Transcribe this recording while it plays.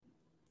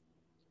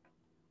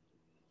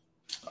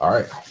All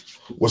right.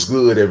 What's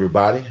good,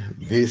 everybody?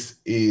 This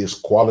is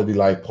Quality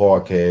Life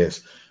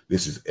Podcast.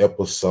 This is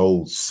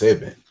episode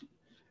 7.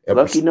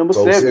 Lucky number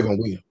Episode 7.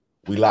 7.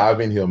 We live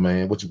in here,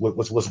 man.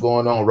 What's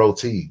going on,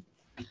 Roti?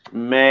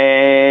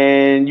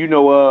 Man,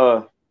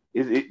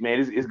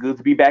 it's good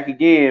to be back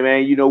again,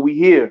 man. We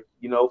here,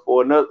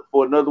 for another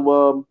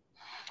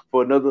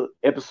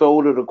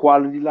episode of the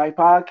Quality Life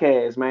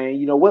Podcast,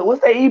 man.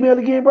 What's that email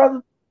again,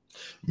 brother?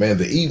 Man,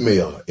 the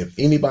email. If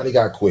anybody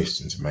got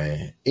questions,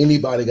 man, you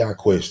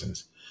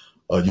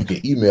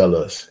can email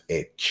us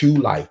at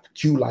QLife,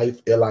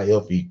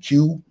 L-I-F-E,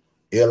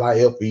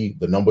 QLIFE,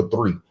 the number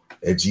 3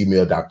 at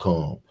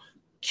gmail.com.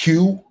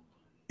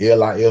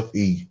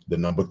 QLIFE, the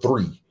number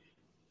 3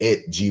 at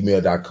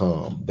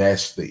gmail.com.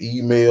 That's the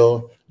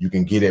email. You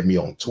can get at me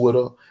on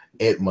Twitter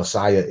at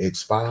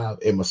MessiahX5,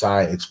 at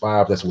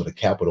MessiahX5. That's with a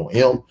capital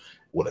M,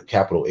 with a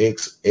capital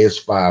X,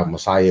 S5,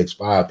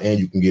 MessiahX5. And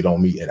you can get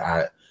on me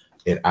at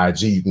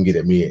IG. You can get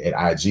at me at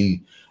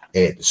IG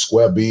at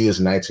Square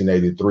Biz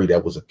 1983.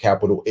 That was a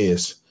capital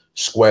S,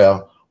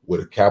 Square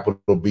with a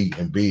capital B,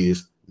 and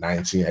Biz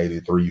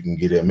 1983. You can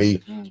get at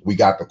me. We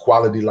got the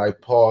Quality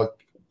Life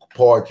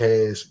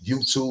Podcast.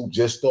 YouTube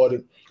just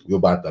started. We're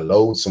about to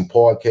load some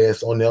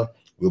podcasts on there.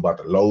 We're about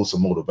to load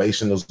some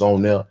motivationals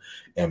on there.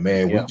 And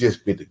man, we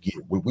just fit to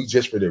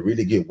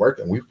really get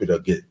working. We fit to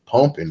get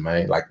pumping,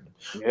 man. Like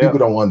people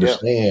don't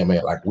understand,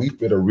 man. Like we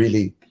fit to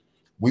really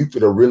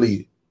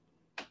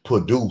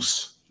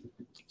produce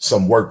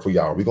some work for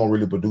y'all. We're gonna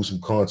really produce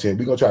some content.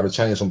 We're gonna try to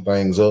change some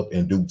things up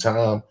in due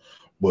time.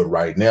 But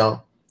right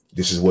now,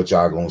 this is what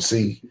y'all gonna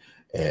see.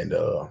 And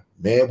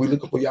man, we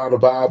looking for y'all to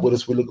vibe with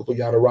us. We're looking for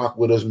y'all to rock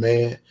with us,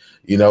 man.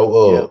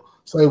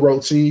 Say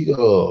Roti,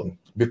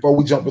 before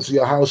we jump into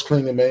your house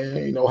cleaning,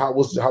 man, how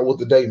was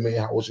the day,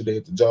 man? How was your day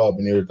at the job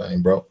and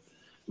everything, bro?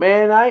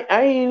 Man, I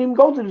ain't even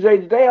go to the J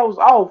today. I was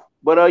off.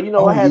 But I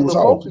had a little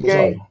poker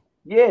game.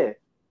 Yeah.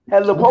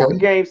 Had a little poker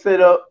game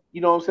set up. You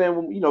know what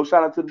I'm saying?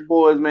 Shout out to the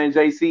boys, man.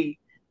 JC,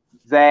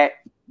 Zach,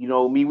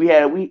 me. We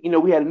had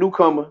a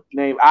newcomer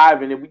named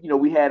Ivan,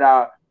 and we had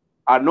our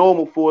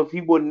normal force.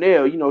 He wasn't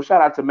there.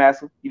 Shout out to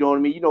Massa. You know what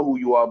I mean? You know who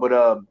you are.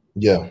 But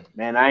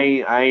man,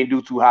 I ain't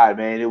do too hot,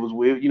 man. It was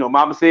weird.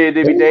 Mama said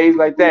there be days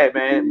like that,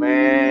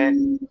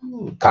 man.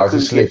 I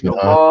couldn't catch no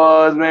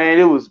buzz, man.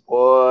 It was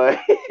boy.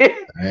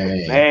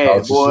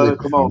 man, boy,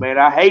 come on, man.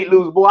 I hate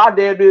losing, boy. I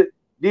damn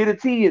did a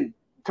tea and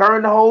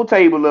turn the whole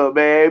table up,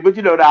 man. But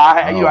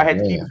I had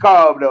to keep it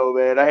calm though,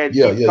 man. I had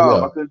to keep it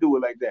calm. I couldn't do it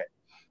like that.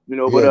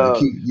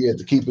 You had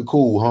to keep it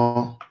cool,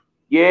 huh?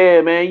 Yeah,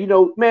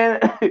 man.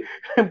 Man,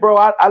 bro,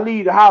 I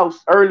leave the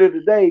house earlier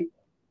today.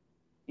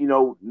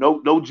 No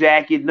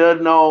jacket,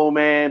 nothing on,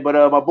 man. But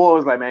my boy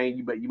was like, man,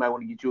 you might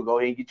want to go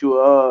ahead and get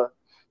your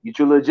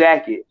little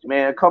jacket,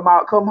 man. Come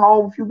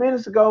home a few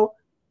minutes ago,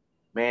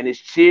 man. It's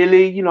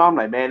chilly, I'm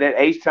like, man, that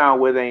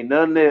H-Town weather ain't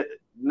nothing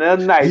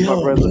nice,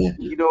 my brother. Man.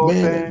 What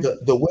I'm saying?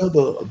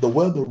 The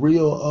weather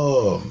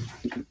real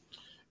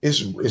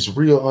it's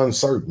real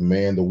uncertain,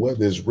 man. The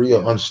weather is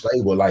real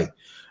unstable. Like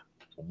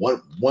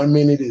one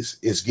minute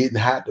it's getting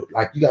hot.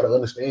 Like you got to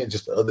understand.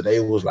 Just the other day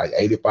it was like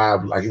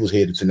 85, like it was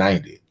headed to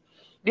 90.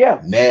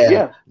 Yeah.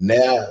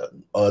 Now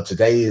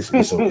today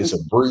it's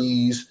a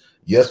breeze.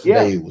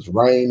 Yesterday it was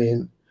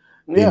raining.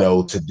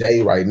 Yeah.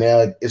 Today right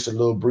now it's a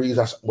little breeze.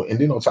 And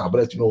then on top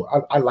of that,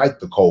 I like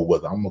the cold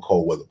weather. I'm a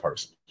cold weather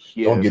person.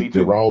 Don't get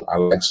me wrong. I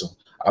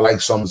like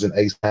summers in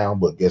H-Town,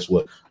 but guess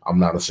what? I'm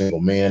not a single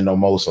man no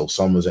more. So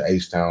summers in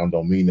H-Town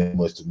don't mean that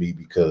much to me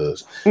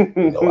because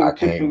I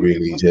can't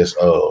really just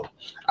do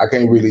I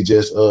don't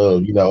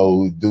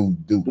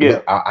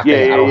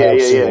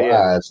have single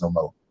eyes no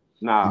more.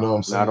 Nah, you know what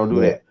I'm saying? Nah, don't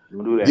do that.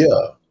 Don't do that.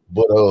 Yeah.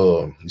 But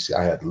you see,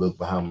 I had to look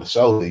behind my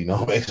shoulder,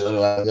 make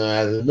sure I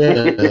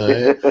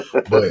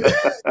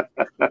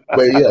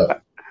but yeah.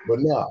 But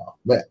no,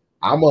 man,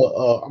 I'm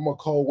a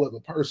cold weather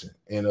person,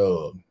 and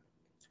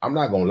I'm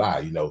not gonna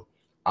lie,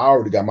 I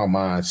already got my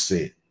mind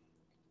set.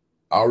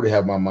 I already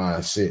have my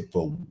mind set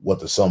for what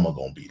the summer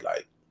gonna be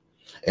like,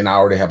 and I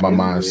already have my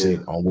mind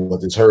set on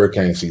what this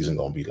hurricane season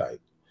gonna be like.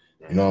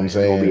 You know what I'm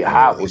saying? It's gonna be a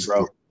hot one,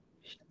 bro.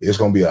 It's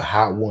gonna be a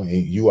hot one,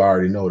 and you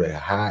already know that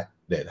hot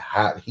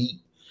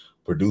heat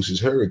produces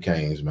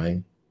hurricanes,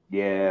 man.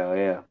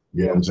 Yeah.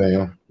 You know what I'm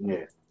saying?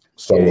 Yeah.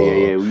 So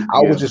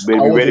I was just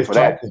ready for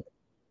that.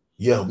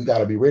 Yeah, we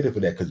gotta be ready for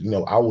that because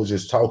I was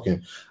just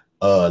talking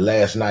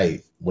last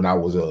night when I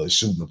was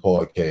shooting the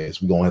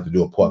podcast. We're gonna have to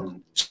do a part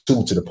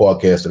 2 to the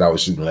podcast that I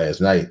was shooting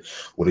last night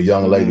with a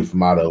young lady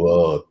from out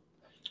of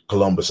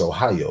Columbus,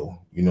 Ohio.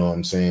 You know what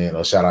I'm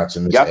saying? Shout out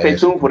to Miss Y'all stay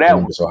tuned for that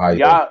Columbus, one. Ohio.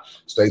 Y'all,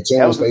 stay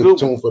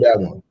tuned for that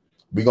one.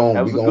 We're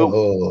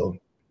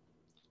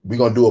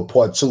gonna do a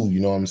part 2, you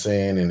know what I'm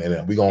saying?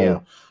 And we're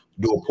gonna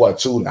do a part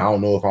 2. I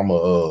don't know if I'm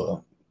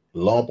gonna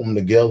lump them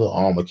together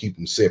or I'm gonna keep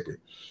them separate.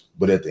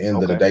 But at the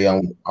end of the day,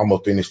 I'm gonna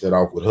finish that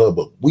off with her.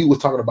 But we were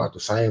talking about the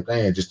same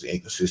thing, just the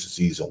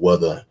inconsistencies and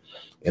weather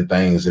and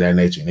things of that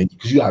nature. And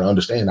because you gotta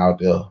understand out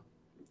there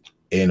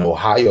in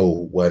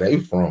Ohio where they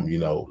from,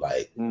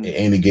 at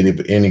any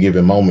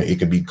given moment, it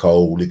can be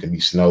cold, it can be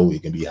snow,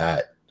 it can be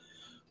hot.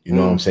 You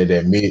know what I'm saying?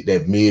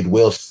 That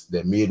Midwest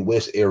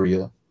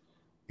area.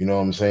 You know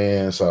what I'm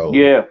saying? So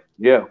yeah.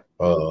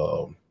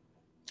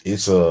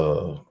 It's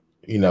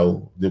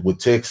with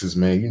Texas,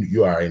 man,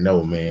 you already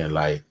know, man,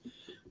 like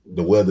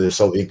the weather is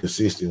so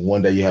inconsistent.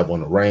 One day you have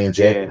on a rain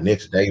jacket, the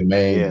next day,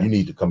 man, you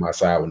need to come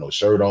outside with no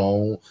shirt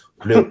on,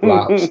 flip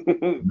flops.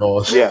 You know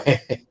what I'm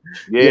saying?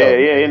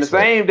 Yeah, in the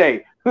same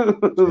day.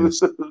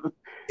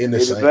 in the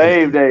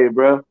same day,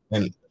 bro.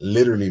 And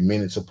literally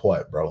minutes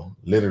apart, bro.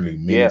 Literally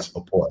minutes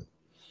apart.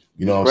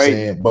 You know what I'm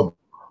saying? But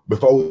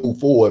before we move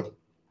forward,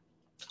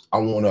 I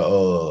want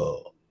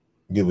to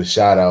give a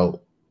shout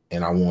out,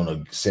 and I want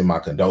to send my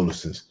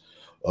condolences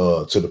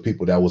to the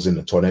people that was in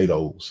the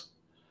tornadoes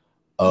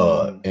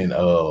in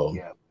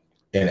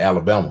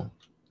Alabama.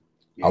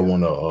 I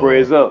want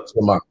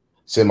to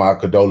send my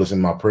condolences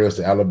and my prayers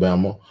to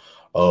Alabama.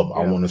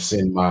 I want to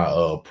send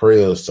my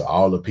prayers to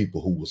all the people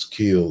who was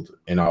killed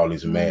in all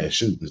these mass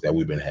shootings that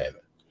we've been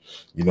having.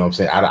 You know what I'm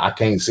saying? I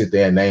can't sit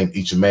there and name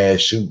each mass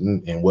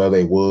shooting and where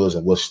they was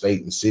and what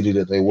state and city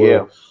that they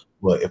were.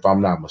 But if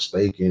I'm not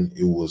mistaken,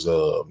 it was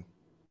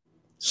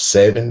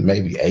 7,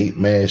 maybe 8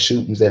 mass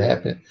shootings that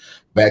happened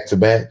back to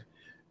back.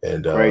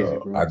 And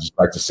I just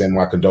like to send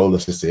my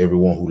condolences to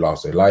everyone who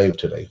lost their life,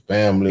 to their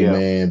family,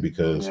 man,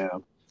 because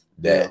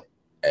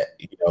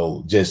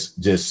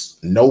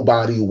just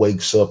nobody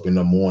wakes up in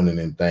the morning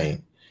and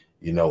think,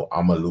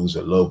 I'm gonna lose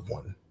a loved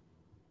one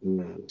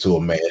to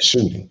a mass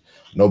shooting.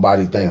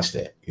 Nobody thinks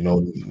that.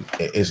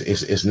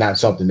 It's not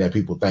something that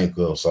people think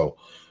of. So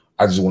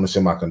I just want to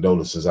send my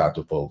condolences out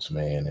to folks,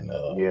 man. And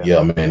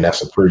man,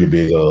 that's a pretty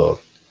big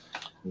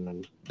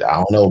I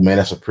don't know, man.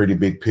 That's a pretty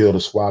big pill to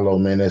swallow,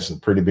 man. That's a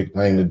pretty big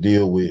thing to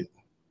deal with.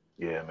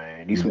 Yeah,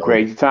 man. These some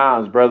crazy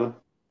times, brother.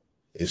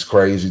 It's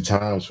crazy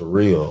times for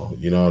real.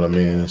 You know what I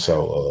mean?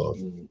 So,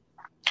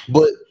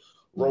 but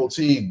Ro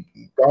T,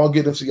 go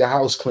get into your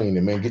house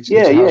cleaning, man. Get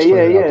your house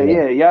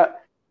cleaning.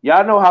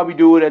 Y'all know how we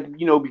do it at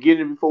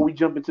beginning before we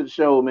jump into the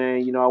show,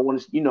 man. I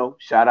want to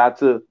shout out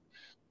to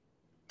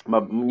my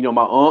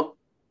my aunt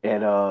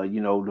at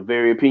the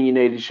Very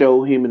Opinionated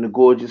Show, him and the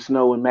Gorgeous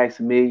Snow and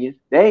Maximilian.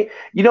 They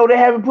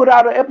haven't put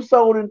out an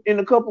episode in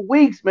a couple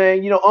weeks, man.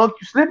 Unc,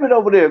 you slipping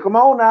over there. Come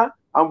on now.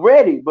 I'm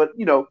ready. But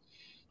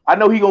I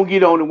know he gonna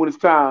get on it when it's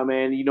time,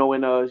 man.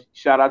 And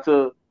shout out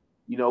to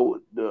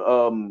to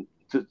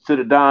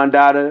the Don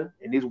Dada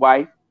and his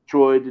wife,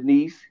 Troy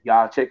Denise.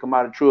 Y'all check them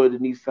out at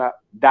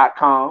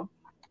TroyDenise.com.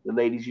 The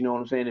ladies, you know what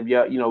I'm saying? If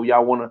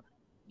y'all want to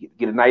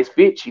get a nice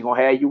fit, she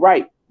gonna have you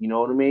right. You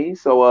know what I mean?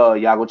 So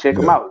y'all go check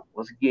them out.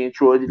 Once again,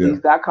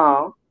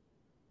 TroyDenise.com.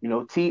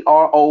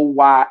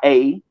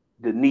 TROYA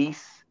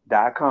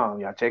Denise.com.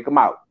 Y'all check them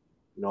out.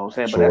 You know what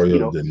I'm saying? But that's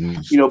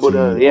Denise,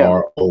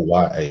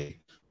 TROYA.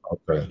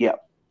 Okay. Yep.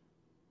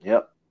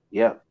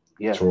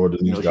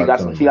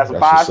 TroyDenise.com. She got some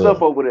fire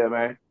stuff over there,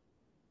 man.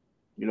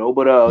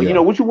 What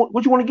you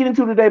want to get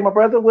into today, my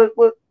brother?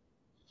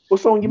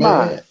 What's on your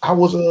mind? I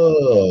was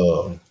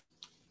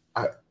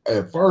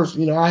at first,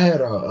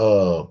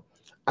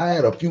 I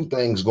had a few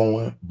things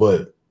going,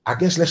 but I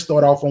guess let's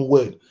start off on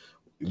what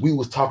we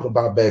was talking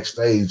about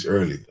backstage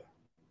earlier.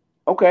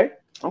 Okay.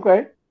 So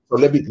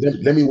let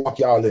me walk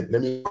y'all in.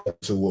 Let me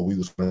get to what we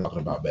was talking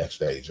about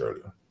backstage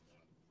earlier.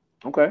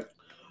 Okay.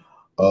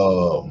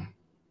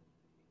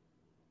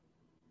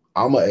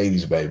 I'm an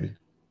 80s baby.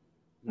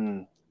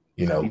 Me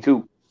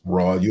too.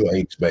 Ron, you're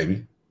an 80s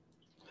baby.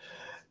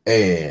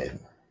 And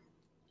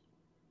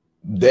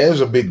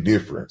there's a big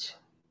difference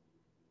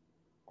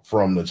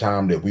from the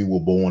time that we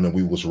were born and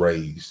we was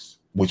raised,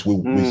 which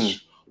would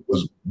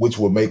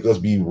make us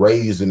be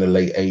raised in the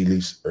late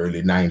 80s,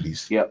 early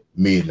 90s,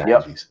 mid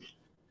 90s.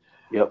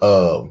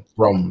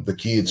 From the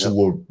kids who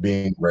were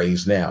being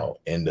raised now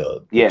in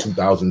the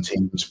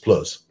 2010s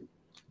plus.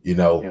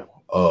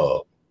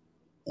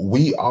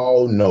 We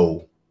all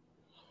know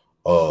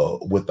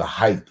with the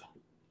height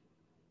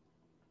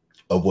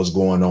of what's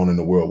going on in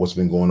the world, what's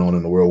been going on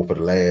in the world for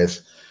the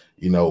last,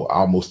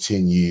 almost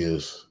 10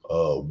 years.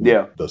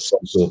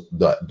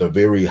 The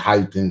very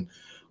heightened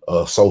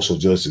social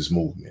justice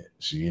movement.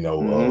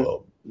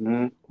 So,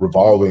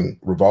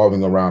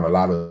 revolving around a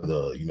lot of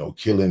the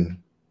killing,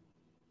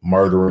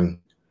 murdering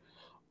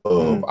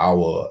of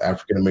our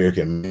African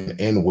American men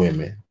and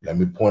women. Let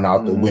me point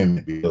out the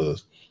women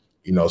because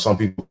some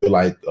people feel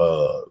like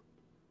the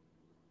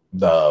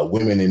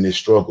women in this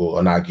struggle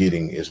are not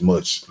getting as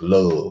much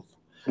love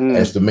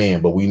as the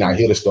men, but we're not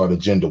here to start a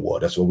gender war.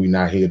 That's what we're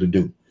not here to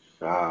do.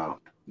 No.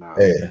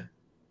 Yeah.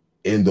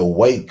 In the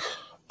wake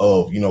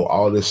of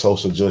all this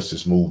social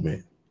justice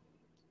movement,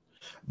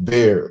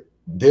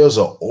 there's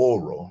an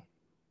aura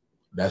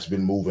that's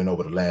been moving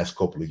over the last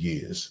couple of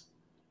years.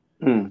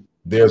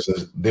 There's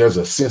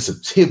a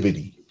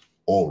sensitivity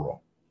aura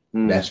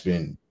that's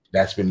been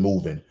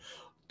moving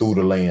through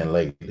the land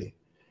lately.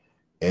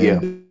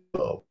 And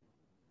the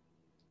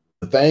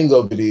thing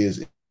of it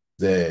is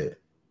that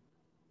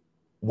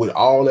with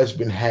all that's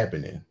been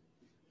happening,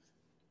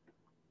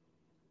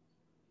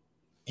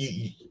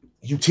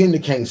 you tend to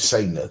can't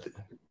say nothing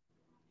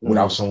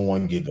without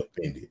someone getting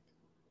offended.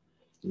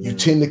 you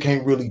tend to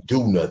can't really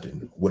do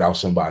nothing without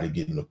somebody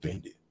getting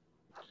offended.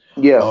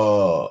 Yeah.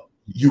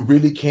 You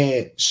really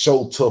can't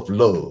show tough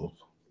love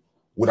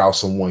without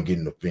someone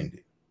getting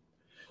offended.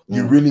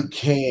 You really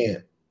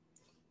can't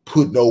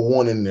put no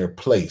one in their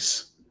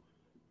place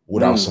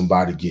without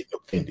somebody getting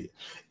offended.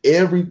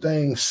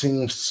 Everything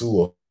seems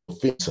to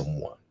offend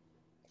someone.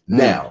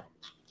 Now,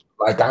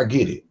 like, I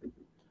get it.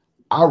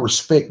 I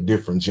respect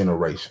different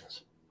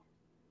generations.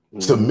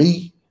 To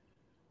me,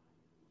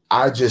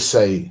 I just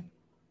say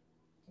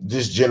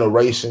this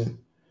generation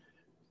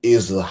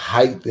is a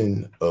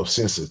heightened of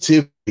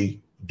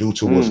sensitivity due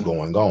to what's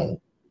going on.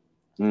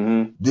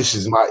 This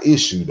is my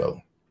issue, though.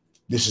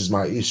 This is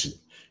my issue.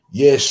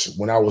 Yes,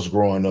 when I was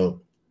growing up,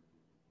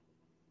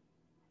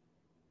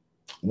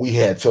 we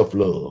had tough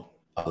love,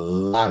 a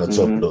lot of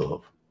tough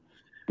love.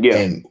 Yeah.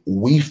 And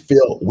we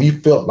felt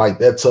like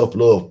that tough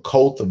love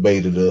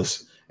cultivated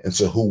us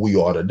into who we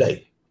are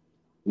today.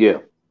 Yeah.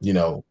 You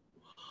know,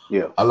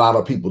 yeah. A lot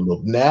of people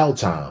of now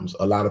times,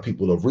 a lot of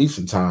people of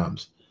recent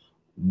times,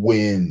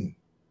 when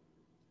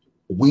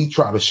we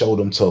try to show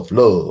them tough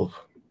love,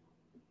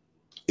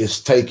 it's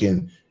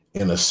taken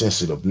in a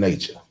sensitive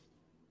nature.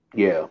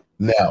 Yeah.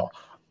 Now,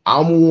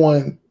 I'm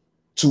one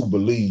to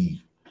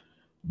believe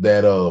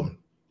that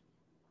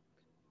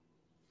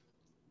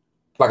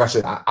like I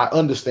said, I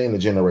understand the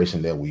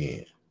generation that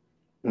we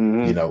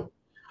in, you know,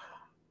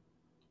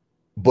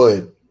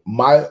 but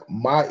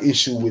my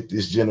issue with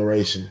this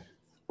generation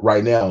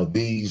right now,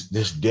 this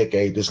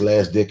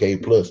last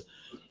decade plus,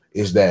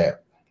 is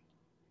that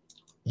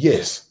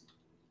yes,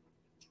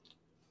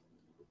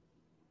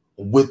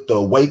 with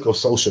the wake of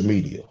social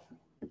media,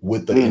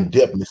 with the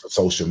in-depthness of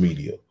social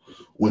media,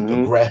 with the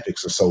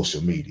graphics of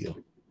social media,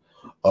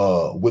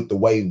 with the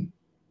way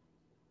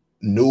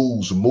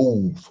news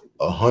move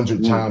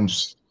 100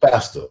 times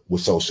faster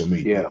with social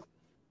media.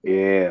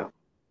 Yeah.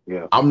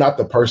 I'm not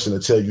the person to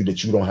tell you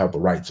that you don't have the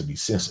right to be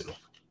sensitive.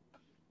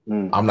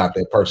 I'm not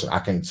that person. I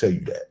can't tell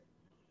you that.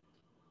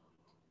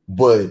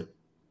 But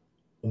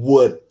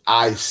what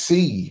I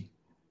see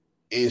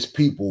is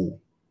people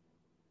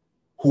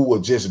who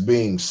are just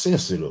being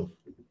sensitive,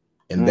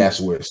 and that's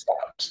where it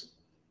stops.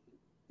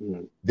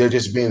 They're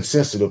just being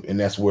sensitive, and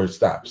that's where it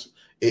stops.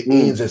 It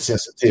ends at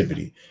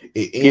sensitivity.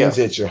 It ends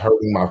at you're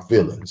hurting my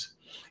feelings.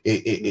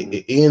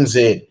 It ends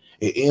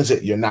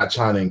at you're not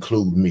trying to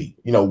include me.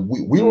 You know,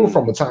 we were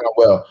from a time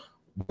where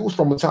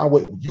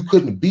you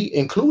couldn't be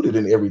included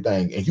in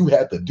everything, and you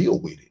had to deal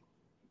with it.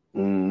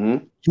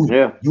 You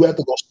had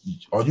to go,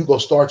 or you go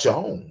start your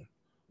own.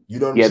 You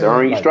know what I'm saying? You had to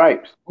earn your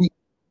stripes.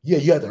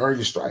 You had to earn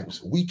your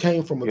stripes. We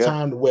came from a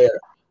time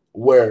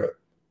where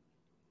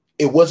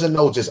it wasn't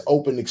no just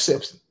open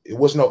acceptance. It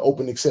was no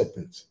open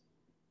acceptance.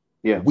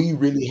 Yeah. We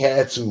really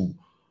had to,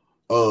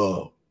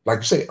 like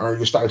you say, earn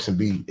your stripes and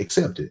be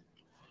accepted.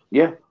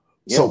 Yeah.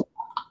 So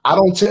I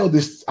don't tell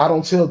this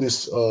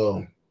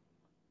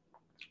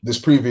this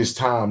previous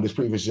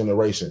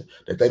generation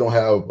that they don't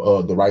have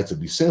the right to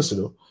be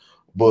sensitive,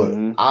 but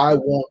I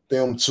want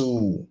them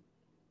to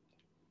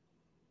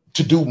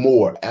do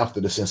more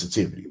after the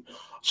sensitivity.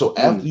 So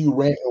after you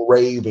rant and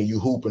rave and you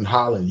hoop and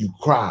holler and you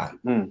cry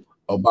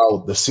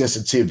about the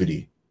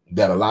sensitivity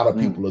that a lot of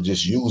people are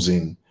just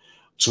using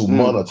to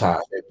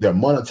monetize. They're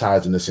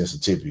monetizing the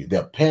sensitivity.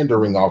 They're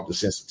pandering off the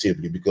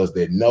sensitivity because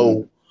they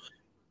know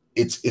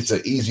it's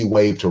an easy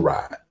wave to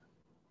ride.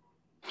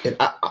 And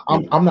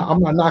I'm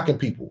not knocking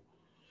people.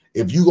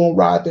 If you're gonna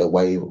ride that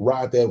wave,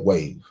 ride that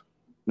wave.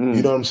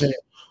 You know what I'm saying?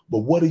 But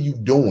what are you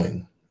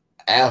doing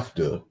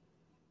after?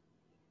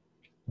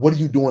 What are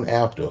you doing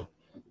after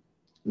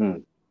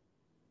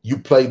you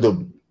play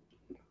the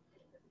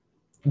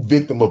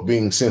victim of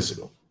being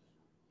sensitive?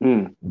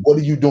 What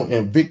are you doing?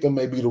 And victim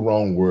may be the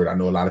wrong word. I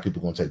know a lot of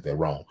people are gonna take that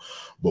wrong.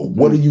 But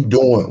what are you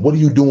doing? What are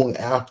you doing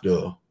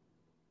after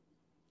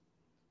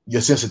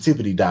your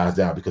sensitivity dies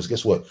down? Because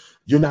guess what?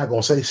 You're not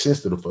gonna stay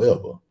sensitive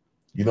forever.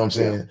 You know what I'm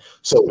saying?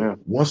 So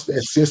once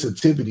that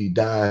sensitivity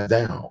dies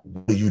down,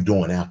 what are you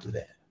doing after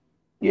that?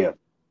 You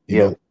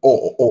know,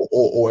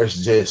 or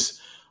it's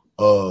just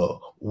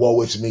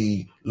woe it's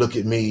me, look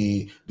at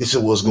me, this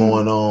is what's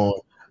going on,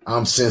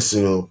 I'm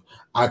sensitive,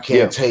 I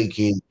can't take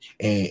it,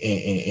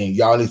 and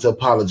y'all need to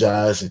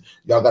apologize, and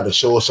y'all got to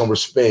show us some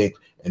respect.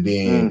 And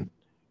then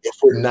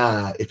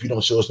if you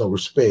don't show us no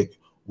respect,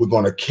 we're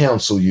going to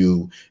cancel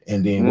you.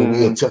 And then when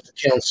we attempt to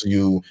cancel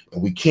you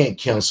and we can't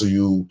cancel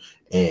you,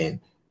 and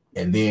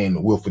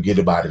then we'll forget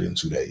about it in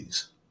 2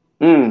 days.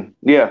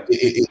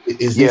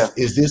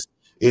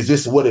 Is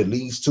this what it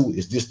leads to?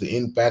 Is this the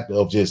end factor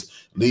of just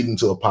leading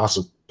to a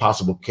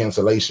possible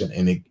cancellation,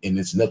 and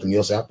it's nothing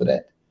else after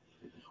that?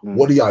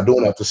 What are y'all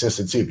doing after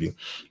sensitivity?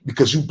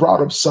 Because you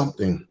brought up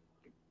something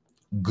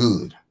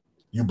good.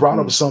 You brought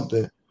up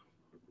something,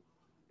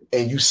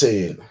 and you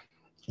said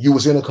you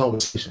was in a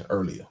conversation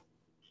earlier,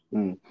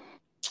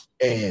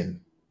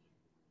 and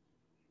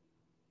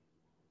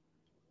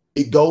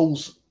it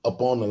goes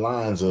upon the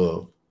lines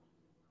of,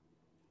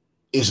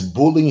 is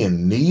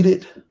bullying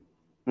needed?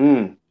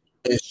 And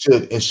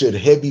should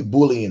heavy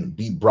bullying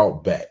be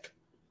brought back?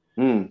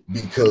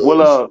 Because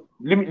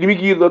let me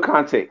give you a little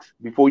context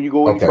before you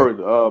go any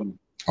further.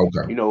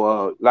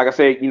 Like I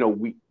said,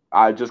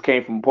 I just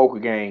came from a poker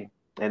game,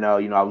 and I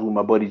was with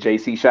my buddy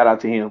JC. Shout out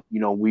to him.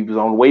 We was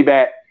on the way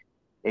back,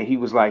 and he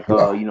was like,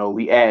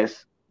 he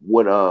asked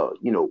what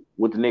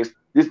what the next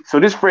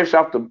this fresh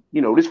off the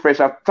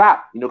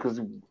top, because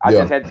I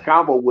just had this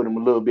convo with him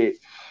a little bit,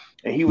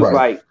 and he was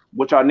like,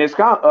 what y'all next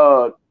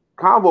convo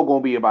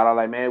gonna be about? I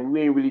like, man,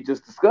 we ain't really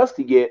just discussed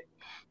it yet.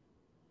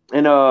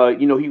 And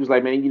he was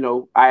like,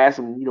 man, I asked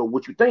him,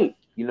 what you think,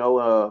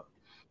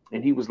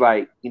 and he was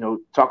like,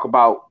 talk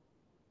about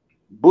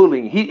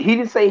bullying. He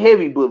didn't say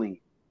heavy bullying,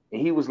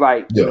 and he was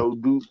like,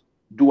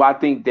 do I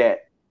think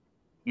that,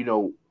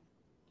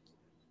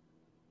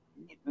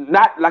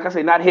 not like I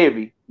say, not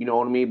heavy, you know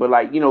what I mean, but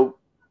like,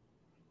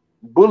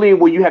 bullying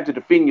where you have to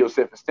defend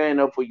yourself and stand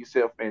up for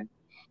yourself and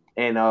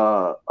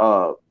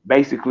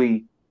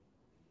basically,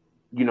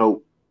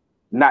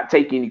 not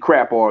take any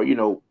crap, or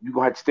you're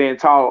gonna have to stand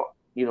tall,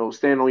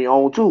 stand on your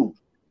own too.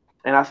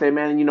 And I said,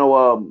 man,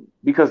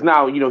 because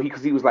now,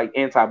 because he was like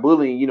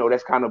anti-bullying,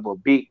 that's kind of a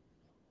big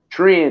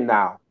trend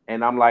now.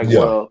 And I'm like,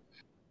 well,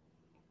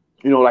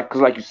 like,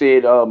 cause like you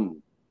said, I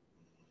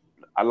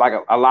like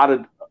a lot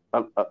of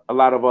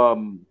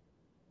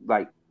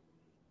like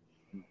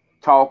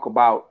talk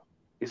about,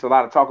 it's a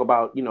lot of talk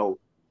about,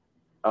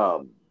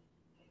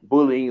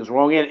 bullying is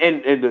wrong.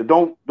 And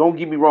don't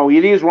get me wrong,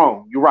 it is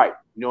wrong. You're right.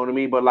 You know what I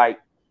mean? But like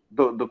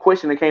the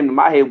question that came to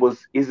my head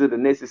was, is it a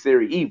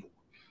necessary evil?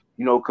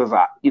 Because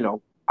I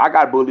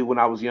got bullied when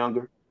I was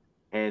younger,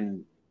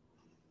 and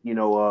I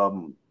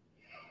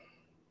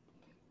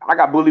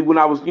got bullied when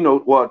I was,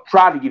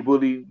 tried to get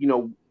bullied,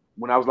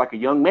 when I was like a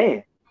young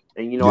man,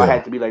 and I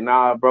had to be like,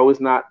 nah, bro, it's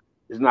not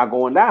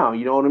going down.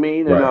 You know what I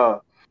mean? Right.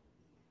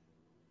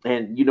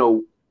 And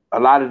a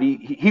lot of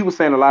he was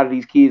saying a lot of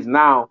these kids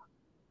now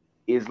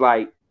is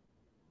like,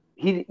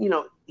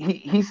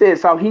 he said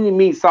soft. He didn't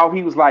mean soft.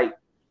 He was like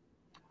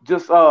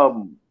just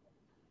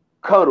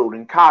cuddled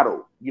and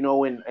coddled,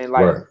 and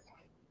like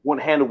want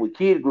to handle with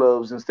kid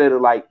gloves instead of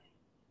like,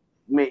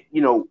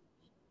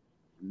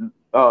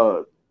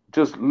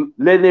 just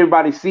letting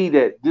everybody see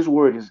that this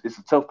world is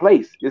a tough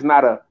place. It's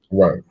not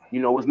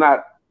it's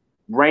not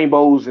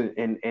rainbows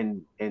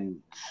and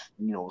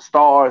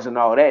stars and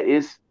all that.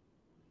 It's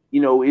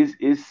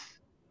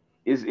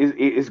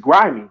it's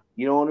grimy.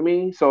 You know what I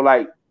mean? So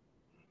like,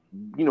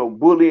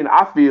 bullying,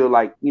 I feel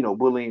like,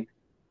 bullying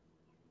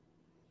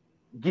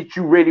get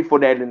you ready for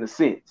that in a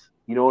sense.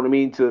 You know what I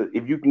mean?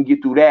 If you can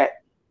get through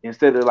that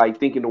instead of like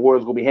thinking the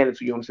world's gonna be handed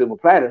to you on a silver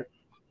platter,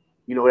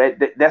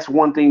 that's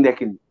one thing that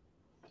can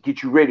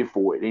get you ready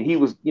for it. And he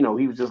was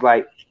just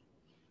like,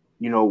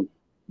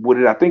 what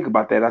did I think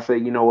about that? I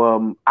said,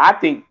 I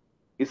think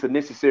it's a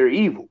necessary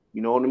evil.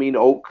 You know what I mean?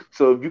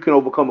 So if you can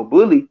overcome a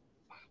bully,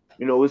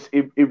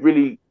 it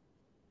really,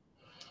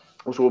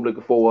 what's what I'm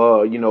looking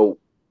for,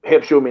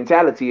 helps your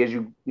mentality as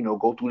you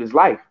go through this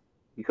life,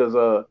 because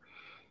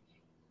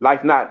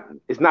life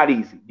it's not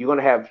easy. You're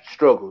gonna have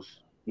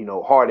struggles,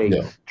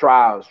 heartaches,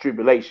 trials,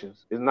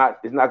 tribulations. It's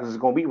not because it's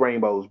gonna be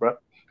rainbows, bro.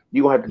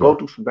 You're gonna have to go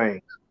through some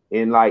things,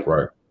 and like,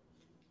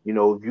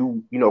 if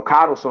you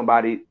coddle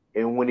somebody,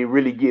 and when it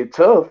really get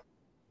tough,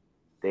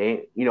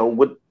 they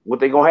what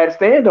they gonna have to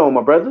stand on,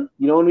 my brother.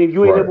 You know what I mean? If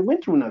you ain't never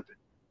went through nothing,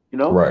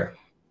 right.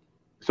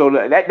 So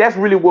that's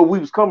really where we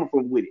was coming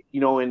from with it,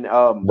 and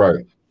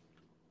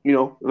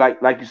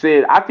like you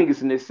said, I think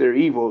it's a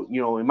necessary evil,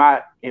 in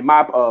my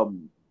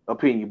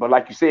opinion. But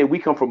like you said, we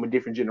come from a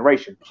different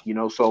generation,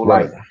 so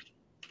like,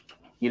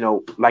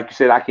 like you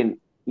said, I can,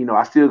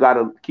 I still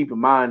gotta keep in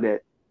mind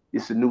that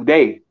it's a new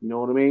day. You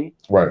know what I mean?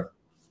 Right.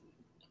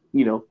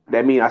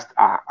 That means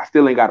I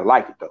still ain't gotta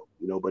like it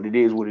though, but it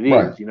is what it is,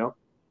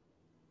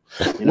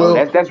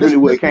 well, that's really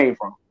where it came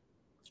from.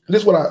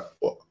 This is what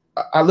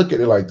I look at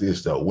it like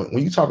this though. When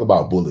you talk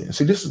about bullying,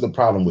 see, this is the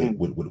problem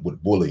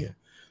with bullying.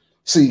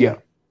 See,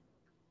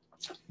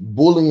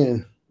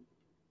 bullying,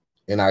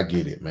 and I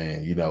get it,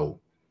 man.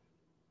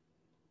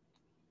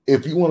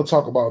 If you want to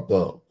talk about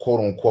the quote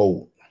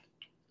unquote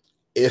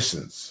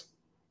essence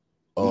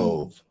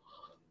of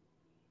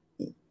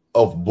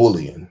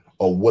bullying,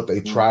 or what they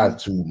try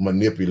to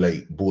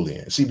manipulate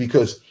bullying. See,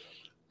 because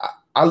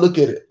I look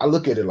at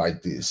it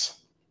like this.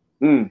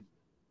 I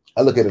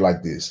look at it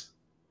like this.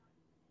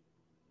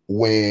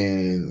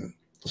 When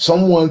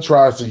someone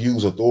tries to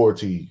use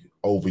authority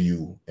over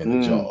you in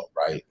the job,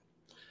 right?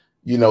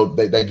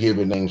 They give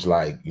it names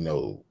like,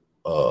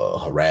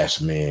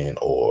 harassment,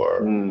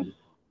 or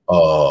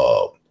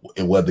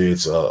and whether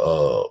it's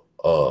a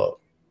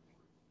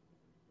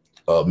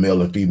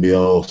male and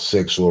female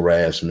sexual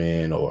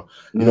harassment, or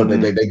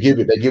they give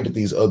it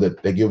these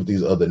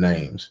other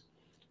names.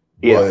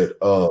 But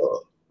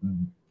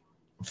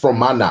from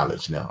my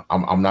knowledge now,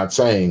 I'm not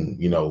saying,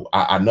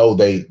 I know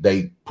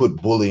they put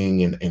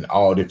bullying in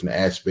all different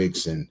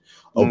aspects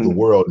of the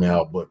world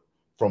now, but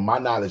from my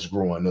knowledge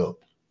growing up,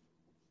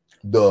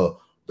 the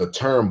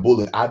term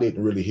bullying, I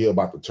didn't really hear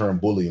about the term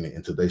bullying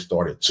until they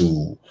started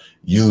to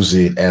use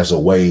it as a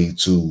way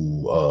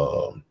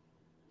to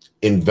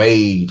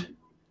invade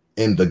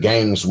in the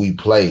games we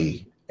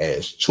play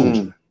as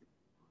children.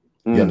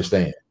 You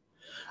understand?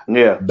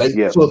 Yeah.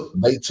 They took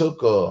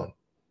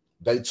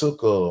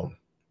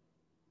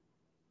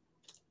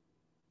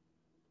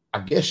I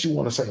guess you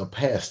want to say a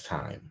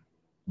pastime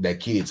that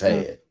kids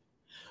had.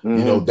 You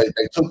know, they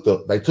took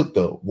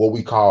the what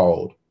we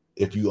called,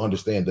 if you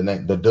understand the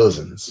name, the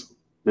dozens.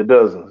 The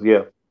dozens,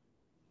 yeah.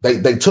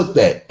 They took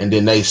that and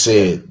then they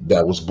said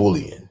that was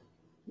bullying.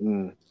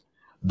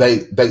 They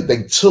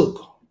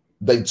took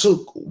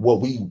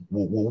what we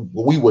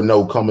would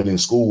know coming in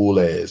school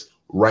as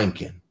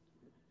ranking.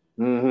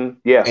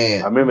 Yeah,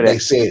 and I remember that.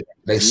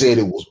 They said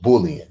it was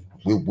bullying.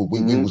 We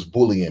was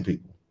bullying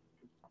people.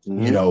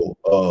 You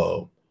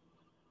know,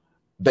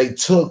 they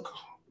took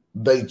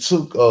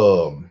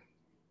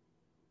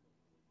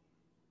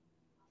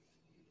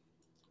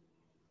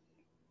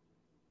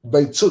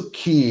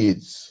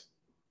kids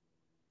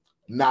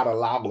not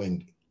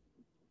allowing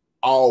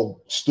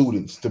all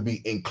students to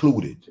be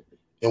included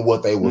in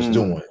what they was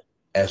doing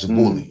as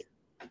bullying.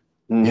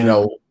 You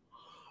know,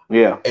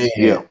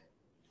 and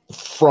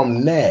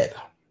from that,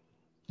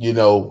 you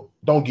know,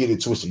 don't get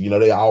it twisted. You know,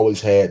 they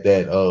always had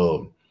that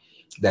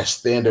that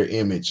standard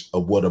image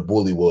of what a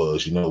bully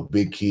was. You know,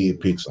 big kid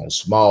picks on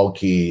small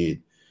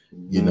kid.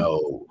 You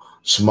know,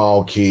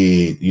 small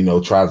kid, you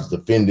know, tries to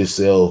defend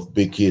himself.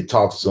 Big kid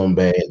talks to him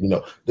bad. You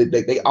know,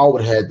 they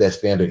always had that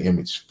standard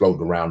image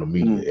floating around the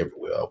media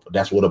everywhere. But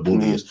that's what a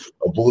bully is.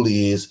 A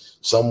bully is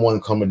someone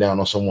coming down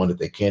on someone that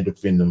they can't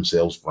defend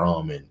themselves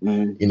from,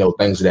 and you know,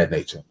 things of that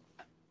nature.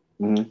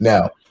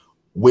 Now,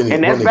 when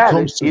it valid.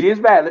 comes to, it is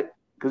valid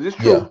because it's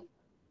true.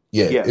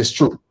 Yeah, it's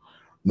true.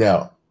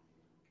 Now,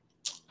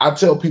 I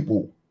tell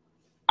people,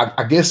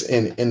 I guess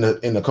in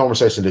the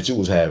conversation that you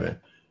was having,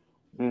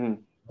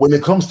 when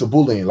it comes to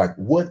bullying, like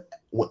what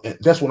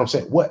that's what I'm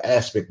saying. What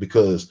aspect?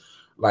 Because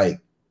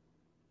like,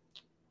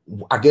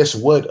 I guess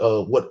what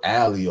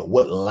alley or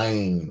what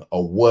lane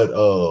or what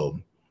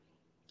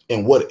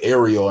in what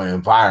area or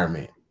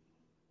environment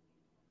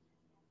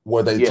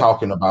were they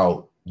talking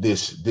about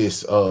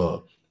this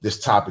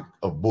topic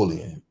of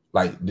bullying?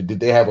 Like, did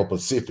they have a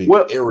specific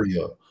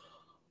area?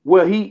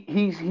 Well,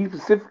 he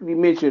specifically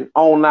mentioned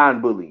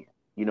online bullying.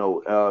 You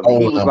know,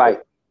 he was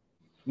like,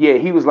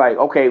 he was like,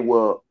 okay,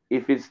 well,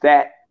 if it's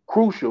that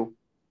crucial,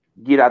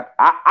 get out.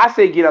 I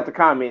say get out the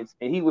comments,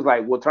 and he was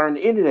like, well, turn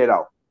the internet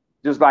off.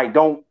 Just like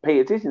don't pay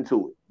attention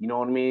to it. You know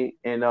what I mean?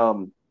 And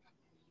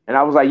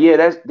I was like,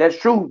 yeah, that's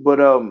true. But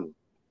you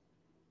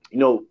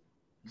know,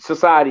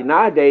 society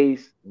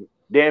nowadays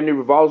damn near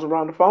revolves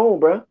around the phone,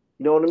 bro.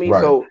 You know what I mean?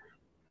 Right. So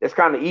it's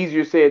kind of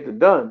easier said than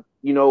done.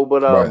 You know,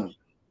 but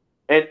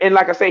and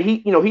like I say,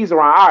 he, you know, he's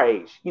around our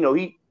age. You know,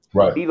 he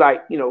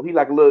like, you know, he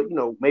like a little, you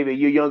know, maybe a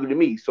year younger than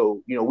me.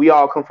 So, you know, we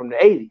all come from the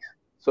 80s.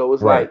 So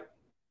it's like,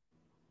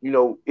 you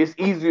know, it's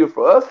easier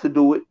for us to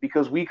do it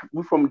because we're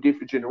from a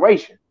different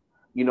generation,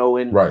 you know,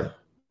 and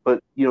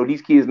but you know,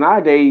 these kids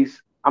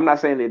nowadays, I'm not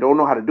saying they don't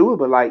know how to do it,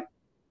 but like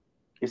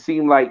it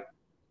seemed like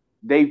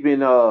they've been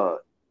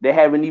they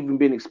haven't even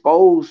been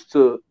exposed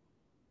to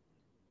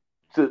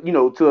you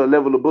know, to a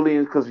level of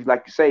bullying because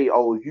like you say,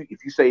 oh,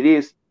 if you say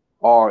this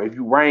or if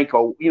you rank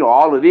or you know,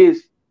 all of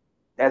this,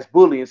 that's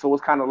bullying. So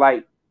it's kind of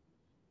like,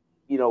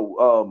 you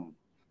know,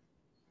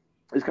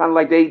 it's kind of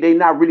like they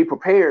not really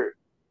prepared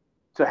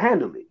to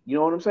handle it. You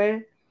know what I'm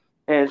saying?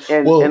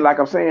 And like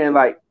I'm saying,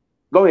 like,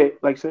 go ahead,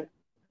 like you said.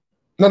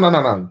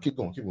 No. Keep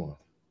going.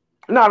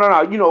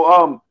 No. You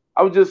know,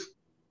 I was just,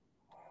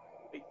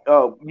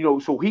 you know,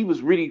 so he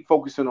was really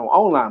focusing on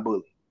online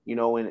bullying. You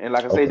know, and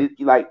like I said,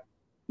 like,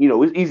 you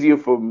know, it's easier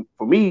for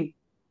me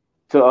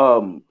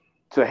to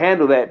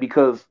handle that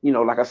because, you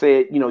know, like I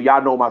said, you know,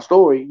 y'all know my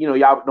story. You know,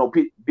 y'all know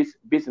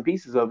bits and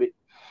pieces of it.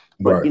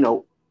 But you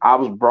know, I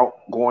was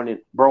born in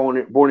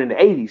the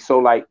 80s. So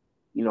like,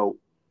 you know,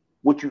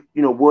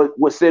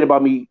 what said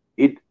about me,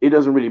 it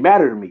doesn't really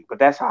matter to me. But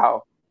that's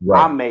how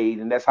I'm made,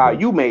 and that's how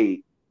you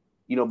made.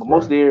 You know, but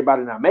mostly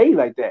everybody not made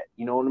like that.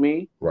 You know what I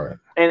mean? Right.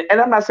 And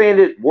I'm not saying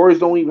that words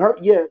don't even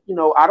hurt. Yeah, you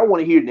know, I don't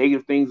want to hear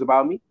negative things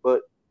about me,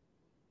 but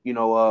you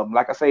know,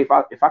 like I say, if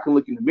I can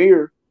look in the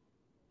mirror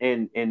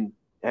and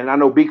I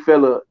know big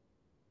fella,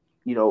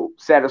 you know,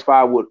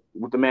 satisfied with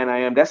the man I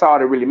am, that's all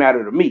that really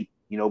mattered to me,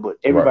 you know, but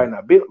everybody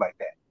not built like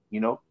that, you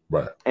know?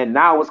 Right. And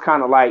now it's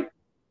kind of like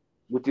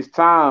with this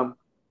time,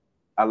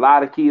 a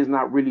lot of kids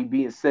not really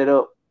being set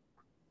up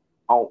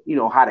on, you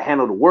know, how to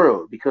handle the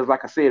world. Because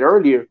like I said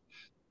earlier,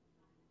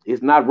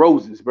 it's not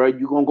roses, bro.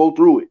 You're gonna go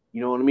through it.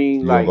 You know what I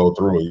mean? You're like gonna go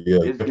through it, yeah.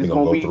 It's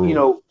gonna be, you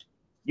know,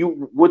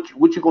 what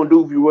you gonna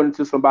do if you run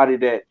into somebody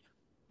that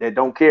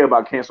don't care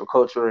about cancel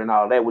culture and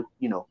all that, with,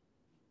 you know,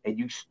 and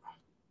you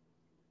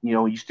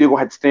know, you still gonna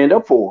have to stand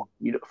up for them,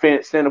 you know,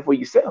 stand up for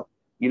yourself,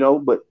 you know,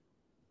 but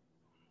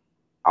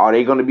are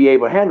they gonna be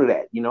able to handle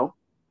that, you know?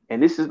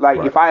 And this is like,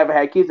 if I ever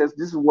had kids, this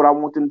is what I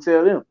want them to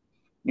tell them.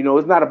 You know,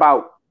 it's not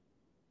about,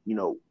 you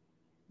know,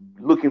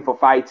 looking for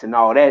fights and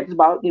all that. It's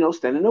about, you know,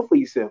 standing up for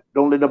yourself.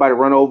 Don't let nobody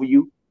run over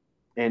you,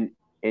 and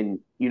you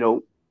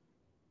know,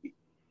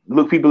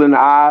 look people in the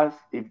eyes.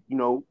 If you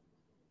know,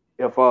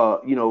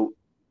 you know,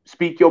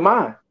 speak your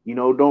mind.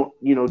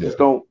 Just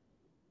don't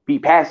be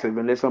passive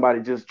and let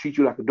somebody just treat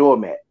you like a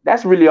doormat.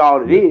 That's really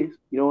all it is.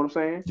 You know what I'm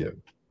saying? Yeah.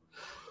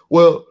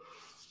 Well,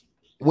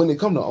 when it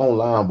comes to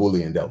online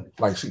bullying, though,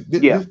 like, see,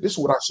 this is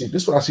what I see.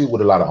 This is what I see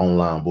with a lot of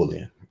online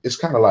bullying. It's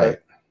kind of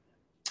like,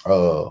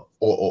 or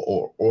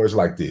it's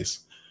like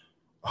this.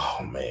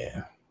 Oh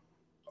man,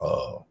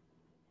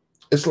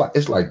 it's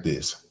like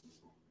this.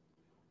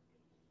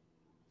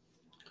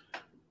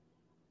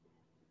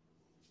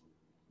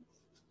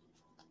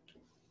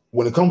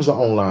 When it comes to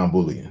online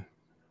bullying,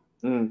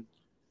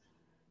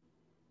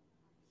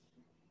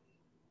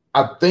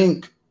 I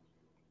think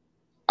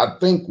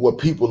what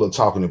people are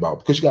talking about,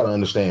 because you got to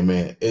understand,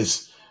 man,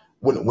 is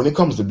when it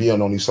comes to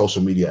being on these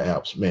social media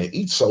apps, man,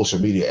 each social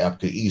media app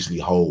could easily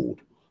hold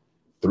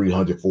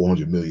 300,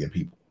 400 million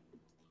people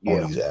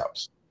on these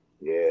apps.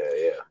 Yeah.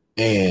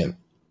 And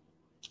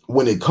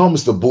when it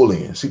comes to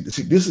bullying, see,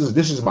 this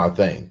is my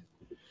thing,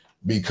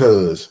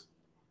 because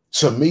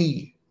to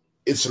me,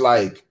 it's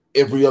like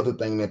every other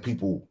thing that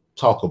people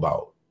talk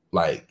about.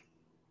 Like,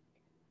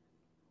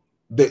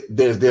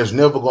 there's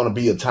never going to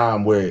be a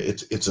time where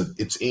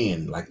it's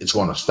in, like it's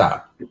going to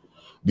stop,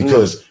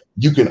 because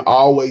you can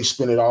always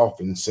spin it off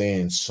and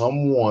saying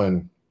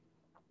someone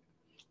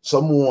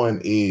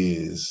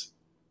is,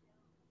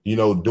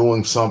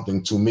 doing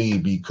something to me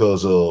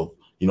because of,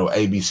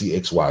 ABC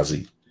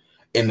XYZ,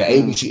 and the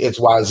ABC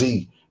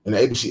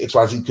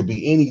XYZ could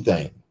be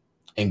anything.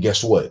 And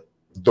guess what?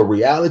 The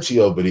reality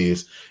of it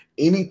is,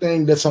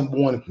 anything that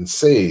someone can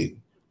say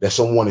that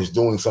someone is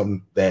doing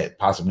something that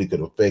possibly could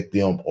affect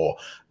them or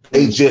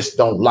they just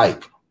don't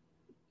like.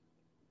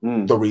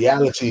 The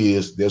reality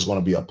is there's going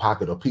to be a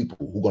pocket of people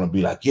who are going to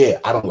be like, yeah,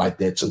 I don't like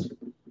that too.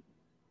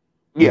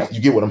 Yeah. You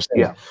get what I'm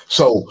saying? Yeah.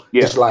 So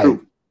it's like,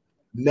 true.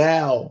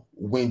 now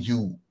when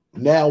you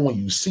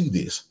see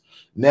this,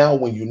 now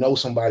when you know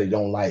somebody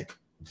don't like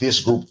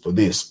this group for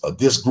this or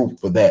this group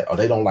for that, or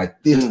they don't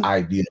like this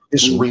idea,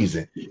 this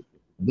reason,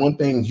 one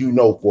thing you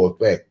know for a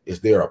fact is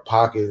there are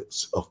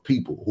pockets of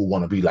people who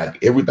want to be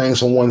like, everything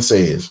someone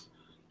says,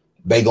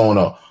 they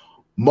gonna,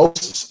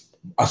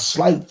 a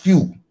slight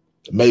few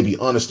maybe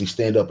honestly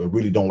stand up and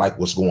really don't like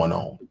what's going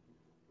on.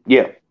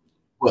 Yeah.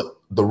 But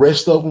the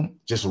rest of them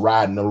just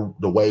riding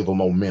the wave of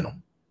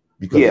momentum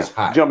because it's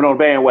hot. Jumping on the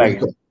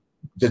bandwagon.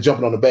 They're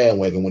jumping on the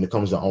bandwagon when it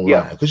comes to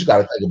online. Because you got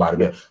to think about it,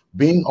 man.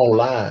 Being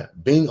online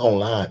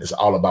is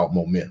all about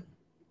momentum.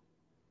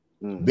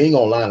 Being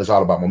online is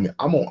all about momentum.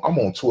 I'm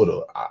on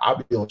Twitter.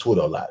 I be on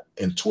Twitter a lot,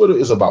 and Twitter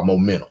is about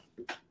momentum.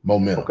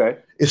 Okay.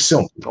 It's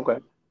simple. Okay.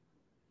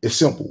 It's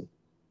simple.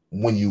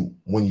 When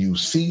you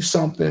see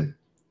something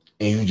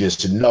and you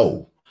just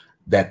know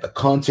that the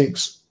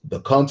context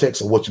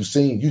of what you've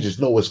seen, you just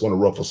know it's going to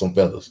ruffle some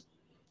feathers.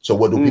 So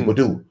what do people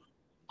do?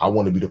 I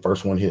want to be the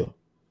first one here.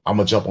 I'm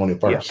gonna jump on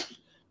it first.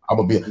 I'm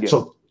gonna be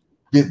so.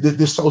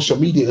 This social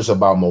media is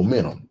about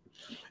momentum.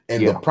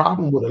 And the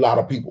problem with a lot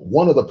of people,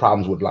 one of the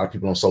problems with a lot of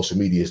people on social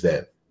media is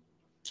that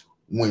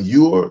when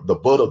you're the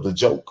butt of the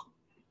joke,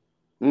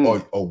 or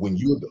when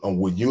you're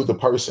the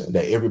person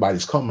that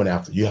everybody's coming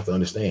after, you have to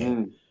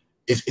understand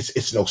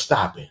it's no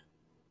stopping.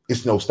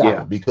 It's no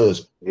stopping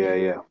because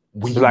when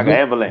it's like an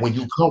avalanche. When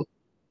you come,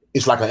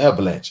 it's like an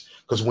avalanche,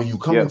 because when you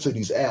come into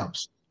these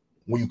apps,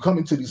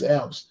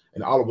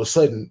 and all of a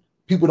sudden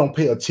people don't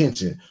pay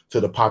attention to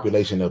the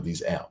population of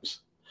these apps.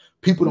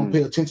 People don't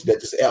pay attention that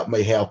this app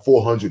may have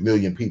 400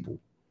 million people.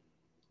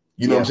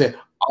 You know what I'm saying?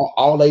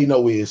 All they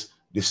know is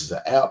this is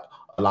an app.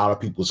 A lot of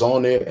people's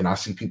on there, and I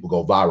see people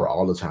go viral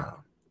all the time.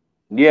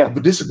 Yeah.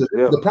 But this is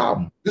the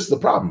problem. This is the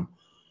problem.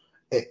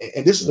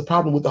 And this is the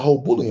problem with the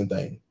whole bullying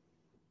thing.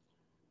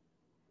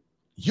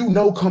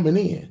 Coming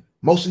in,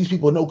 most of these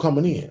people know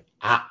coming in,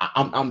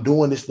 I'm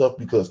doing this stuff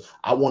because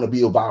I want to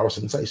be a viral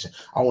sensation.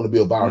 I want to be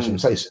a viral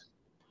sensation.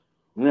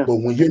 Yeah. But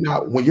when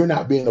you're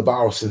not being a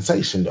viral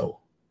sensation though,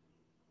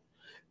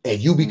 and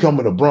you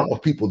becoming the brunt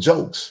of people's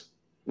jokes,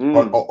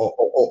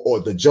 or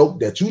the joke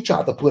that you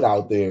tried to put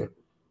out there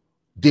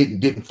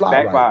didn't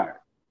fly right.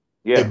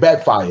 It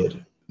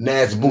backfired.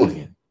 Now it's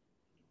bullying.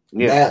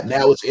 Now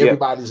it's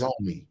everybody's on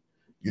me.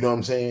 You know what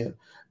I'm saying?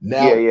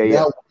 Now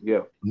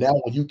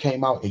when you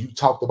came out and you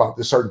talked about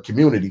this certain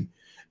community,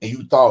 and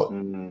you thought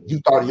in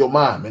your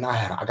mind, man,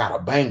 I got a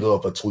banger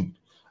of a tweet,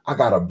 I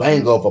got a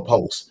banger of a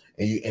post.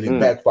 And it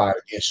backfired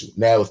against you.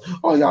 Now it's,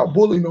 oh, y'all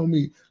bullying on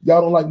me.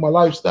 Y'all don't like my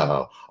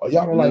lifestyle, or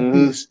y'all don't like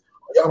this,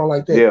 or y'all don't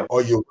like that. Yeah.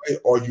 Or you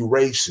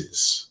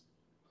racist.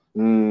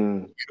 You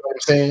know what I'm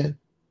saying?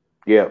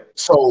 Yeah.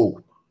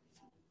 So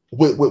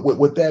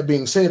with that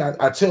being said,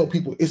 I tell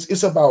people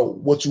it's about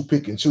what you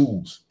pick and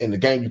choose in the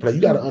game you play. You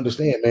got to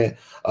understand, man.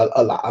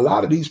 A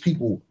lot of these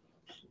people,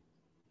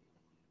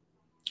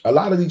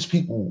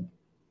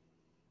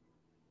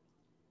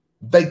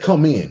 they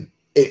come in.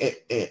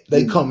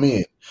 They come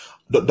in.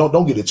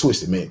 Don't get it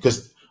twisted, man.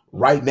 Because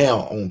right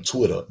now on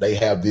Twitter, they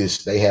have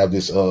this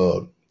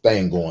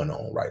thing going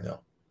on right now,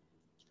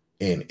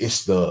 and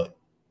it's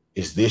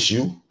this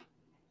you,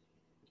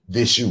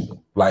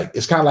 like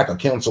it's kind of like a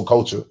cancel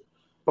culture,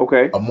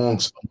 okay,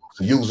 amongst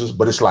the users.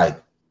 But it's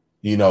like,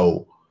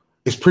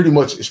 it's pretty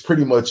much this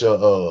pretty much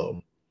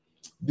the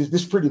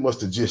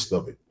gist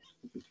of it.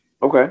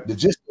 Okay.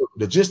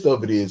 The gist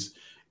of it is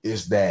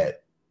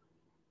that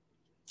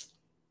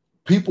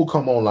people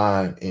come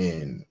online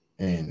and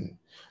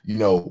you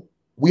know,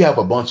 we have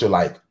a bunch of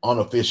like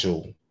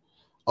unofficial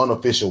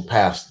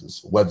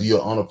pastors, whether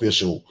you're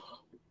unofficial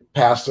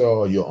pastor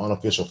or you're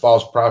unofficial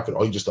false prophet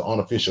or you're just an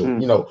unofficial,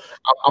 you know,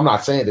 I'm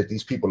not saying that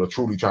these people are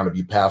truly trying to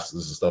be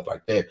pastors and stuff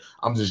like that.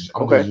 I'm just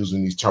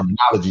using these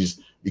terminologies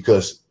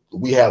because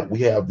we have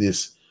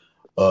this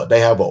they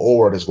have an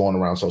aura that's going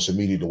around social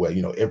media the way,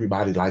 you know,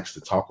 everybody likes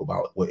to talk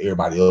about what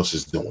everybody else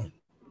is doing.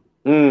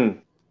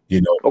 You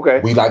know,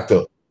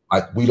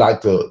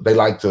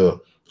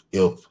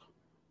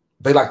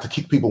 they like to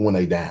kick people when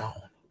they down,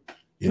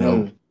 you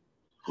know,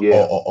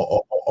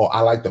 or I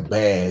like to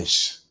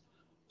bash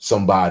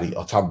somebody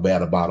or talk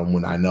bad about them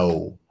when I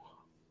know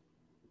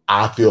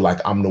I feel like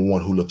I'm the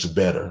one who looks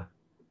better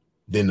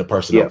than the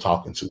person I'm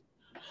talking to.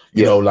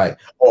 You know, like,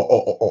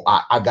 or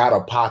I got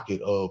a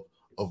pocket of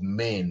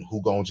men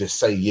who gonna just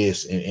say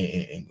yes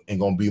and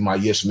gonna be my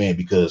yes man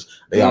because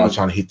they all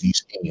trying to hit these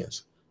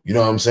skins. You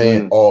know what I'm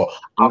saying? Or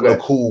I'm the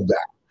cool guy.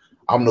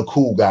 I'm the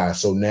cool guy.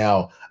 So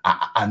now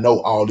I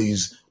know all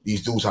these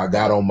dudes I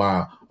got on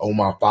my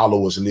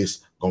followers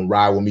list gonna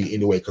ride with me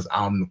anyway because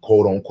I'm the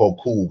quote unquote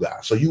cool guy.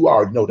 So you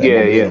already know that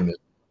momentum is,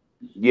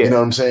 you know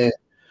what I'm saying?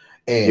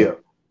 And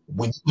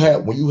when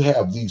you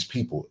have these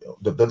people,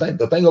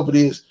 the thing of it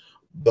is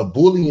the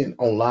bullying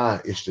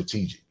online is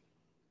strategic.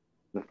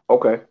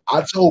 Okay.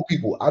 I told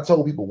people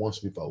once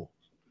before,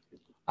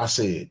 I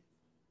said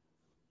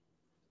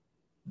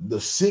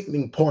the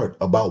sickening part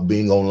about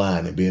being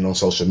online and being on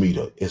social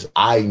media is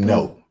I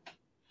know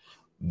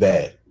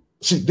that,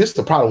 see, this is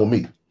the problem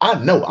with me. I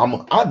know I'm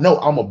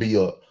gonna be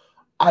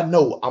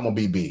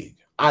big.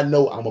 I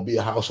know I'm gonna be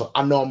a household.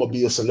 I know I'm gonna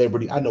be a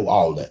celebrity. I know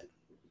all that.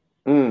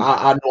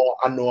 I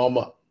know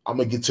I'm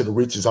gonna get to the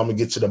riches. I'm gonna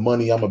get to the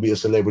money. I'm gonna be a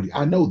celebrity.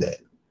 I know that.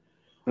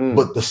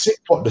 But the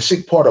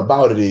sick part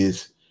about it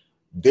is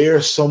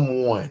there's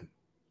someone,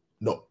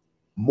 no,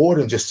 more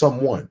than just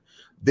someone.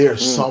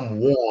 There's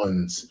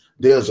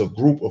a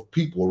group of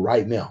people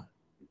right now.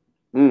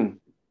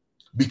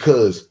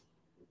 Because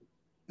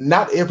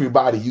not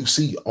everybody you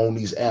see on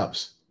these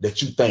apps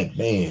that you think,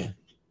 man,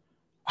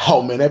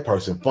 oh man, that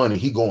person funny,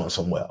 he going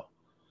somewhere.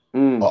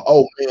 Or,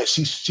 oh man,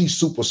 she's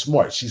super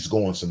smart, she's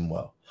going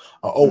somewhere.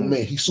 Or, oh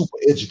man, he's super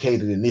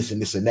educated in this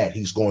and this and that,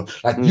 he's going,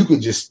 like, you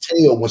could just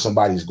tell when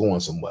somebody's going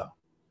somewhere.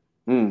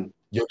 You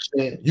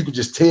understand? You could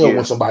just tell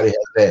when somebody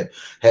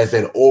has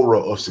that aura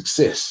of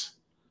success.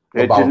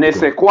 Je ne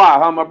sais quoi,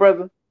 huh, my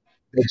brother?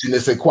 Je ne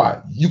sais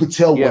quoi. You could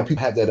tell when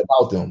people have that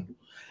about them.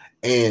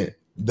 And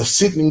the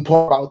sickening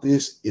part about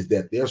this is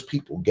that there's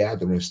people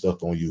gathering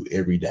stuff on you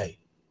every day.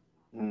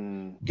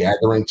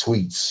 Gathering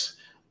tweets,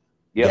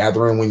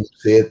 gathering when you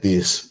said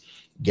this,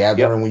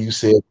 gathering when you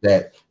said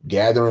that,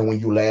 gathering when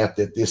you laughed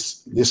at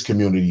this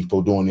community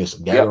for doing this,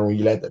 gathering when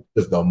you laughed at,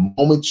 because the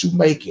moment you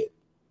make it,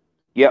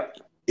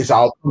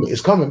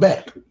 it's coming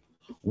back.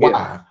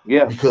 Why?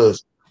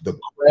 Because the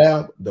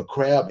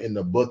crab in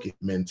the bucket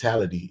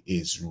mentality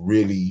is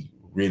really,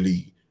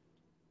 really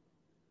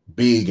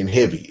big and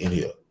heavy in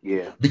here.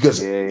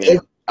 Because a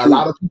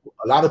lot of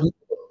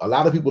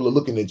people are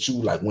looking at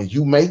you like, when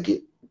you make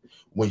it,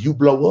 when you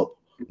blow up,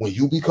 when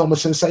you become a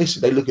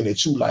sensation, they looking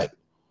at you like,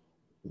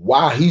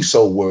 why he's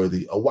so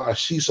worthy or why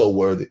she's so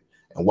worthy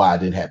and why it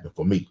didn't happen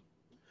for me.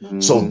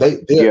 So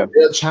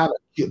they're trying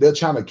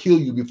to kill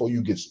you before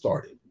you get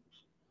started.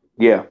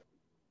 You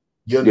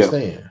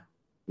understand?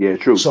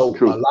 True. So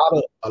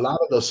a lot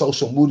of the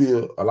social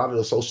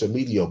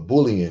media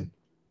bullying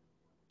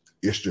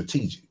is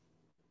strategic.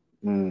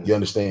 You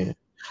understand?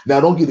 Now,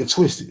 don't get it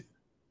twisted.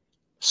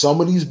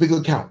 Some of these big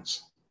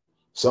accounts,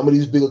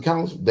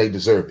 they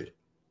deserve it.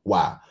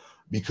 Why?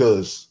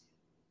 Because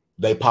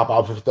they pop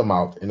out with their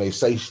mouth and they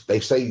say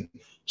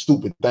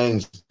stupid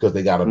things because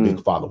they got a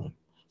big following.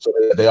 So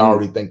they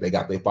already think they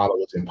got their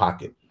followers in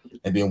pocket.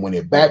 And then when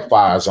it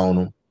backfires on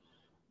them,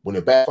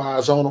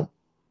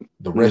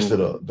 the rest of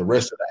the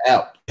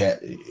app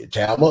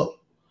tie them up.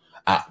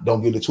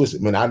 Don't get it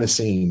twisted, man. I done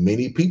seen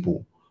many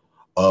people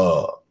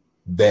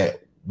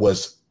that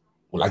was,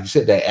 like you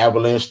said, that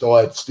avalanche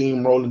started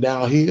steamrolling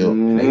downhill,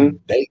 and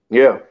they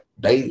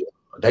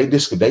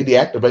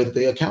deactivated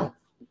their account.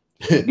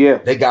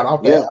 They got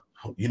off the app.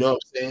 You know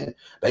what I'm saying?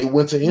 They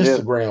went to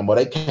Instagram or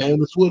they came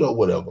to Twitter or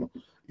whatever.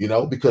 You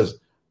know, because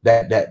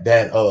that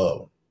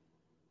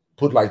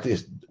put like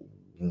this,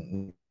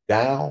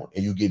 down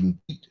and you getting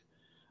beat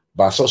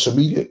by social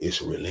media,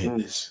 it's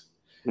relentless.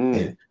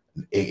 And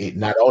it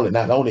not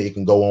only it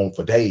can go on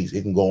for days,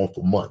 it can go on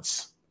for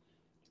months.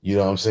 You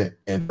know what I'm saying?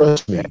 And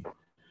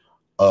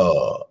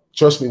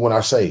trust me when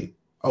I say,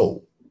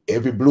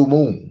 every blue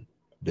moon,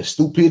 the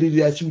stupidity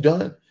that you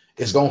done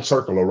is gonna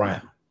circle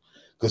around.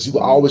 Because you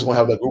always gonna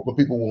have that group of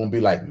people who gonna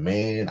be like,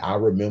 man, I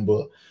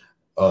remember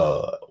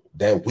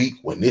that week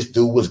when this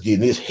dude was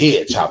getting his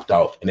head chopped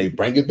off, and they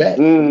bring it back.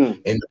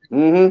 And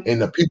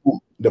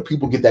the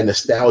people get that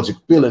nostalgic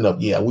feeling of,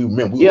 we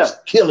remember we was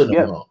killing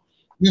them.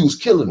 We was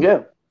killing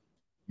it.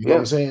 You know what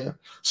I'm saying?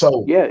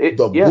 So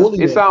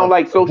bullying. It sounds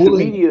like social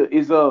media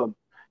is I'm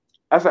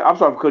sorry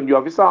for cutting you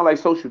off. It sounds like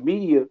social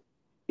media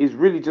is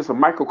really just a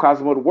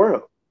microcosm of the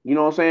world. You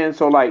know what I'm saying?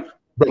 So like,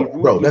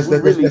 bro,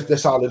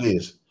 that's all it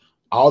is.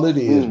 All it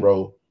is,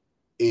 bro,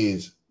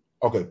 is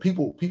okay.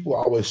 People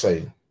always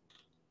say,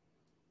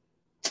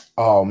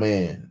 "Oh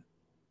man,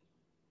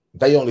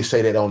 they only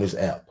say that on this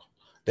app.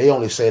 They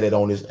only say that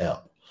on this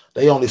app.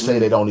 They only say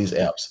that on these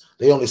apps.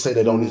 They only say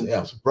that on these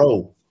apps,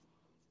 bro."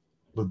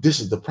 But this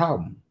is the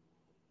problem.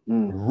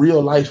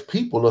 Real life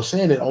people are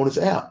saying it on this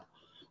app.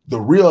 The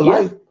real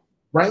life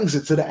brings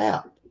it to the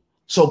app.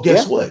 So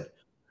guess what?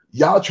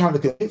 Y'all trying to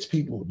convince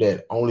people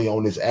that only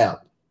on this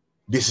app,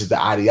 this is the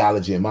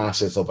ideology and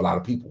mindsets of a lot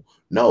of people.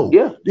 No,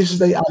 this is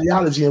the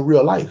ideology in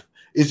real life.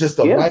 It's just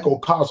a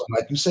microcosm,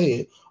 like you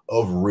said,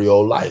 of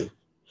real life.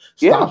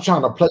 Stop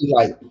trying to play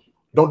like,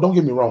 don't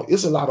get me wrong.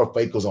 It's a lot of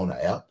fakers on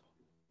the app.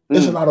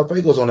 There's a lot of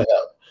fakers on the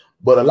app.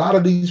 But a lot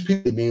of these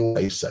people mean what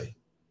they say.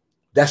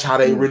 That's how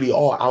they really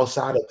are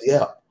outside of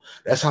the app.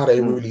 That's how they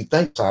really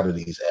think outside of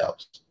these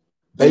apps.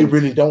 They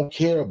really don't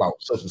care about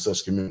such and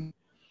such community.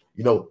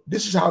 You know,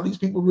 this is how these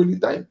people really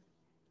think.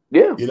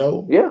 Yeah. You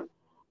know? Yeah.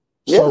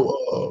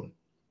 So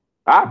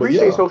I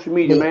appreciate social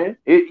media, man.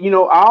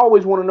 I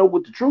always want to know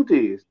what the truth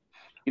is.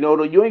 You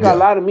know, you ain't got to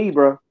lie to me,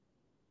 bro.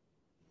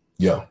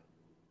 Yeah.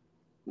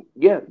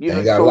 Yeah.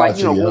 So like,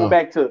 going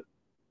back to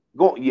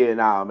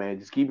man,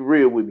 just keep it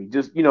real with me.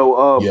 Just,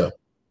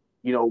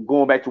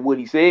 going back to what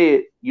he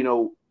said,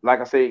 like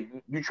I said,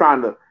 you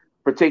trying to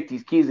protect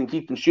these kids and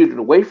keep them shielded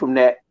away from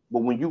that.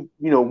 But when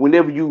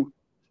whenever you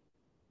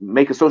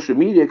make a social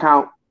media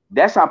account,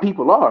 that's how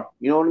people are.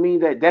 You know what I mean?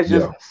 That's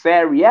just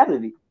sad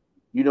reality.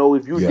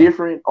 If you're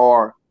different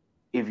or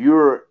if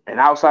you're an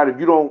outsider,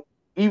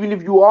 even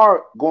if you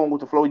are going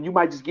with the flow, you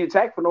might just get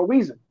attacked for no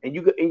reason. And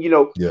you're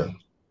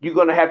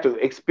gonna have to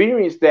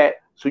experience that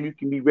so you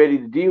can be ready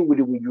to deal with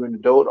it when you're an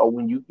adult or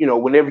when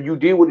whenever you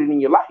deal with it in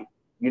your life.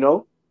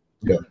 You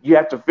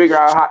have to figure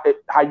out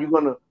how you're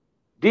gonna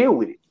deal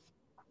with it.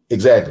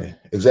 Exactly.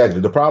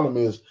 The problem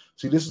is,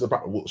 see, this is the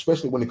problem,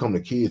 especially when it comes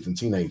to kids and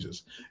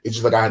teenagers. It's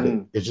just like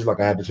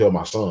I had to tell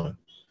my son.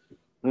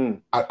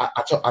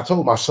 I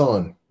told my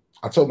son,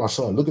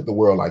 look at the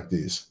world like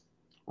this.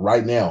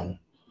 Right now,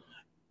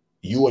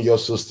 you and your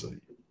sister,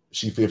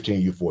 she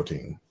 15, you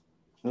 14.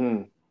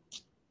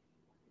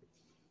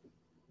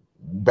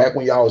 Back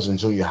when y'all was in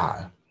junior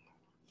high,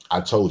 I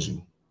told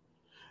you,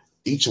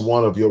 each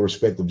one of your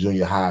respective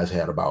junior highs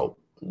had about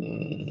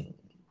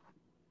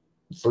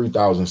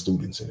 3,000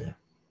 students in there.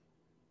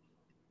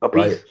 A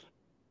piece? Right?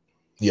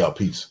 Yeah, a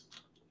piece.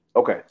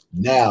 Okay.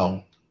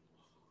 Now,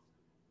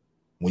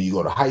 when you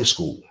go to high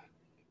school,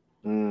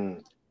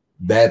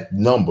 that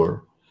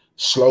number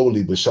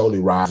slowly but surely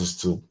rises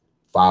to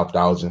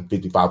 5,000,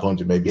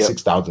 5,500, maybe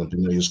 6,000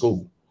 depending on your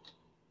school.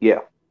 Yeah.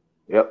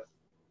 Yep.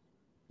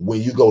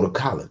 When you go to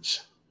college,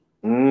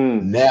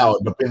 now,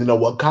 depending on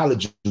what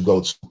college you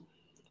go to,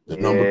 the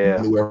number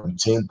anywhere from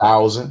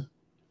 10,000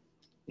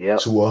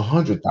 to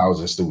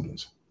 100,000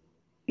 students.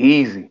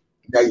 Easy.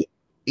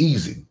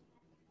 Easy.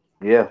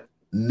 Yeah.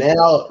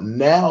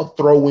 Now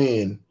throw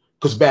in,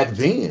 because back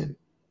then,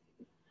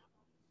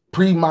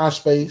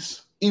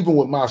 pre-MySpace, even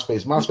with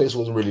MySpace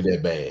wasn't really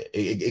that bad.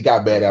 It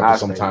got bad after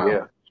some time.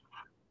 Yeah.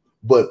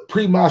 But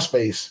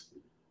pre-MySpace,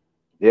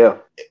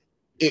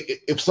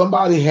 if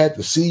somebody had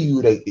to see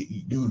you,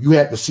 you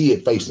had to see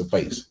it face to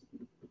face.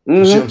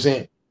 You see what I'm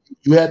saying?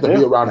 You had to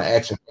be around the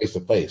action face to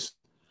face.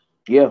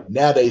 Yeah.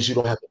 Nowadays, you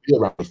don't have to be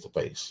around face to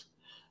face.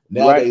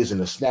 Nowadays, in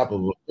the snap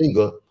of a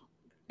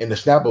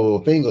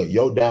finger,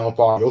 your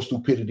downfall, your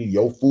stupidity,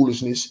 your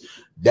foolishness,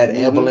 that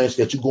avalanche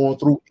that you're going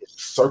through is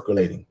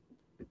circulating.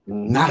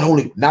 Not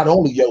only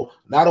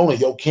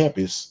your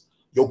campus,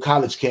 your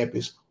college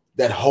campus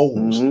that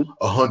holds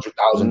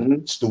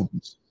 100,000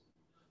 students,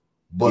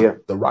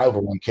 but the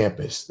rival one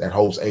campus that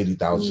holds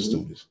 80,000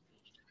 students.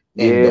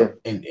 And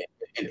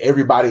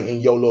everybody in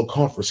your little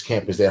conference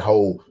campus that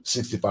hold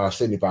 65,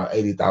 75,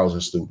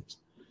 80,000 students.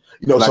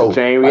 So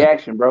chain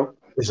reaction, bro.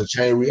 It's a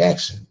chain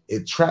reaction.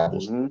 It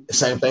travels. The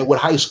same thing with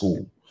high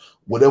school.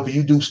 Whatever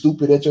you do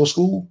stupid at your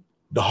school,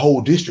 the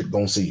whole district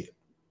gonna see it.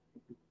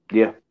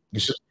 Yeah.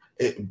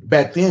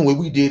 Back then when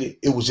we did it,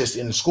 it was just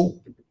in the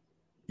school.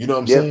 You know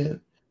what I'm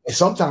saying? And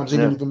sometimes it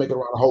didn't even make it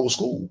around the whole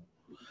school.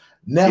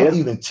 Now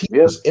even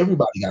teachers,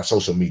 everybody got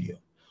social media.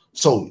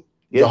 So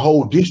your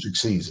whole district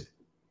sees it.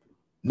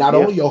 Not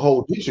only your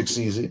whole district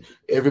sees it,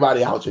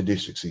 everybody out your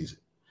district sees it.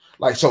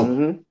 Like,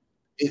 so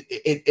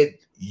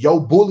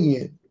your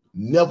bullying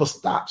never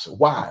stops.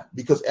 Why?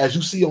 Because as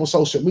you see on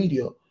social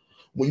media,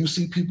 when you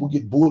see people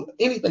get bullied,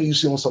 anything you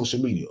see on social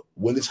media,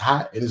 when it's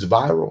hot and it's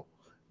viral,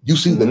 you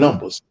see the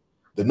numbers.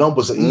 The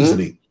numbers are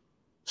easily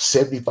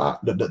 75.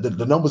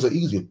 The numbers are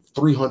easy.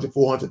 300,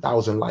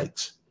 400,000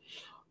 likes,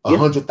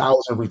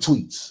 100,000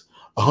 retweets,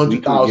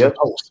 100,000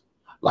 posts.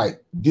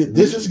 Like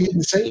this is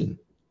getting seen.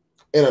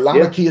 And a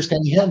lot of kids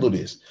can't handle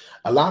this.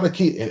 A lot of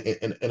kids,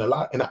 and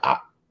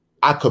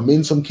I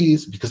commend some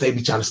kids because they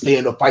be trying to stay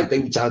in the fight.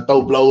 They be trying to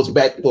throw blows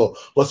back for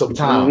some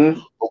time.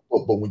 Mm-hmm.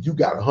 But when you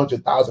got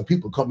 100,000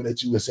 people coming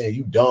at you and saying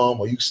you dumb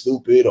or you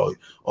stupid or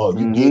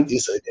you get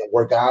this or it didn't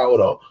work out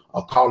or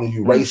calling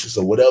you racist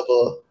or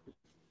whatever,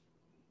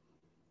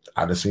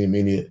 I done seen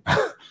many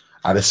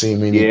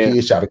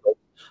kids try to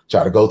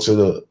go to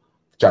the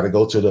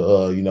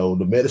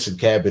the medicine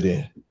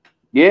cabinet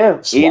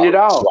and end it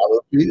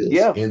all.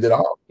 End it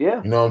all.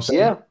 Yeah. You know what I'm saying?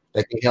 Yeah.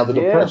 They can handle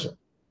the pressure.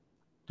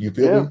 You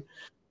feel me?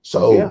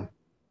 So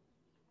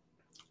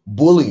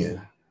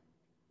bullying,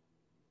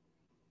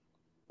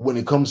 when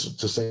it comes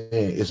to saying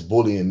is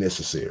bullying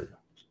necessary?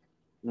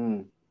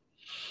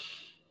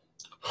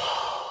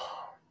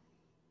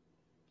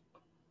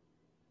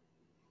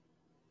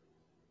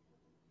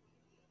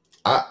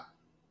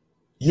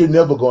 You're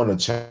never going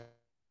to change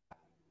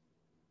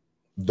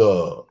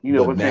the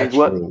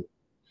natural.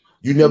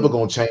 You're never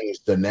going to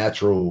change the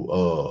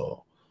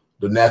natural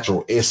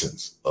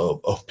essence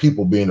of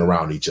people being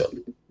around each other.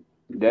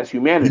 That's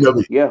humanity.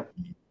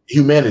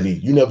 Humanity.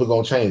 You're never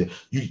going to change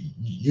it.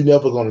 You're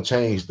never going to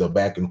change the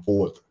back and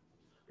forth.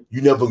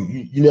 You're never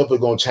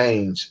going to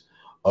change.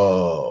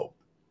 You're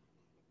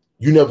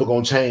never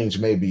going to change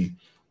maybe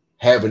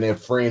having that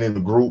friend in the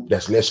group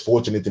that's less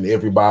fortunate than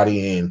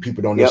everybody, and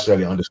people don't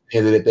necessarily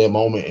understand it at that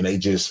moment, and they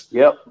just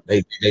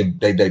they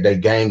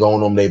gang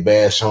on them, they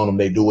bash on them,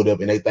 they do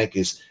whatever, and they think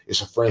it's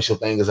a friendship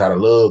thing, it's out of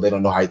love. They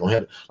don't know how you gonna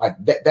handle it. Like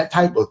that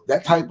type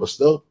of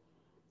stuff.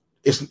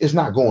 It's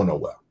not going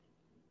nowhere.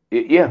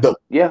 To the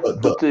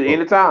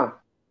end of time.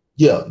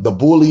 Yeah, the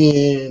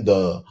bullying,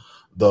 the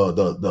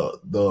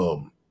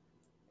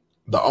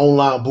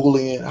online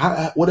bullying,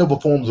 whatever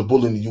forms of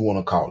bullying you want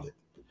to call it.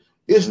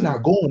 It's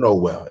not going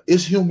nowhere.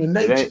 It's human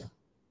nature.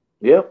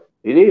 It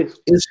is.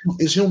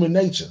 It's human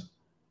nature.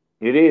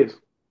 It is.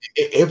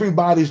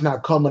 Everybody's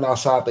not coming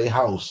outside their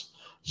house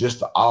just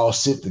to all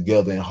sit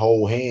together and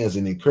hold hands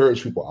and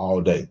encourage people all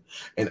day.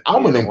 And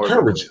I'm an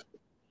encourager.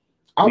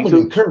 I'm an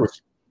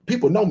encourager.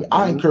 People know me.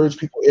 I encourage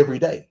people every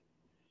day.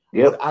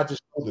 But I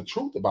just know the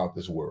truth about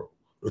this world.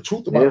 The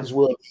truth about this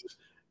world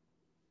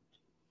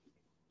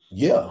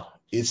is,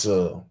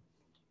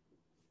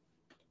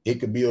 it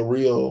could be a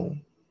real,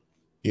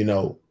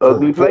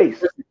 ugly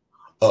place. An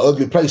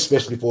ugly place,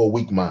 especially for a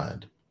weak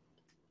mind.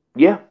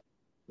 Yeah.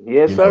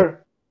 Yes,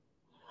 sir.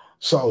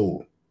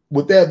 So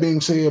with that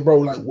being said, bro,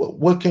 like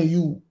what can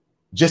you,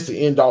 just to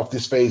end off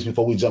this phase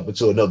before we jump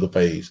into another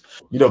phase,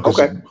 because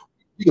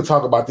we could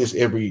talk about this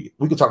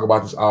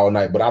all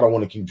night, but I don't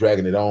want to keep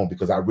dragging it on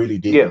because I really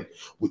didn't.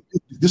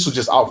 This was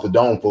just off the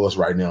dome for us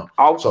right now.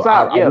 I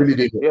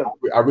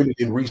really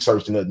didn't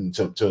research nothing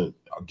to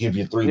give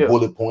you 3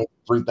 bullet points,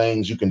 3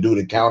 things you can do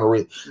to counter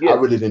it. I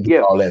really didn't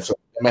do all that. So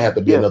it may have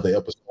to be another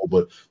episode,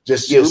 but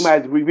just we might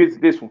have to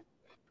revisit this one.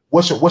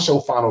 What's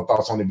your final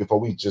thoughts on it before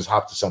we just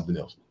hop to something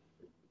else?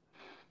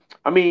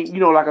 I mean,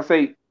 like I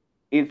say,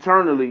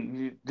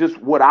 internally, just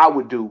what I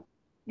would do,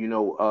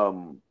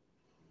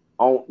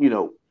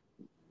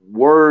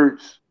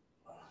 words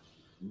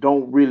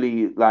don't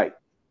really like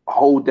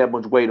hold that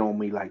much weight on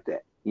me like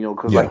that,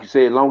 because like you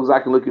said, as long as I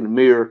can look in the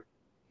mirror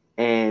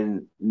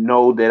and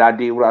know that I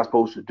did what I was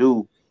supposed to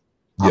do,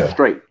 I'm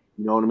straight.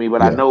 You know what I mean?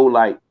 But I know,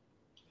 like,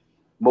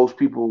 most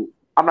people,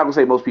 I'm not gonna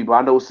say most people,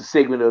 I know it's a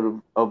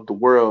segment of the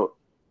world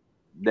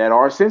that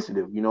are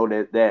sensitive,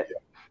 that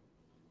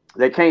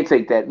can't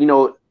take that.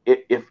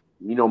 If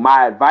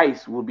my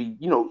advice would be,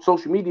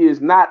 social media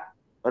is not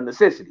a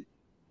necessity.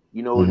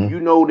 You know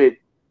that,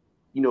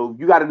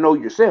 you got to know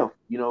yourself,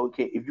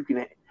 if you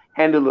can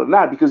handle it or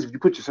not, because if you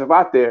put yourself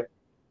out there,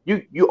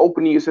 you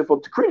opening yourself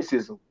up to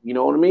criticism. You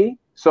know what I mean?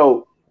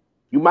 So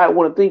you might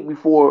want to think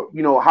before,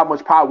 how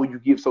much power you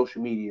give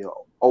social media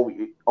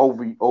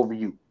over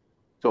you.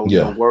 So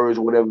words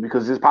or whatever,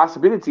 because there's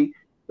possibility,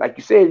 like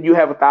you said, you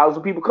have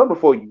 1,000 people coming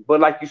for you.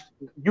 But like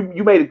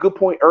you made a good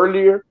point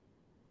earlier.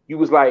 You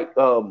was like,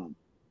 the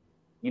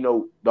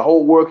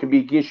whole world can be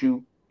against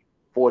you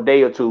for a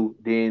day or two.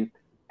 Then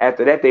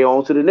after that, they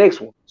on to the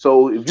next one.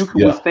 So if you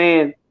can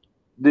withstand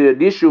the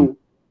initial,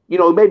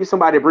 maybe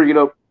somebody bring it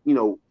up,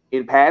 in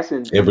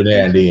passing every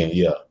now and then,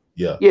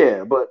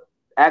 yeah. But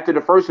after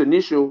the first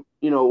initial,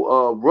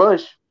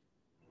 rush,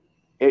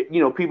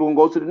 people can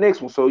go to the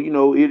next one. So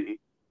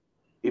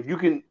if you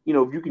can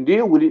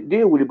deal with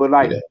it. But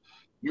like,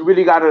 you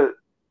really gotta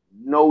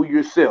know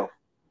yourself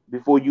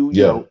before you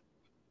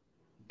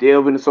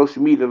delve into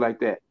social media like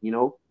that.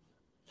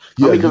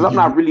 Because I'm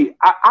not really,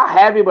 I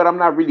have it, but I'm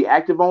not really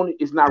active on it.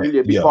 It's not really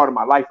a big part of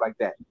my life like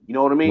that. You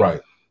know what I mean?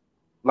 Right.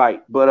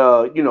 Like,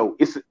 but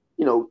it's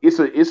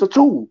a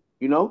tool.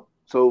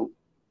 So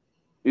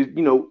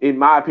in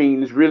my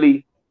opinion, it's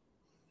really,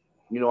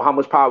 how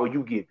much power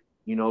you give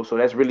it. So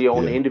that's really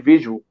on the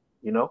individual.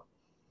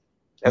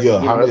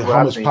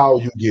 How much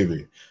power you give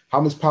it? How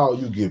much power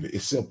you give it?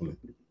 It's simply,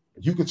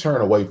 you can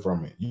turn away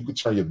from it. You can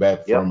turn your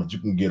back from it. You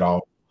can get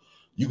off.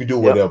 You can do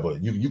whatever.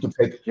 You can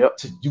take. You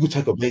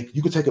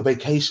can take a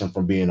vacation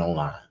from being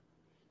online.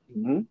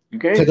 Mm-hmm. You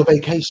can take a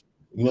vacation.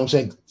 You know what I'm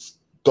saying?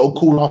 Go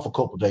cool off a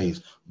couple of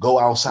days. Go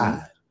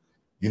outside.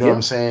 You know what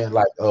I'm saying?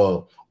 Like,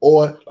 or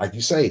like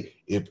you say,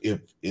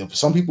 if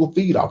some people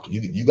feed off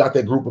you got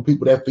that group of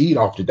people that feed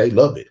off it, they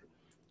love it.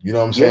 You know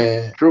what I'm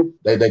saying? True.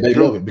 They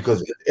love it,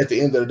 because at the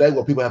end of the day,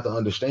 what people have to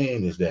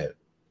understand is that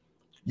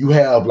you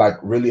have like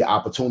really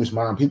opportunist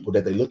mind people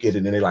that they look at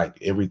it and they like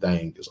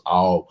everything is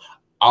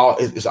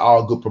it's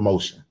all good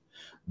promotion.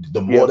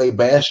 The more they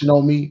bashing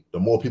on me, the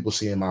more people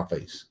see in my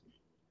face.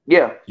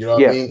 Yeah. You know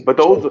what I mean? But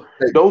those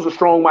are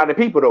strong-minded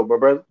people though, my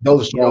brother.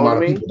 Those are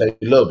strong-minded people. They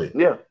love it.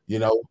 Yeah. You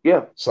know?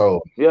 Yeah.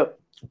 So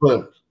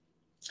but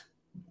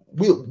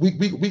we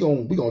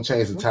gonna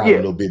change the time a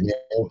little bit, man.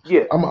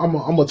 Yeah. I'm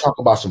gonna talk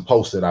about some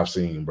posts that I've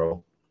seen,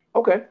 bro.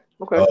 Okay.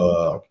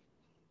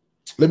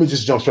 Let me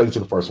just jump straight into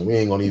the first one. I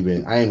ain't gonna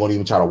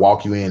even try to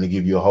walk you in and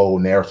give you a whole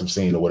narrative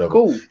scene or whatever.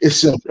 Cool. It's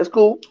simple. That's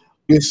cool.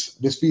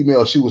 This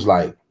female, she was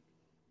like,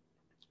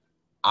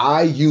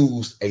 I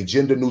used a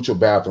gender neutral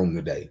bathroom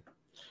today.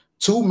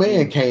 Two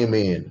men came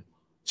in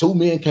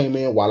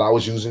while I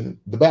was using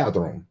the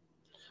bathroom.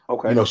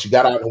 Okay. You know, she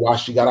got out and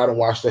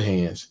washed her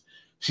hands.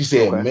 She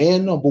said,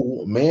 man number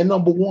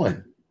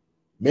one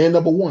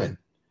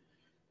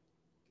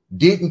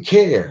didn't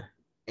care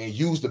and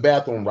used the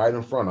bathroom right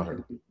in front of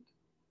her.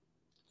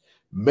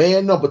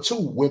 Man number two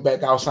went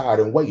back outside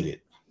and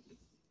waited.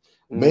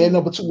 Man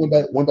number two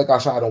went back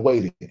outside and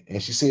waited.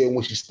 And she said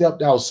when she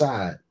stepped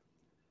outside,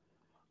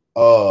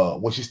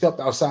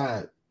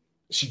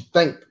 she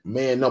thanked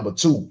man number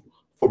two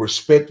for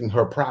respecting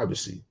her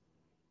privacy.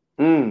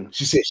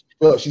 She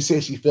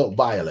said she felt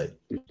violated.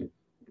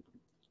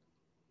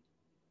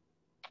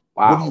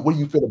 Wow. What do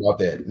you feel about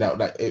that? Now,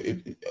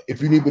 if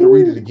you need me to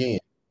read it again.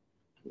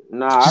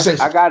 Nah,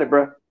 I got it,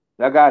 bro.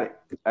 I got it.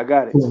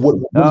 What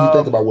do you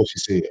think about what she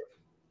said?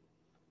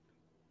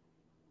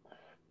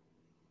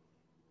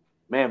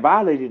 Man,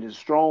 violated is a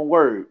strong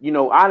word. You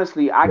know,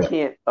 honestly, I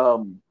can't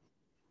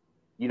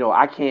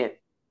I can't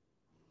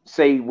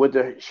say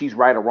whether she's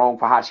right or wrong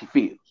for how she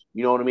feels.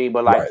 You know what I mean?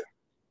 But like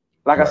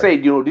I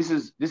said, you know, this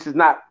is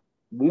not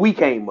when we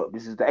came up.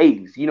 This is the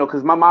 80s, you know,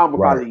 because my mom would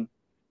probably,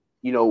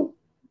 you know,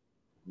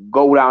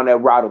 go down that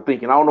route of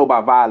thinking. I don't know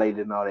about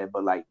violated and all that,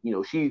 but like, you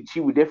know, she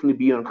would definitely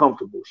be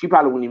uncomfortable. She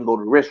probably wouldn't even go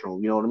to the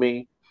restroom. You know what I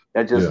mean?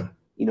 That just,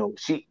 you know,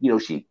 she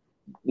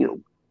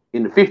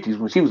in the 50s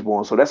when she was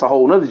born. So that's a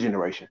whole nother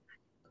generation.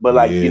 But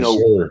like, you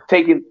know,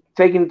 taking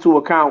into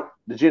account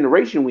the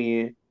generation we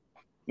in,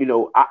 you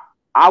know,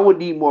 I would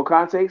need more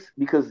context,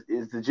 because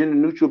is the gender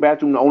neutral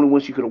bathroom the only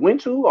one she could have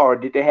went to, or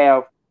did they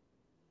have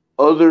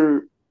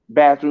other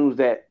bathrooms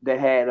that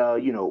had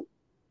you know,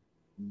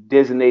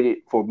 designated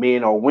for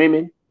men or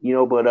women? You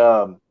know, but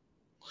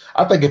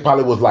I think it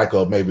probably was like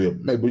maybe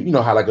you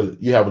know how like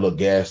you have a little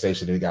gas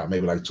station and it got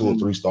maybe like 2 or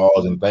 3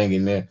 stalls and thing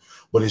in there,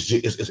 but it's a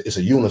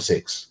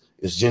unisex,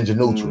 it's gender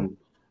neutral.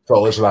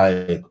 So it's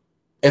like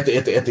at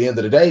the end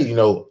of the day, you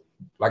know,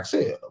 like I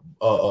said,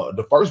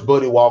 the first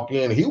buddy walked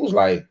in, he was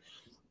like,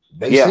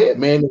 they said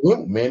man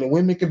and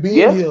women could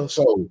be in here.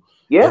 So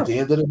at the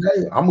end of the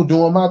day, I'm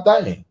doing my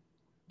thing.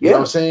 You know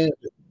what I'm saying?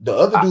 The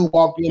other dude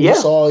walked in, he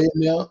saw it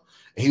in there,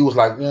 and he was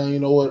like, "Man, you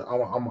know what?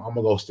 I'm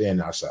gonna go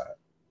stand outside."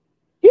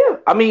 Yeah,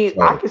 I mean,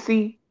 so, I can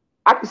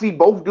see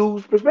both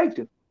dudes'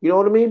 perspective. You know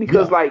what I mean?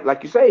 Because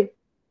like you say,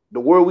 the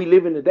world we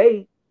live in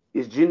today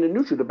is gender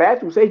neutral. The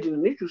bathroom say gender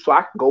neutral, so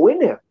I can go in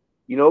there.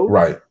 You know,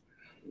 right?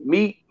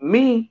 Me,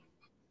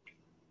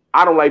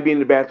 I don't like being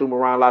in the bathroom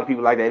around a lot of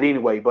people like that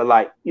anyway. But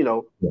like, you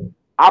know,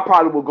 I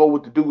probably would go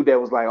with the dude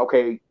that was like,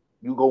 okay,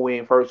 you go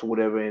in first or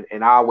whatever,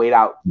 and I'll wait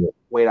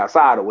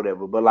outside or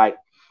whatever. But like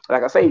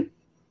I say,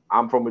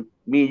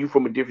 me and you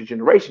from a different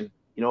generation.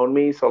 You know what I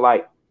mean? So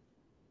like,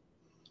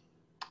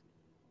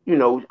 you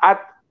know, I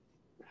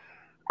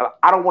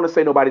don't want to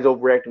say nobody's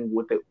overreacting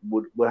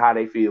with how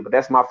they feel, but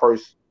that's my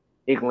first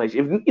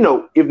inclination.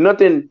 If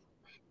nothing,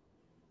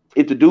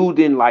 if the dude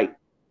didn't like,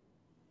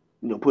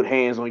 you know, put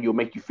hands on you or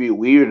make you feel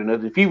weird or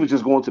nothing, if he was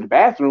just going to the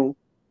bathroom,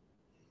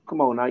 come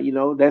on now, you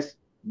know, that's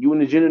you in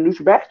the gender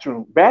neutral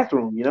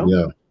bathroom, you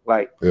know,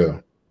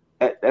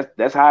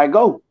 that's how I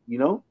go, you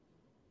know.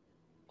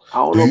 I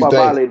don't know about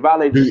violated.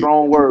 Violated is a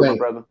strong word, my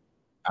brother.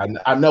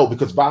 I know,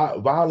 because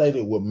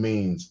violated what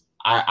means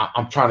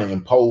I'm trying to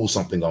impose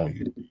something on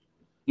you.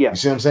 Yeah. You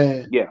see what I'm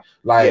saying? Yeah.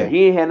 Like,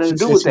 he ain't had nothing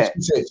to do with that.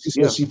 She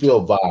said she feel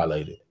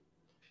violated.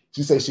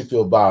 She said she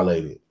feel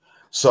violated.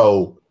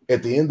 So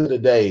at the end of the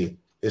day,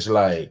 it's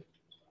like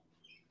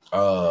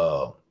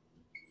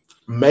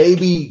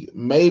maybe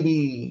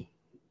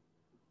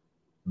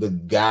the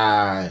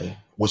guy,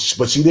 but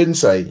she didn't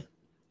say.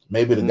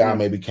 Maybe the guy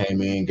maybe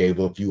came in, gave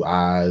her a few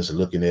eyes,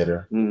 looking at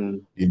her,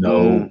 you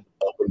know,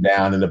 up and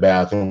down in the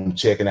bathroom,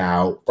 checking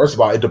out. First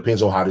of all, it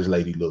depends on how this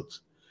lady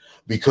looks,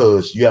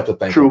 because you have to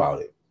think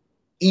about it.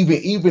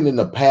 Even in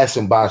the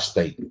passing by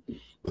state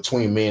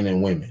between men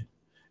and women,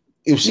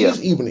 if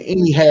she's even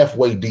any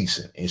halfway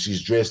decent and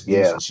she's dressed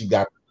decent, she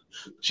got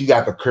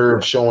the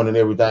curves showing and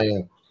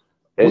everything.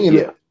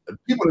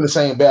 People in the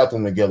same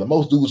bathroom together,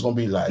 most dudes gonna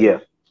be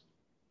like,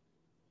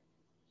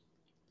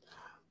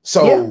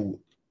 So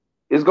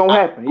it's gonna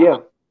happen,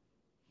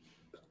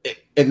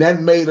 and that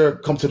made her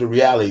come to the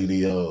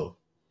reality of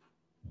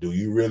do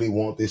you really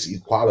want this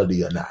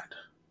equality or not?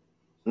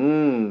 You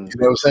know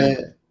what I'm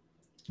saying?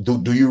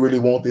 Do you really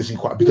want this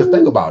equality? Because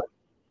think about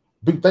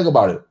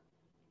it.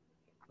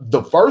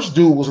 The first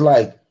dude was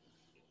like,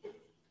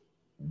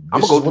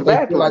 I'm gonna go to the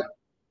bathroom. Like,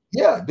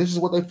 yeah, this is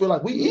what they feel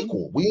like. We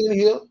equal. We in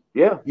here.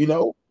 Yeah. You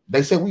know,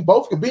 they said we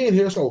both could be in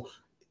here. So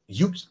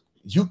you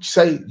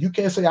say you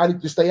can't say I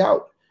need to stay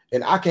out,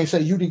 and I can't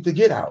say you need to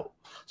get out.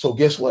 So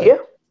guess what? Yeah.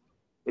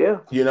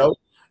 You know,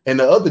 and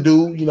the other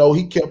dude, you know,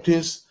 he kept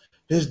his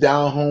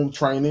down home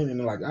training,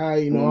 and like,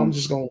 I'm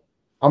just gonna,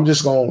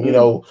 you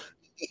know,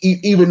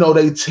 even though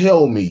they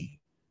tell me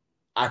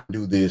I can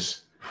do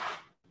this,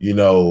 you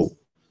know,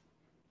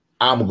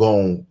 I'm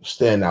gonna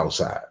stand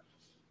outside.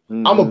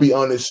 I'm gonna be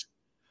honest.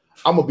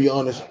 I'm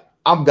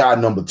guy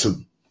number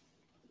two.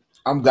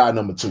 I'm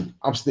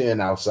staying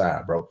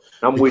outside, bro.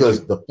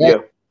 Because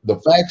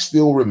the fact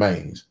still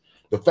remains.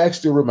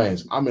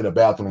 I'm in a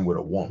bathroom with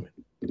a woman.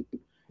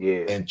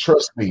 Yeah. And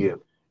trust me,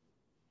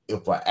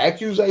 if an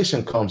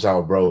accusation comes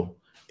out, bro,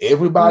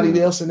 everybody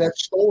else in that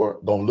store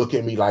gonna look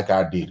at me like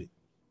I did it.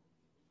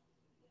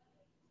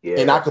 Yeah.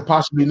 And I could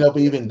possibly never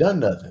even done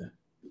nothing.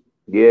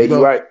 Yeah,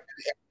 you're right.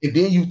 And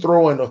then you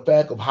throw in the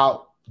fact of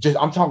how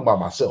I'm talking about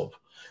myself.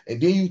 And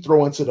then you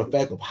throw into the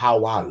fact of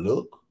how I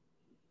look.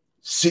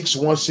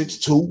 6'1",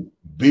 6'2",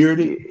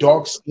 bearded,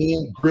 dark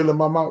skin, grill in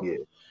my mouth. Yeah.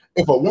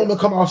 If a woman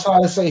come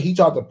outside and say he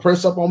tried to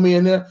press up on me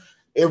in there,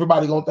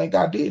 everybody gonna think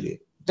I did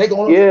it. They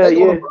gonna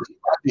believe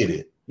I did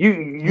it.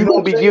 You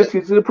gonna be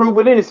guilty to the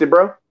proven innocent,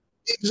 bro.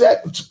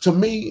 Exactly. To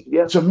me,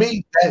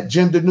 that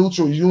gender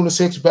neutral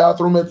unisex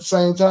bathroom at the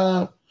same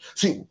time.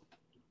 See,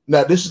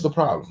 now this is the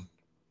problem.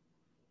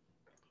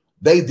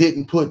 They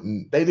didn't put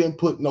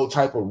no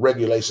type of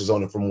regulations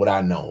on it from what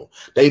I know.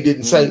 They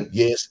didn't say,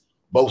 yes,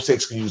 both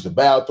sexes can use the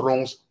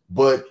bathrooms,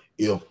 but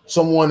if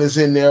someone is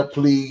in there,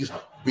 please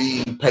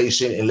be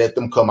patient and let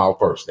them come out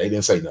first. They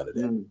didn't say none of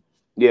that.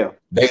 Yeah.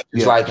 They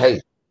just like,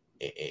 hey,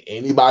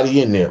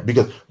 anybody in there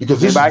because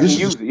this anybody can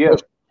use it. Yeah.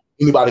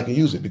 Anybody can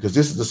use it because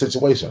this is the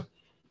situation.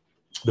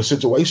 The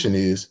situation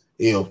is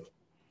if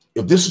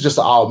this is just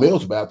an all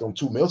males bathroom,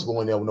 2 males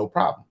go in there with no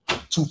problem.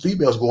 2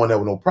 females go in there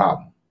with no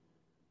problem.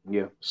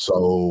 Yeah.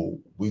 So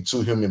we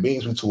 2 human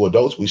beings, we 2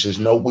 adults. We should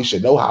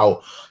know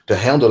how to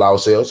handle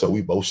ourselves. So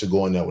we both should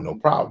go in there with no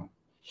problem.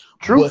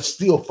 True. But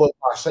still for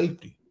my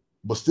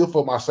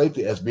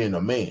safety as being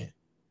a man.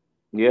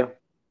 Yeah.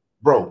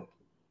 Bro,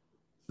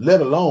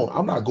 let alone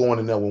I'm not going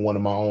in there with one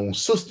of my own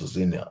sisters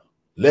in there.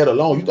 Let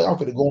alone you think I'm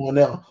gonna go in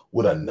there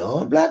with a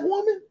non-black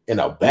woman in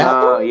a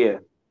bathroom? Yeah.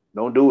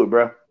 Don't do it,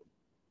 bro.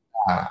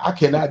 I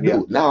cannot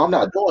do it. No, I'm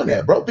not doing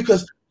that, bro.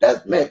 Because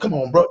that's, man, come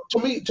on, bro. To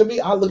me,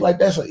 I look like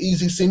that's an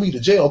easy send me to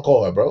jail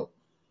card, bro.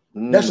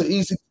 That's an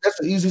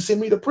easy send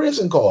me to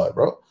prison card,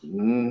 bro.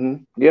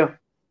 Yeah.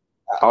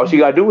 All she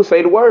gotta do is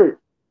say the word.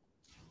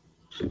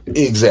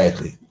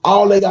 Exactly.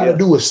 All they gotta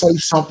do is say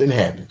something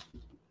happened.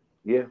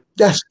 Yeah.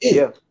 That's it.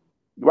 Yeah.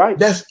 Right.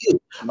 That's it.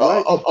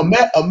 Right.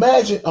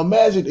 Imagine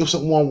if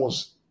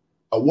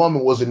a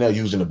woman was in there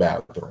using the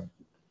bathroom.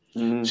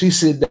 She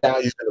sit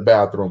down using the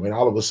bathroom, and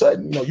all of a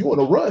sudden, you in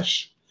a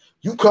rush.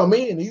 You come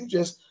in and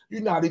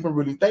you're not even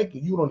really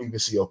thinking. You don't even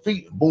see her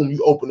feet. Boom,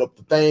 you open up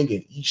the thing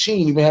and she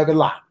ain't even have it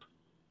locked.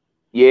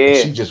 Yeah.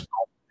 And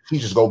she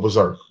just go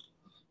berserk.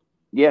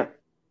 Yeah.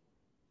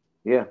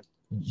 Yeah.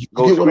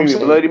 Go screaming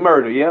bloody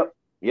murder. Yep.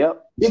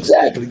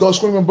 Exactly. Go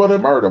screaming bloody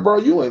murder, bro.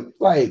 You ain't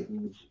like,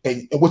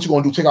 and what you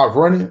gonna do? Take off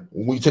running?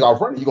 When you take off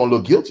running, you're gonna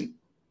look guilty.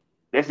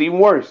 That's even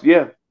worse.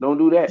 Yeah. Don't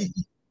do that.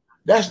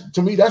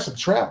 To me, that's a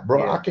trap,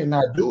 bro. Yeah. I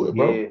cannot do it,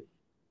 bro. Yeah.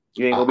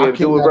 You ain't gonna be able to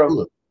do it,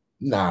 bro.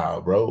 Nah,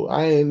 bro.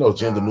 I ain't no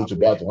gender neutral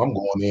bathroom. I'm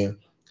going in.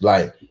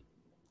 Like,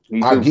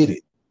 I get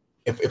it.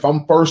 If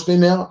I'm first in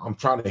there, I'm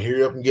trying to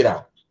hurry up and get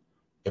out.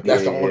 If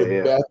that's the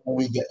only bathroom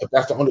we get, if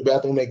that's the only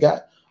bathroom they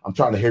got, I'm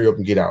trying to hurry up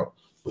and get out.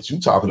 But you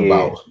talking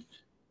about,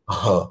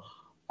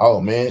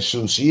 oh man,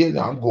 shoot, shit,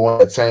 I'm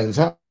going at the same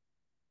time.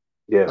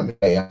 Yeah. I mean,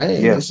 hey, I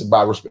ain't. It's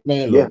about respect,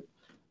 man. Look,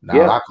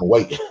 I can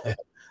wait.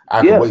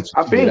 I can wait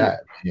to get out.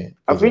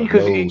 I feel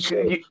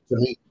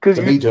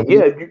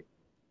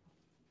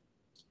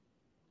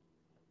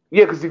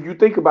because if you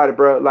think about it,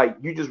 bro, like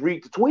you just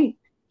read the tweet.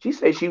 She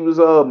said she was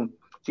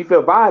she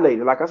felt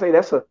violated. Like I say,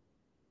 that's a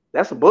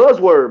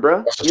buzzword,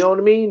 bro. You know what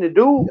I mean? The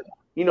dude,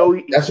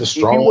 that's a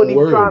strong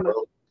word, bro.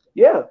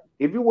 Yeah,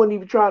 if you wasn't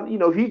even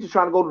trying, if he's just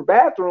trying to go to the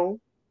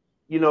bathroom,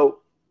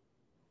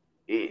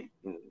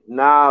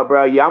 nah,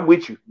 bro. Yeah, I'm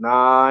with you.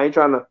 Nah, I ain't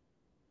trying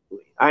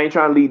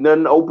to leave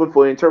nothing open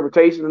for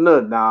interpretation or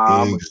nothing.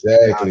 Nah.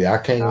 Exactly. I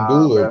can't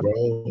do it,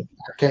 bro.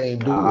 I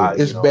can't do it.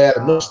 It's bad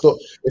enough.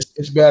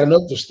 It's bad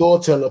enough the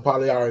storyteller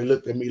probably already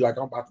looked at me like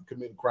I'm about to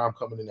commit a crime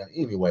coming in there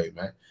anyway,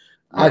 man.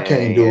 I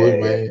can't do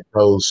it, man.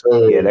 No,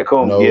 sir. Yeah, that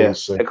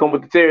come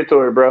with the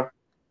territory, bro.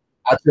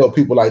 I tell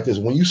people like this: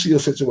 when you see a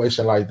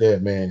situation like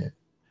that, man,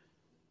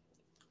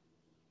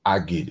 I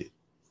get it,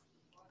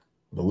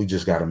 but we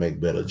just got to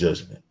make better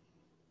judgment.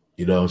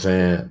 You know what I'm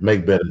saying?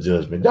 Make better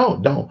judgment.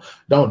 Don't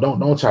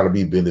try to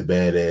be Billy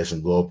Badass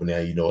and go up in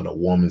there, and a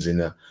woman's in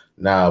there.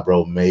 Nah,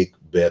 bro, make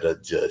better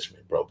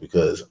judgment, bro,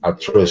 because I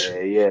trust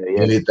you.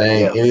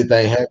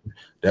 Anything happen,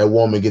 that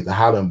woman get the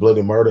hot and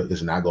bloody murder,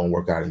 it's not gonna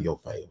work out in your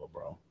favor,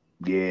 bro.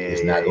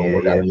 It's not gonna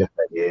work out in your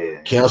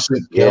favor.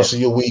 Cancel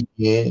your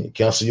weekend.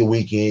 Cancel your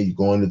weekend. You're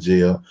going to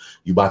jail.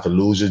 You about to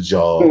lose your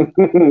job. You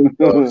know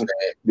what I'm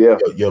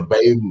saying? Your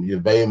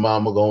baby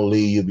mama gonna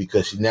leave you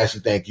because she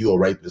think you a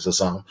rapist or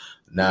something.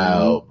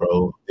 No,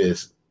 bro.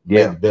 It's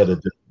better.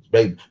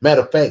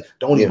 Matter of fact,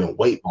 don't even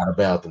wait by the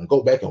bathroom.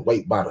 Go back and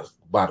wait by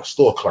the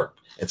store clerk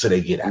until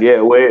they get out.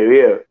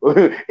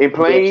 In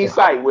plain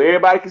sight, where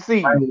everybody can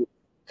see you.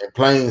 In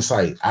plain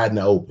sight, out in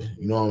the open.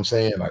 You know what I'm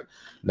saying? Like,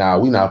 nah,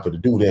 we not going to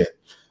do that.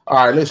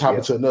 All right, let's hop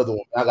into another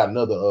one. I got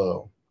another.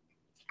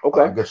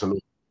 I guess a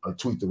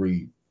tweet to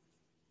read.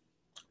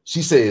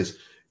 She says,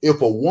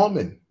 if a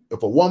woman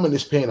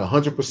is paying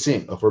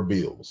 100% of her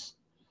bills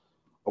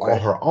on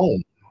her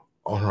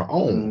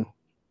own,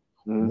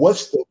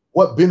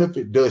 what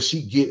benefit does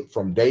she get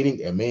from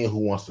dating a man who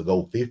wants to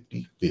go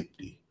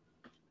 50-50?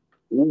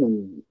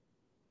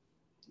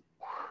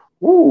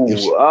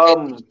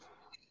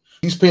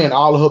 She's paying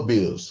all of her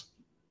bills.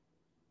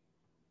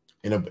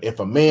 And if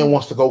a man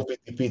wants to go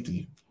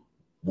 50-50,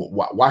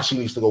 why she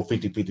needs to go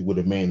 50-50 with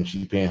a man if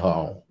she's paying her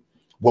own?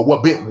 Well,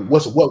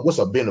 what's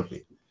a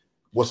benefit?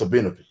 What's a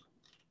benefit?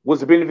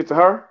 What's the benefit to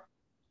her?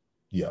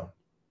 Yeah.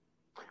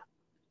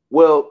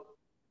 Well,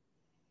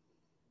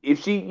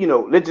 if she,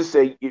 let's just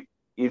say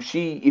if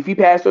he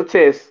passed her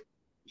test,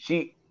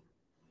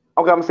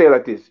 I'm gonna say it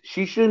like this: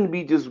 she shouldn't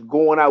be just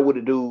going out with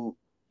a dude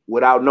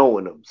without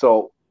knowing him.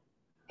 So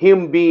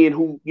him being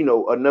who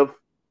enough,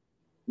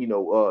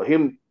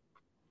 him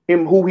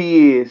who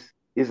he is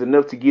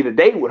enough to get a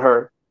date with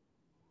her.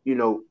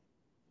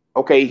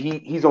 Okay,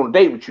 he's on a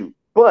date with you,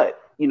 but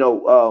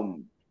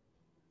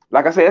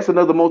like I said, that's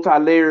another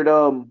multi-layered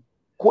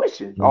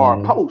question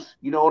or post.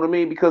 You know what I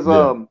mean? Because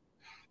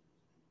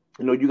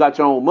you got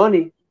your own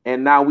money,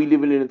 and now we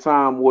living in a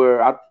time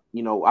where I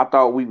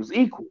thought we was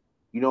equal.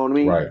 You know what I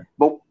mean? Right.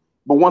 But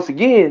once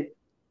again,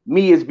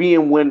 being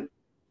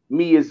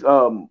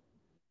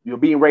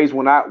raised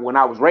when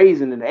I was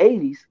raised in the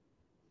 80s,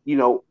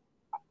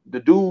 the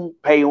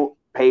dude pay for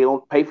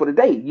the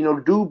date.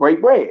 The dude break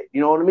bread.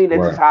 You know what I mean?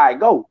 That's just how it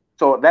go.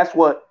 So that's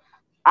what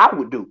I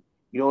would do.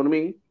 You know what I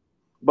mean?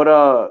 But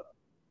to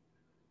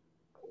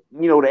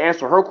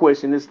answer her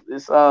question is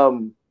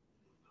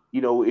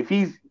if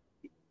he's,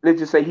 let's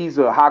just say he's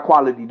a high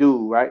quality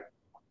dude, right?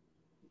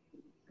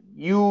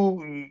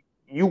 You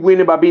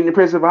winning by being the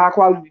president of a high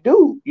quality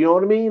dude. You know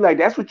what I mean? Like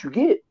that's what you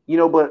get.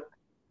 But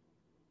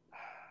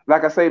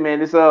like I say,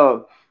 man, it's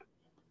like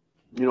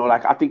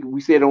I think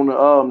we said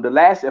on the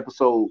last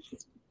episode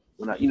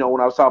when I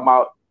was talking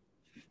about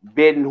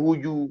betting who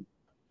you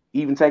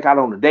even take out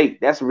on a date.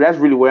 That's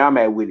really where I'm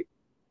at with it.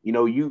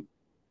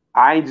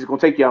 I ain't just gonna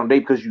take you out on a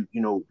date because you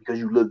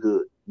look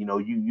good.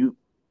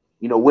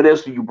 What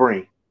else do you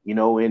bring?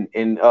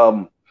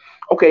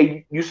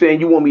 Okay, you saying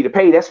you want me to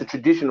pay? That's a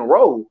traditional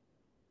role.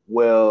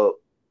 Well,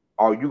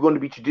 are you going to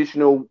be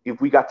traditional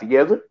if we got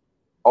together,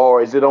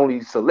 or is it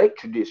only select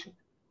tradition?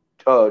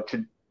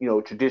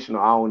 Traditional.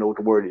 I don't know what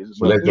the word is.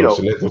 But,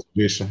 selective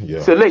tradition.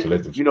 Yeah.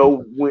 Selective.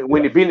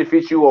 When it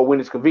benefits you or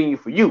when it's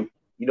convenient for you.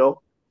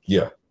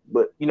 Yeah.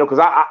 But because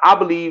I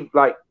believe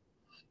like,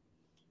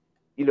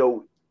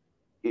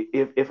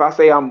 if I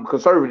say I'm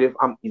conservative,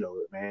 I'm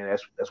man,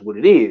 that's what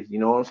it is. You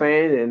know what I'm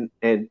saying?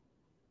 And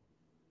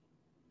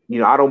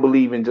I don't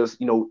believe in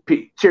just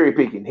cherry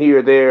picking here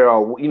or there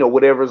or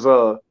whatever's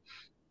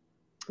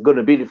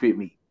gonna benefit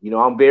me.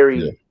 I'm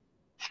very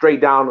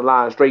straight down the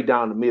line, straight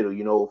down the middle.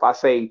 If I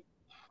say,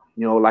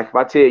 like if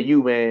I tell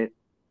you, man,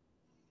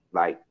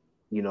 like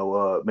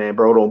man,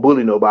 bro, don't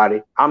bully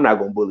nobody, I'm not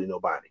gonna bully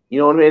nobody. You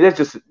know what I mean? That's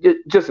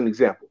just an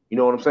example. You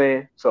know what I'm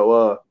saying?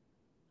 So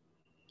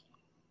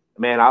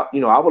man, I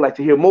would like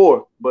to hear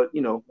more, but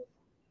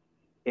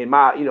in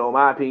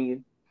my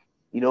opinion,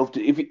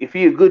 if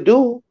he a good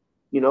dude,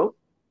 you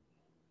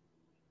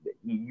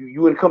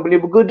in the company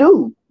of a good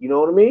dude. You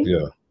know what I mean?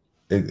 Yeah,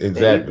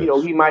 exactly.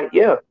 And he might,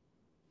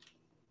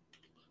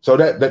 So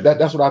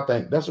that's what I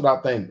think. That's what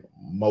I think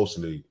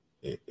mostly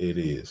it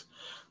is,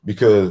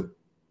 because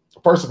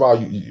first of all,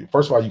 you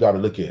got to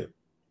look at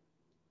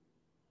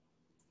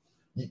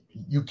it.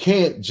 You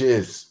can't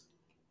just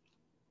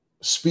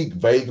speak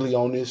vaguely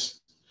on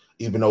this,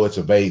 even though it's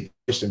a vague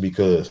question,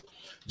 because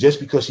just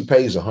because she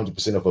pays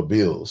 100% of her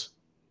bills,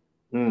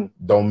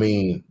 don't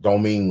mean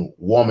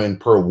woman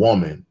per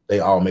woman they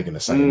all making the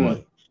same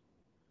money.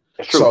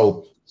 That's true.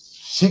 So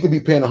she could be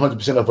paying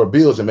 100% of her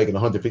bills and making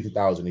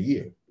 $150,000 a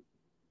year.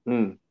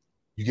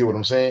 You get what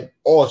I'm saying?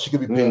 Or she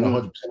could be paying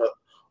 100%,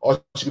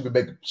 or she could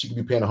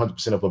be paying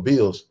 100% of her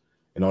bills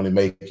and only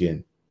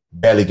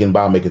barely getting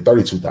by, making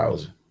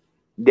 $32,000.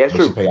 That's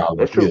true. She pay all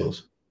her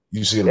bills.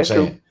 You see what I'm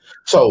saying? True.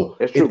 So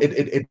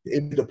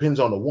it depends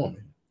on the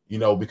woman,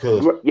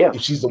 because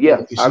if she's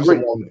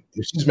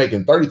if she's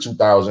making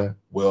 $32,000,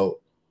 well,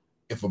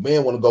 if a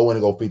man want to go in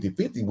and go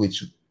 50-50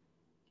 with you,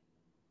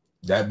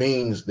 that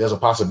means there's a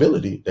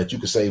possibility that you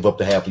could save up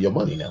to half of your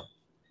money now.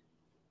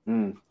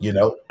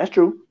 That's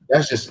true.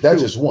 That's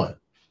just one.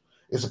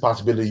 it's a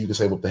possibility you can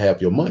save up to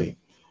half your money.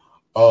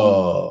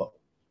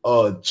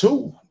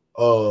 Two,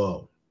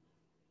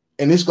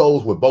 and this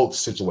goes with both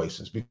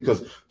situations,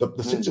 because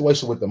the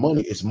situation with the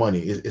money is money.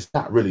 It's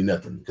not really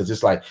nothing, because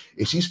it's like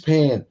if she's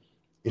paying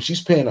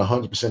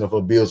 100% of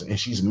her bills and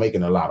she's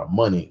making a lot of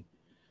money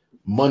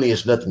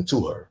is nothing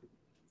to her.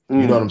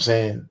 You know what I'm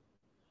saying?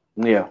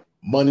 Yeah.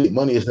 Money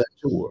is nothing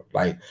to her.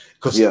 Like,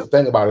 because the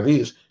thing about it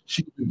is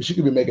she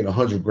could be making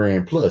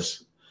 $100,000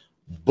 plus,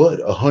 but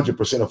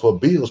 100% of her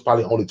bills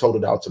probably only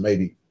totaled out to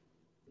maybe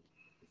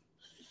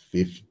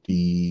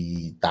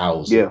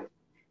 $50,000.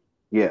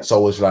 Yeah.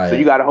 So it's like, so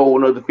you got a whole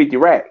another 50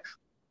 racks.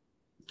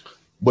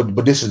 But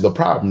this is the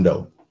problem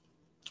though.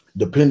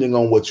 Depending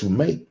on what you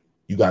make,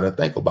 you got to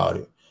think about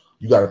it.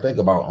 You got to think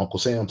about Uncle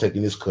Sam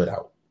taking this cut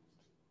out,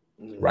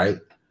 right,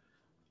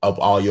 of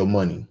all your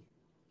money.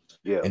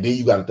 Yeah. And then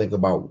you got to think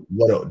about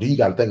then you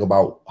got to think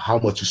about how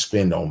much you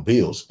spend on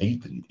bills.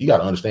 And you got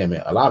to understand,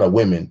 man, a lot of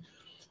women,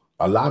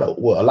 a lot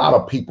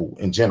of people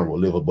in general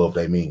live above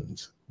their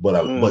means.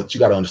 But you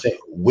got to understand,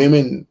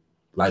 women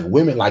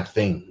like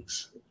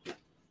things.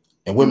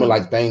 And women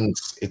like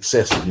things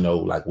excessive, you know,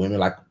 like women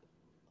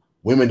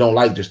don't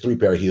like just 3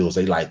 pair of heels.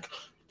 They like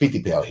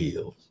 50 pair of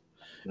heels.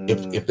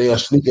 If they're a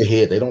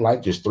sneakerhead, they don't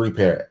like just 3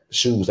 pair of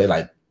shoes. They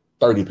like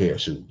 30 pair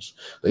of shoes.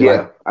 They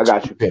like I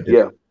got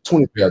you.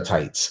 20 pair of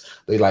tights.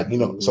 They like, you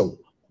know, so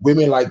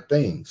women like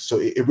things. So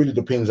it really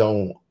depends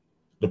on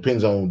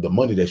the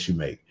money that you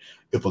make.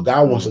 If a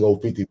guy wants to go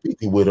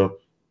 50-50 with her,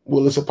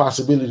 well, it's a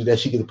possibility that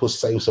she can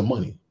save some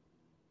money.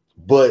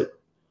 But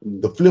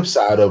the flip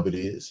side of it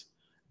is,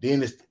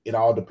 then it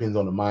all depends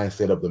on the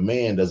mindset of the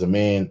man. Does a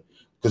man,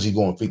 because he's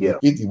going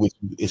 50-50 with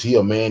you, is he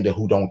a man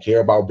who don't care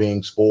about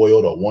being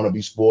spoiled or want to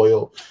be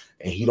spoiled,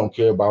 and he don't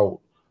care about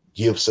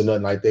gifts or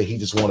nothing like that? He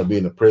just want to be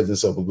in the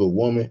presence of a good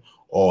woman,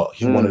 or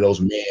he one of those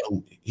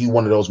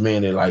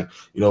men that, like,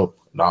 you know,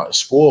 nah,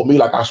 spoil me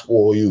like I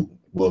spoil you.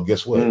 Well,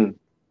 guess what?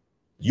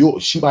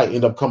 She might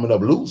end up coming up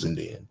losing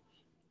then,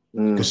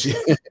 because she,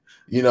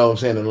 you know what I'm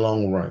saying, in the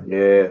long run.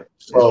 Yeah,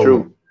 so,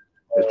 true.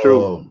 It's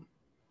true.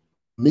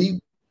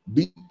 Me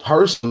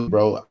personally,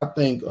 bro, I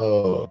think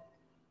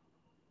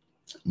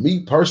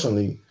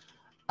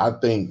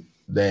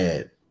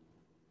that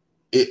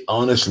it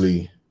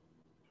honestly,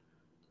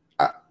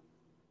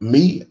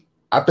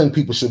 I think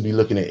people should be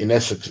looking at in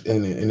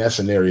that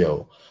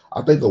scenario.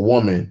 I think a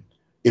woman,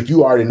 if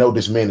you already know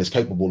this man is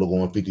capable of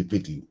going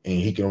 50-50 and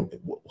he can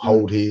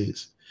hold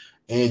his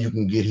and you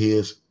can get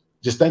his,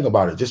 just think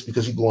about it. Just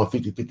because he's going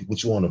 50-50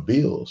 with you on the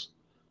bills,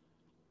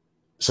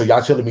 so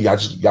y'all telling me y'all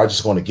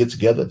just going to get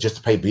together just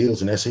to pay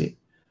bills and that's it?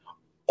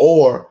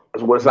 Or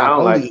that's what it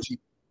sounds like.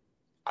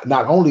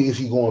 Not only is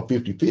he going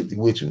 50-50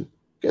 with you,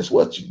 guess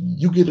what?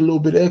 You get a little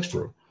bit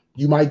extra.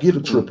 You might get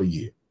a trip a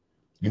year.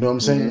 You know what I'm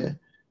saying?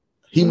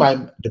 He might,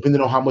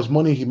 depending on how much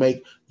money he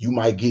make, you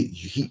might get,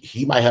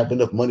 he might have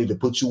enough money to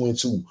put you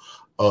into,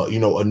 you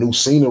know, a new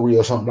scenery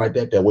or something like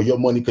that where your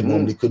money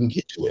normally couldn't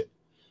get to it.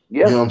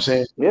 Yeah. You know what I'm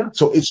saying? Yeah.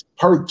 So it's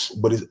perks,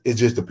 but it's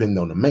just depending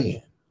on the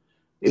man.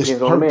 It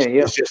depends on the man,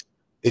 yeah.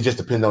 It just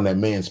depends on that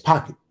man's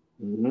pocket.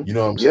 You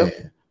know what I'm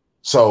saying?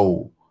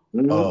 So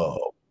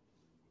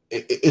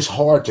it's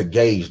hard to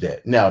gauge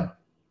that. Now,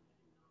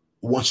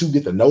 once you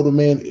get to know the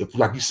man, if,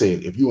 like you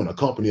said, if you're in a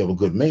company of a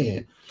good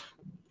man,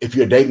 if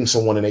you're dating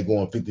someone and they're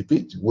going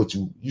 50-50 with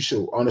you, you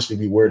should honestly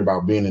be worried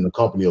about being in the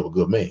company of a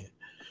good man.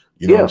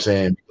 You know what I'm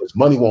saying? Because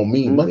money won't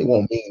mean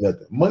nothing.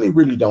 Money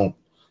really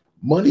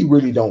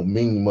don't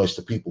mean much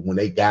to people when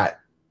they got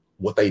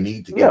what they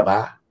need to get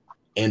by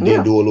and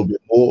then do a little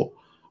bit more,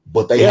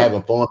 but they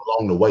having fun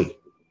along the way.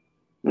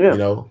 You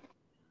know?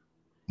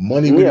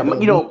 Money really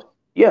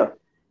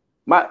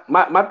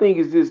My thing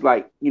is this,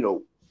 like, you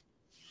know,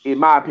 in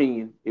my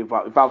opinion, if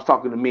I was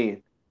talking to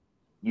men,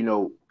 you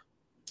know,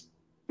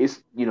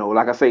 it's, you know,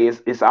 like I say,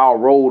 it's our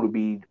role to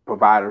be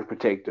provider,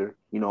 protector,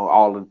 you know,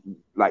 all of,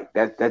 like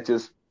that's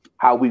just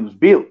how we was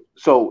built.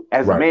 So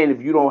as a man, if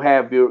you don't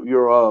have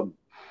your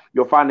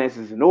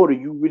finances in order,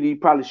 you really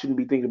probably shouldn't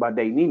be thinking about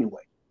dating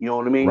anyway. You know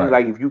what I mean?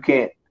 Like if you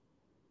can't,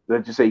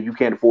 let's just say you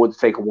can't afford to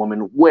take a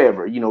woman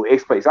wherever, you know,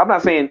 X place. I'm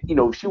not saying, you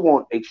know, if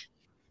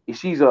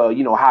she's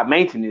you know, high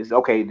maintenance,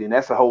 okay, then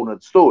that's a whole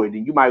nother story.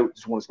 Then you might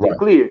just want to stay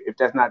clear if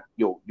that's not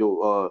your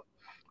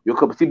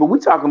cup of tea. But we're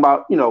talking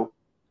about, you know,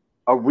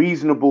 a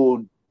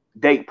reasonable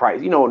date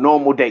price, you know, a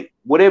normal date,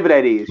 whatever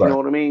that is, you know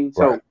what I mean?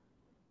 So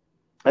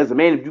as a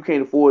man, if you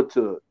can't afford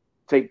to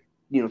take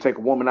a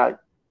woman out,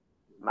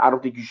 I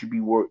don't think you should be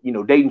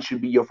dating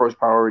should be your first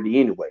priority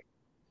anyway.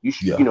 You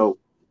should, you know,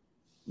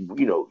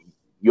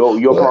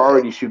 your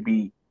priority should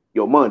be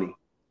your money.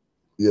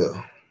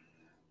 Yeah.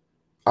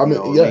 I mean,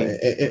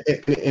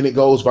 and it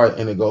goes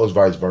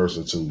vice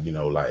versa too, you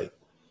know, like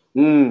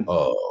going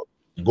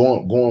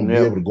be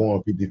able to go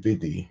on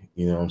 50-50,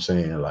 you know what I'm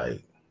saying?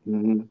 Like,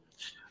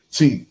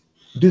 see,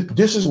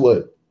 this is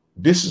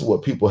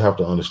what people have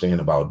to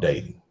understand about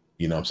dating.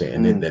 You know what I'm saying?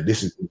 And then that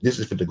this is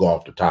fit to go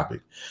off the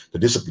topic.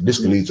 But this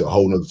can lead to a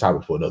whole nother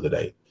topic for another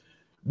day.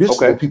 This is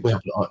what people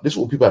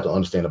have to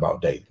understand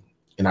about dating.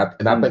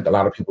 And I think a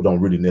lot of people don't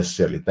really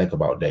necessarily think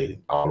about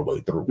dating all the way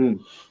through.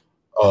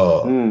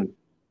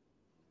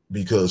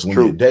 Because when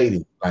you're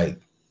dating, like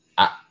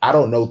I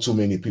don't know too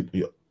many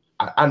people.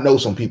 I know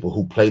some people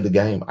who play the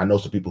game. I know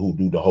some people who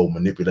do the whole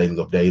manipulating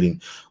of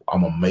dating.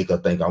 I'm gonna make her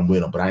think I'm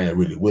with her, but I ain't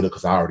really with her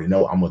because I already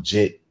know I'm a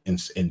jet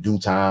in due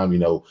time. You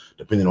know,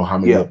 depending on how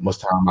much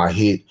time I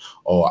hit,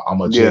 or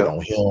I'm a jet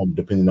on him,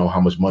 depending on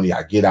how much money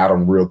I get out of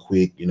him real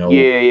quick. You know.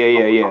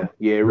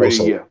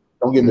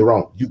 Don't get me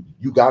wrong.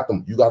 You got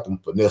them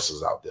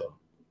finesses out there.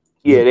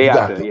 They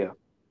out there. Yeah.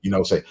 You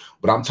know,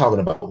 but I'm talking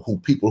about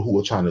people who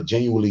are trying to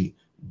genuinely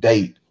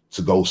date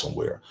to go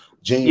somewhere.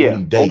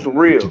 Genuinely date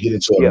to get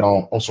into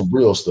on some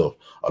real stuff,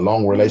 a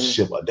long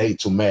relationship, a date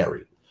to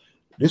marry.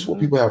 This is what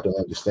people have to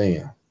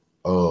understand.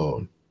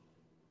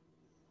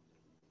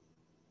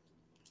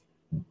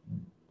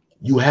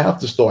 You have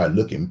to start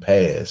looking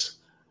past.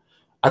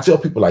 I tell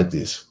people like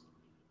this.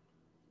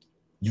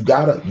 You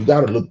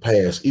gotta look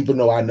past, even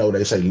though I know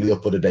they say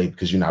live for the day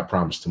because you're not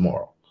promised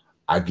tomorrow.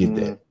 I get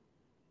that.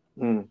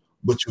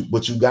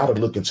 But you gotta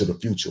look into the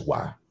future.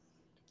 Why?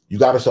 You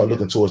gotta start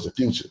looking towards the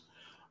future.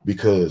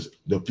 Because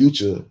the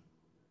future,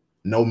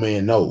 no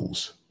man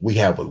knows. We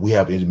have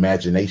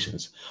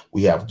imaginations.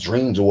 We have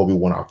dreams of what we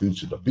want our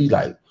future to be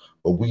like,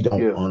 but we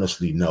don't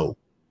honestly know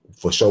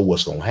for sure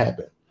what's going to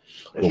happen.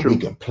 But we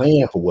can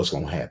plan for what's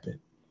going to happen,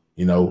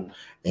 you know.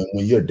 And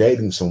when you're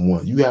dating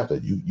someone, you have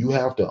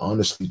to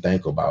honestly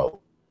think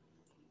about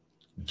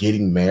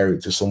getting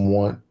married to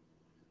someone,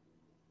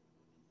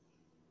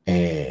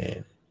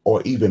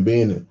 or even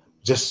being.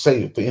 Just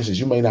say, for instance,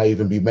 you may not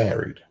even be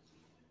married.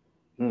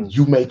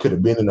 You could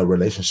have been in a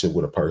relationship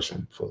with a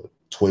person for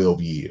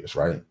 12 years,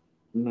 right?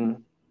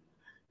 And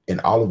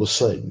all of a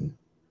sudden,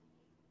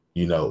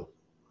 you know,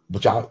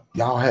 but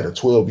y'all had a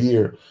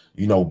 12-year,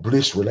 you know,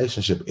 bliss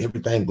relationship.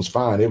 Everything was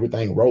fine,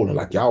 everything rolling,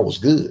 like y'all was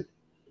good.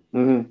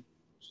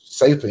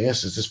 Say, for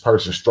instance, this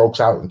person strokes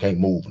out and can't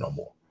move no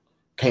more,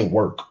 can't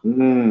work.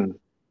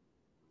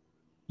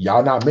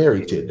 Y'all not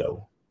married yet,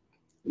 though.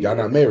 Y'all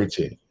not married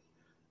yet.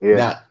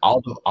 Now,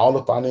 all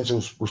the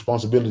financial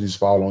responsibilities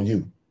fall on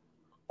you.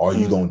 Are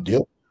you gonna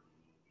dip?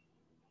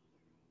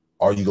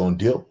 Are you gonna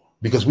dip?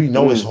 Because we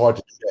know it's hard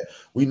to do that.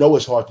 We know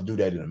it's hard to do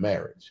that in a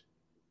marriage,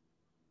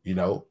 you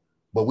know.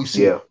 But we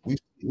see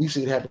we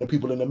see it happen to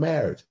people in the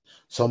marriage.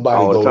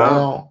 Somebody go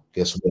down,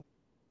 guess what?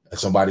 And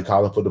somebody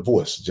calling for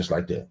divorce, just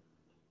like that.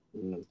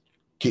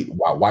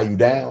 Why you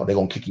down? They're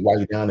gonna kick you while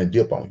you're down and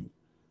dip on you.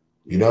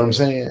 You know what I'm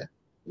saying?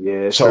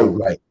 Yeah. So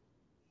like,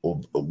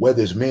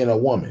 whether it's man or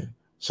woman.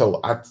 So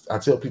I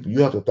tell people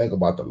you have to think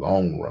about the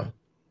long run.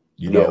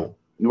 You know.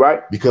 You're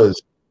right.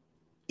 Because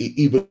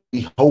even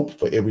we hope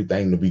for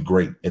everything to be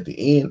great. At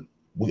the end,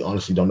 we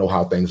honestly don't know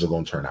how things are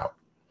going to turn out.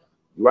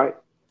 Right.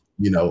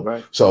 You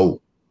know, so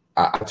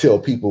I tell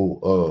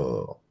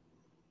people,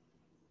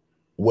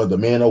 whether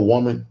man or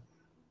woman,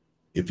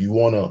 if you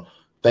want to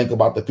think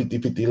about the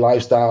 50-50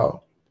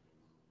 lifestyle,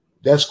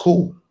 that's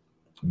cool.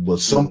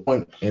 But some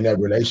point in that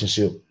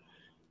relationship,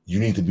 you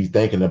need to be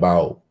thinking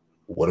about,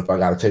 what if I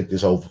got to take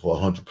this over for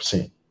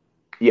 100%?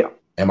 Yeah.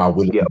 Am I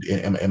willing?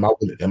 Am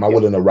I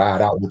willing to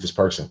ride out with this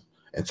person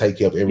and take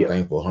care of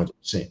everything for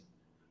 100%?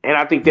 And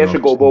I think that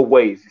should go both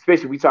ways,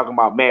 especially we talking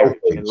about marriage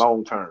and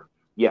long term.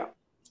 Yeah,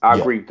 I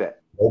agree with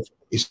that.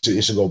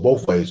 It should go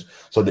both ways.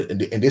 So,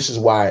 and this is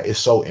why it's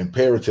so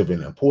imperative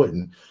and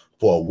important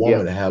for a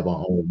woman to have her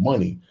own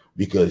money,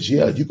 because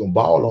you can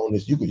ball on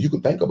this. You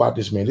can think about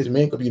this man. This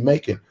man could be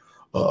making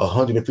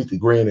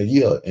 $150,000 a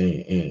year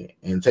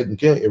and taking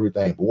care of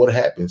everything. But what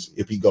happens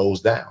if he goes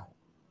down?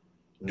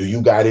 Do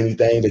you got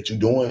anything that you're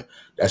doing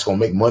that's gonna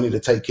make money to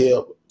take care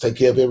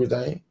of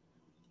everything?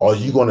 Or are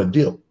you gonna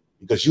dip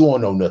because you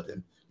don't know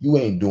nothing? You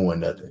ain't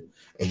doing nothing,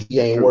 and he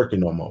ain't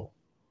working no more.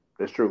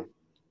 That's true.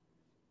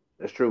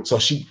 So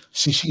she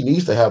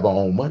needs to have her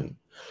own money,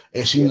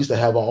 and she needs to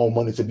have her own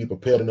money to be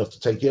prepared enough to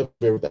take care of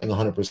everything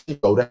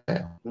 100%. Go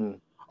down.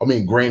 I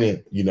mean,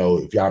 granted, you know,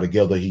 if y'all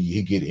together,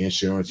 he get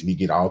insurance and he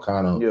get all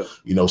kind of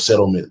you know,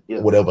 settlement,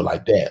 whatever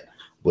like that.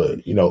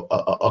 But you know,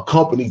 a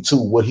company to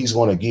what he's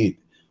gonna get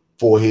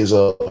for his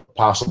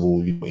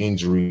possible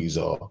injuries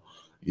or,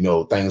 you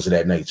know, things of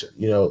that nature.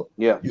 You know,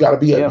 you gotta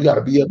be able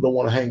to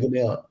want to hang in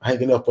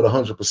there for the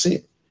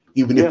 100%,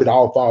 even if it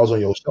all falls on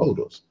your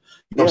shoulders.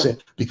 You know what I'm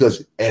saying?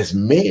 Because as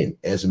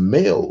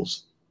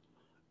males,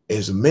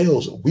 we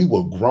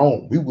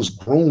was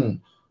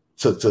groomed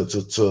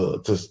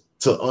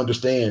to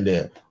understand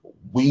that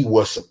we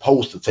were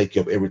supposed to take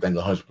care of everything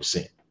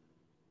 100%.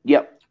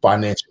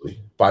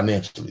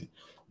 Financially,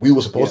 we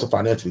were supposed to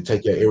financially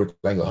take care of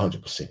everything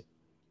 100%.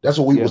 That's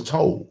what we was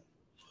told.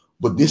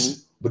 But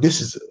this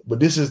is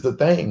the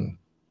thing.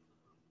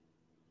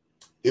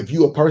 If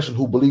you're a person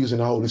who believes in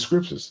the Holy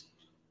Scriptures,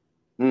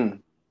 the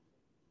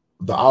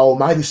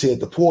Almighty said,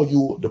 the poor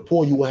you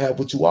will have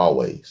with you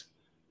always.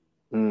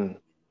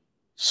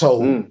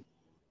 So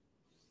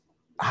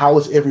how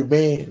is every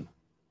man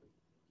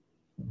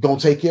gonna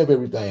take care of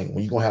everything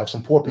when you're gonna have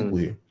some poor people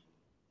here?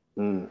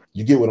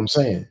 You get what I'm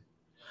saying?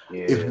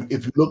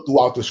 If you look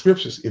throughout the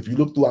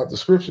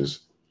scriptures,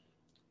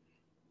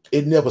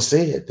 It never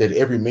said that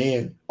every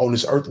man on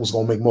this earth was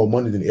going to make more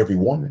money than every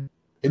woman.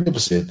 It never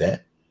said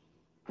that.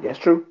 That's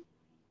true.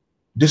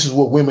 This is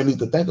what women need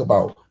to think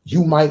about.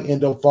 You might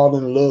end up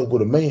falling in love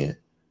with a man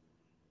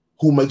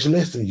who makes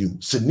less than you,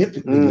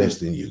 significantly less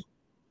than you.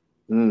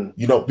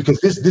 You know, because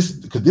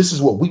this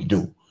is what we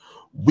do.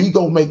 We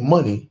go make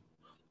money,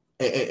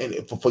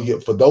 and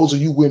for those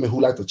of you women who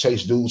like to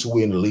chase dudes who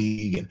are in the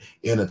league and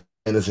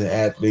entertainers and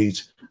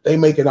athletes, they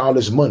making all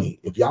this money.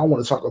 If y'all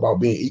want to talk about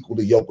being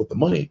equally yoked with the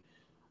money,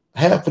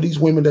 half of these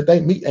women that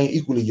they meet ain't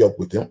equally yoked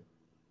with them.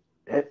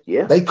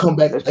 Yeah, they come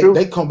back.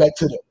 They come back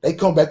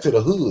to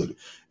the hood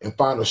and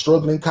find a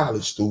struggling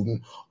college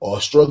student or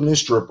a struggling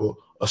stripper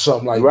or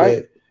something like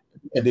that,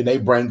 and then they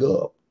bring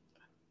up,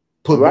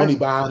 put money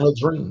behind her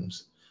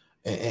dreams,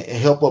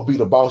 and help her be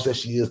the boss that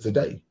she is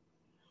today.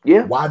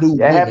 Yeah, why do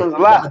that happens a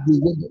lot?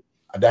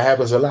 That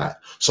happens a lot.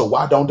 So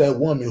why don't that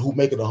woman who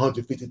making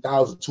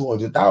 150,000,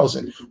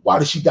 200,000, why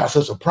does she got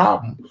such a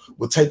problem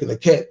with taking a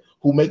cat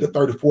who making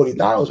 30,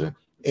 40,000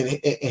 and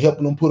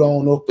helping them put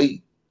on her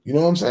feet? You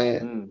know what I'm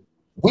saying?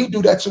 We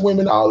do that to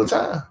women all the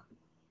time.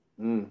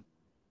 I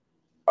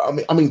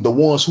mean, the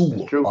ones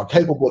who are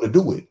capable to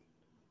do it.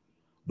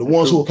 The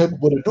ones who are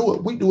capable to do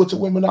it, we do it to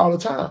women all the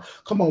time.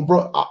 Come on,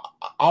 bro.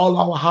 All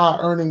our high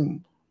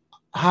earning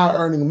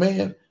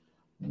men,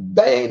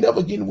 they ain't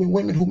never getting with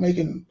women who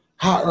making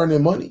high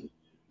earning money.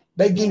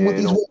 They getting with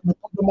these women who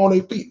put them on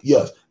their feet.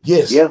 Yes.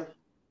 Yeah.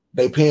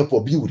 They paying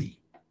for beauty.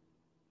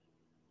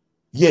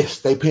 Yes,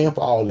 they paying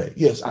for all that.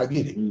 Yes, I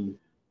get it.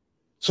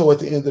 So at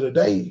the end of the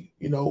day,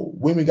 you know,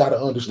 women got to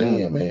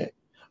understand, man.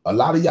 A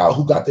lot of y'all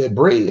who got that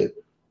bread,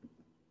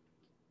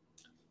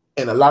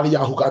 and a lot of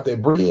y'all who got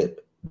that bread,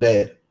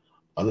 that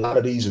a lot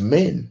of these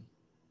men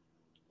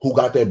who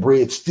got that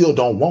bread still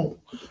don't want,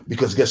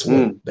 because guess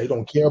what? They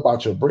don't care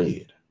about your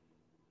bread.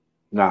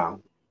 Nah.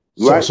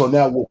 So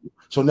now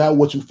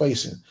what you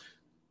facing?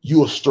 You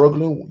not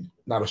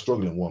a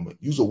struggling woman.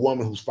 You're a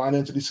woman who's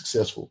financially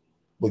successful,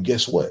 but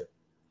guess what?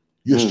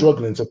 You're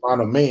struggling to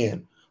find a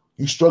man.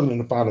 You're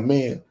struggling to find a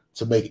man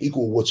to make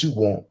equal what you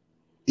want,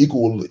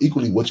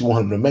 equally what you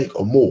want him to make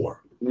or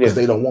more, because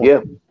they don't want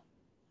you.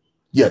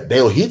 Yeah,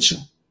 they'll hit you.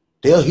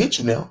 They'll hit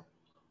you now.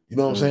 You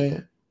know what I'm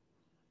saying?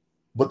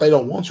 But they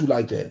don't want you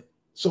like that.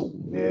 So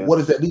what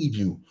does that leave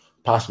you?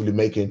 Possibly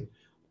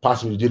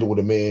dealing with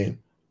a man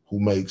who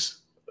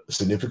makes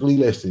significantly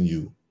less than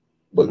you,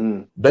 but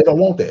they don't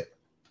want that.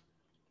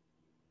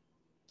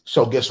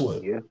 So guess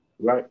what? Yeah,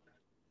 right.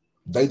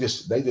 They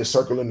just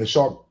circling the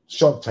shark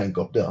tank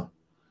up there,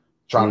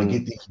 trying to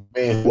get these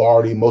men who are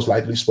already most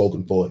likely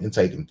spoken for and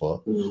taken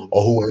for,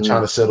 or who are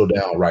trying to settle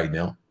down right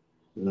now.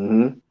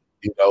 You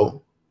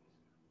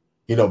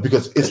know,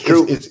 because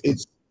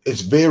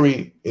it's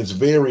very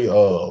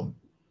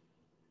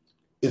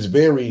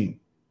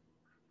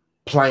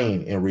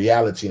plain in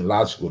reality and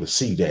logical to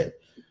see that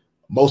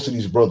most of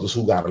these brothers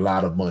who got a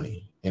lot of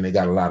money, and they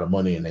got a lot of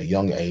money in their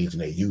young age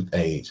and their youth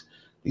age,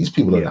 these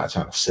people are not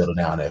trying to settle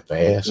down that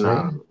fast,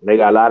 man. They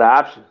got a lot of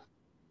options.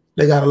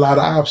 They got a lot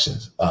of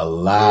options. A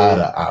lot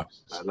of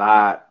options. A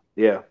lot.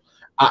 Yeah.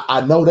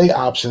 I know they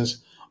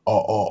options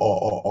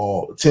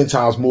are 10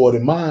 times more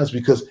than mine,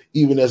 because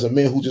even as a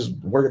man who just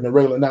working a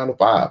regular 9 to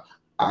 5,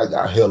 I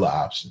got hella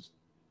options.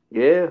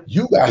 Yeah.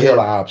 You got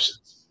hella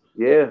options.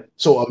 Yeah.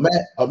 So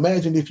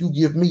imagine if you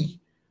give me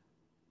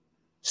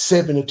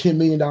 $7 to $10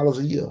 million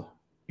a year.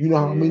 You know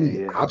how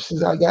many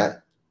options I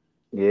got?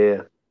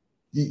 Yeah.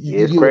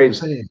 You get what I'm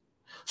saying?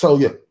 So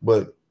yeah,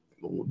 but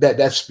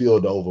that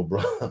spilled over,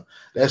 bro.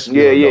 That's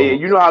over.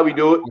 You know how we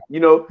do it. You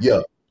know.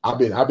 Yeah, I've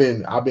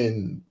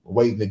been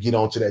waiting to get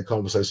onto that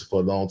conversation for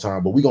a long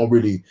time, but we're gonna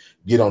really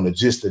get on the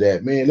gist of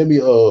that, man. Let me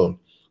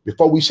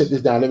before we shut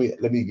this down,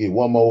 let me get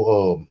one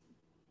more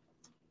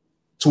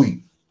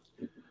tweet.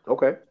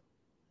 Okay.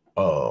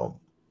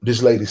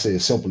 This lady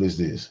said, simple as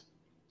this.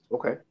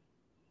 Okay.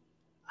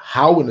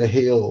 How in the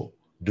hell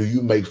do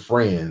you make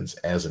friends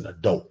as an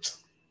adult?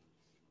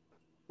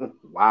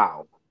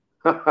 Wow.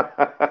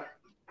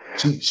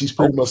 She's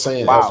pretty much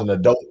saying as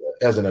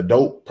an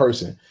adult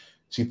person,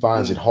 she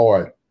finds it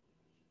hard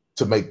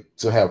to make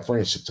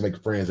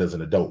friends as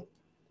an adult.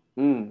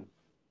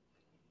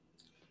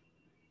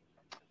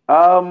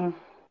 I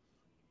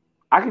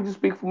can just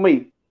speak for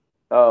me.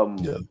 I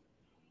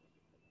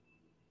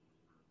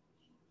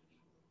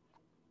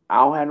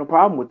don't have no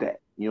problem with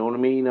that. You know what I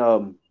mean?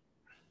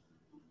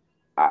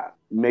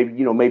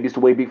 Maybe it's the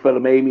way Big Fella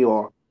made me,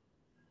 or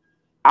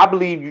I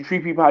believe you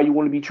treat people how you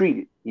want to be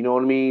treated. You know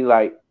what I mean?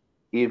 Like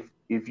if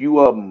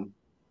you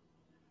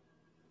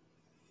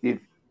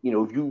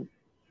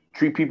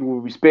treat people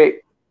with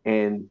respect,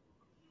 and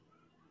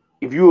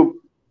if you're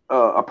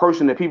a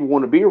person that people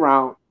want to be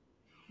around,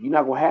 you're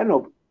not gonna have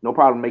no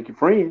problem making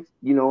friends.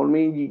 You know what I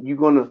mean? You're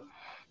gonna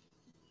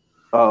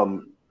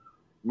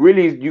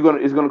really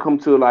it's gonna come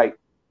to like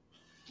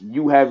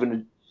you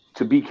having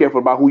to be careful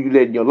about who you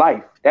let in your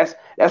life. That's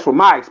from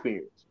my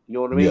experience. You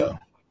know what I mean? Yeah.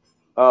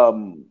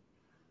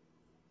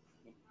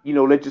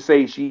 Let's just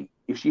say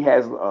if she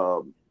has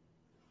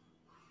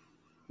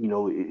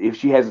if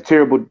she has a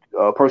terrible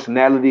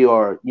personality,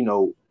 or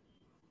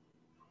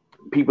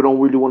people don't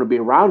really want to be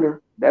around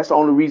her. That's the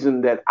only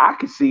reason that I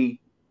could see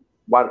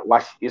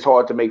why it's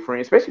hard to make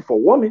friends, especially for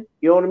a woman.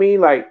 You know what I mean?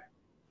 Like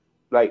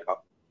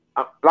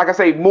I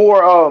say,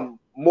 more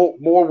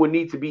would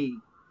need to be,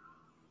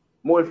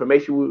 more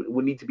information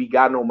would need to be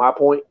gotten on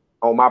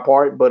my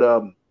part. But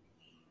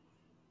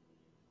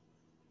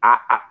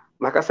I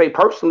like I say,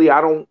 personally,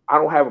 I don't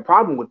have a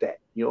problem with that.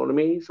 You know what I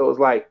mean? So it's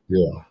like,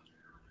 yeah,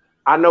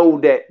 I know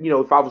that, you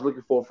know, if I was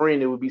looking for a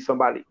friend, it would be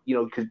somebody, you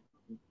know, because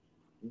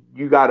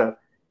you gotta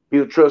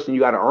build trust and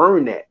you gotta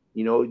earn that.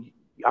 You know,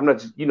 I'm not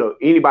just, you know,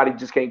 anybody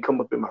just can't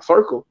come up in my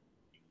circle.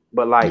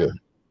 But like,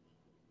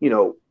 you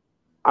know,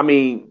 I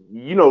mean,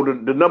 you know,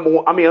 the number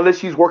one, I mean, unless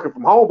she's working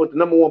from home, but the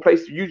number one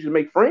place to usually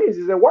make friends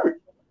is at work.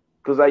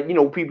 Because, like, you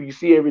know, people you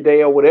see every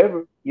day or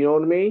whatever, you know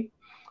what I mean?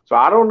 So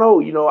I don't know,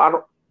 you know,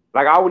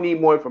 I would need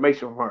more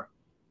information from her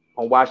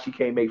on why she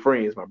can't make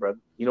friends, my brother.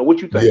 You know,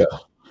 what you think? Yeah.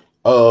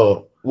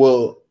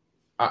 Well,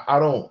 I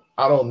don't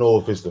know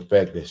if it's the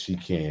fact that she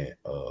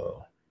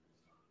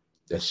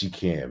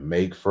can't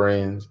make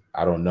friends.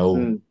 I don't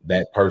know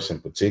that person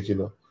in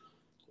particular.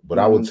 But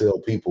I would tell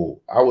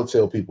people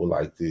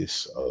like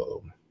this.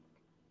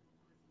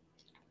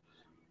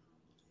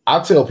 I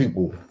tell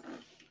people,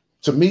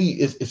 to me,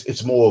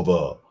 it's more of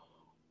a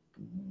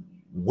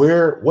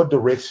what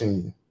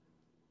direction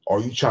are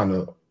you trying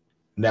to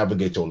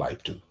navigate your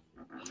life to?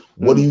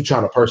 What are you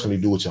trying to personally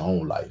do with your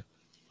own life?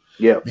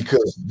 Yeah.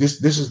 Because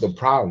this is the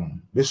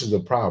problem. This is the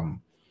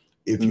problem.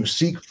 If you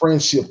seek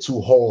friendship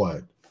too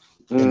hard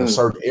in a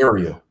certain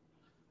area,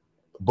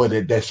 but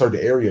that certain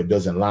area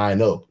doesn't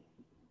line up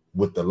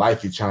with the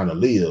life you're trying to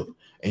live,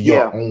 and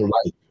your own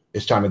life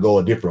is trying to go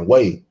a different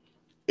way,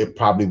 it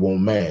probably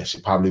won't match.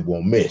 It probably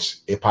won't mesh.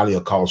 It probably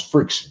will cause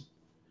friction.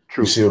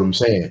 True. You see what I'm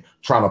saying?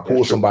 Trying to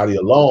pull somebody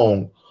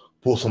along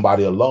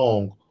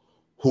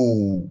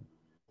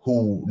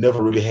who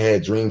never really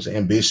had dreams,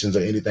 ambitions,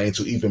 or anything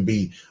to even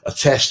be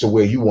attached to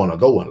where you want to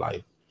go in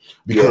life.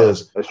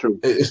 Because that's true.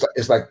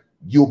 It's like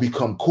you'll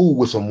become cool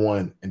with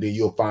someone, and then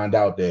you'll find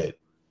out that,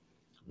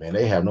 man,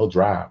 they have no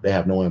drive. They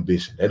have no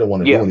ambition. They don't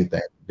want to do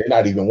anything. They're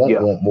not even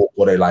want more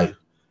for their life.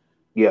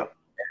 Yeah.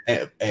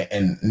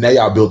 And now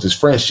y'all built this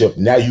friendship.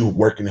 Now you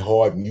working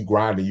hard and you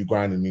grinding,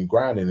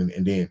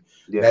 and then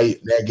now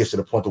it gets to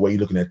the point where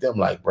you're looking at them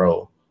like,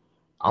 bro,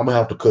 I'm gonna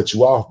have to cut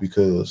you off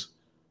because,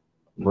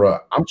 bro,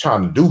 I'm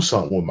trying to do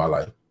something with my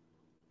life.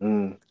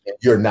 And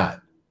you're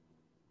not.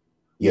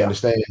 You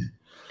understand?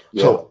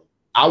 Yeah. So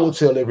I would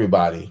tell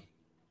everybody,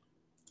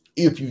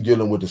 if you're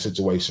dealing with the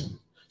situation,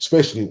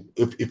 especially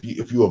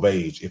if you're of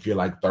age, if you're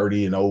like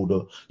 30 and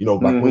older, you know,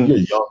 like when you're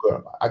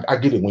younger, I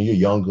get it. When you're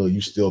younger,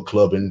 you still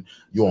clubbing,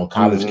 you're on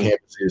college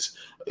campuses,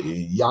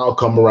 y'all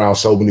come around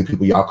so many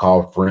people y'all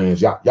call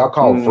friends. Y'all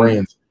call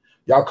friends.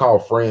 Y'all call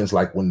friends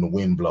like when the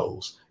wind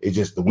blows. It's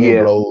just the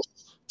wind blows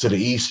to the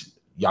east,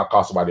 y'all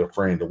call somebody a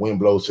friend. The wind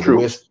blows to the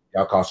west,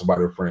 y'all call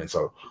somebody a friend.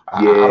 So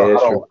I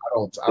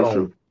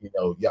don't, you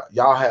know,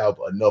 y'all have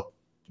enough.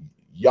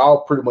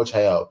 Y'all pretty much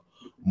have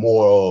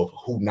more of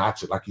who not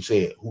to, like you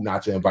said, who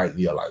not to invite in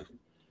your life.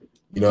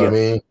 You know what I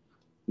mean?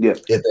 Yeah.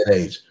 At that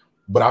age.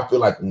 But I feel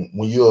like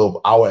when you're of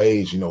our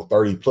age, you know,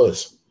 30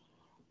 plus,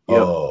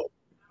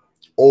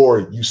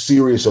 or you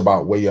serious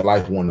about where your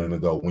life wanting to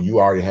go, when you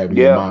already have in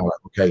your mind,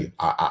 like, okay,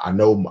 I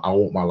know I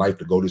want my life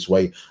to go this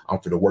way. I'm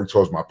going to work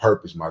towards my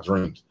purpose, my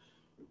dreams.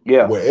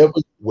 Yeah.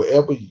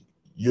 Wherever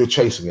you're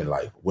chasing in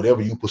life,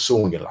 whatever you're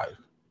pursuing in life,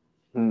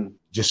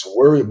 just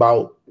worry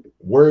about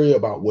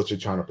what you're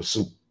trying to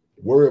pursue.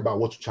 Worry about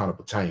what you're trying to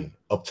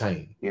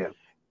obtain. Yeah.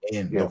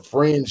 And the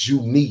friends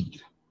you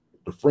need,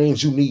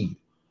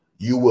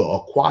 you will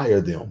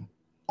acquire them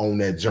on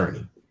that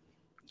journey.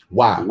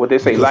 Why? What they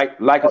say, because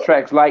like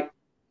attracts like.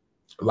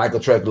 Like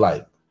attract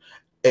like.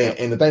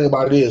 And the thing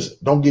about it is,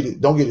 don't get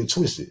it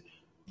twisted.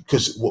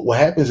 Because what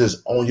happens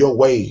is, on your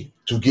way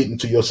to getting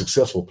to your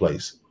successful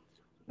place,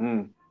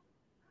 you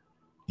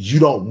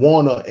don't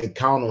want to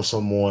encounter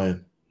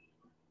someone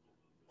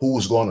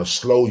who's going to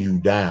slow you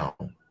down.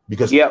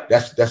 Because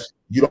that's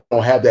you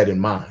don't have that in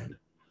mind.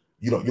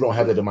 You don't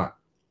have that in mind.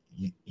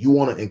 You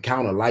want to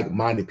encounter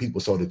like-minded people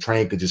so the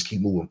train could just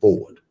keep moving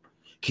forward.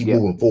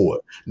 Moving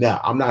forward. Now,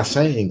 I'm not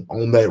saying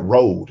on that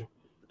road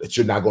that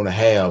you're not going to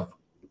have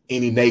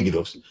any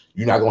negatives.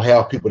 You're not going to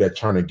have people that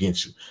turn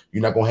against you.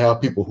 You're not going to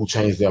have people who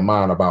change their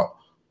mind about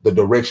the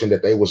direction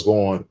that they was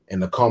going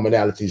and the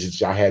commonalities that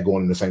y'all had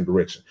going in the same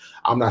direction.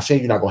 I'm not saying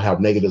you're not going to have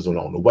negatives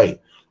along the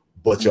way,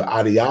 but your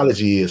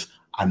ideology is,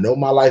 I know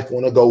my life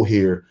want to go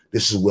here.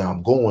 This is where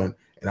I'm going,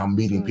 and I'm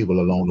meeting people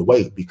along the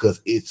way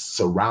because it's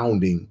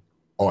surrounding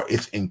or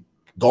it's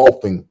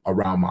engulfing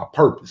around my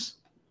purpose.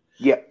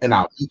 Yeah. And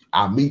I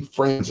meet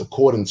friends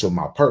according to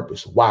my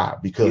purpose. Why?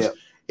 Because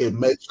it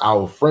makes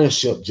our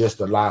friendship just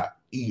a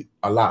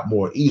lot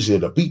more easier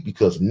to beat,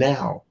 because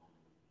now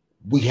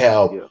we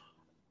have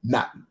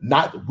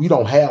we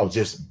don't have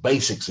just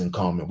basics in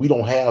common. We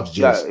don't have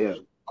just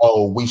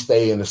we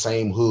stay in the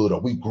same hood, or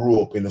we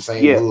grew up in the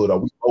same hood, or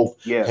we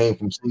both came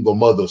from single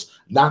mothers.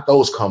 Not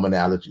those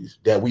commonalities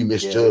that we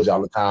misjudge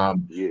all the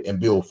time and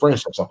build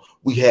friendships on.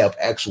 We have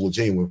actual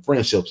genuine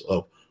friendships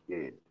of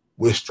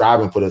We're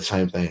striving for the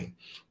same thing.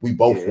 We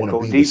both want to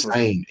be the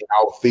same in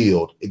our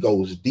field. It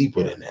goes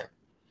deeper than that.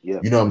 You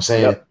know what I'm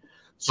saying? Yep.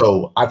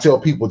 So I tell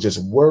people,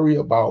 just worry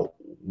about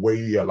where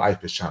your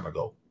life is trying to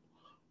go.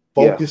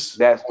 Focus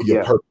on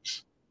your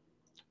purpose.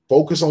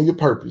 Focus on your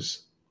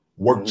purpose.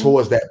 Work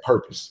towards that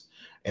purpose.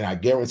 And I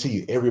guarantee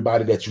you,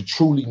 everybody that you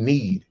truly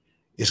need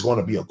is going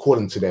to be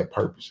according to that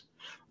purpose.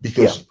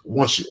 Because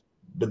once you,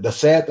 the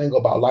sad thing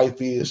about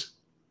life is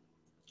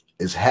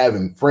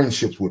having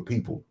friendships with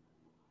people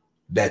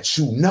that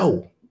you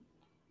know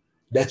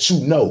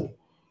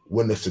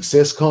when the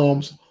success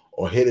comes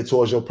or headed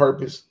towards your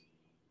purpose,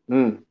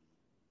 you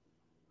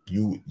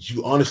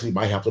honestly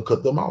might have to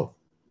cut them off.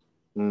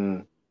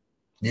 You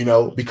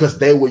know, because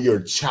they were your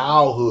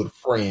childhood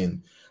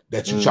friend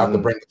that you tried to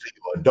bring into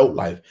your adult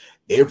life.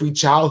 Every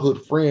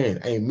childhood friend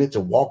ain't meant to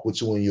walk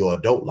with you in your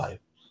adult life.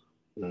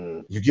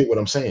 You get what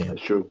I'm saying?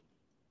 That's true.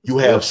 You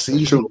have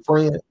seasonal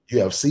friends, you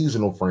have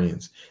seasonal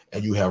friends,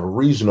 and you have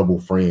reasonable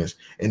friends.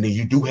 And then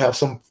you do have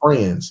some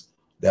friends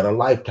that are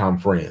lifetime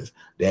friends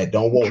that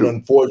don't want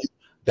nothing for you.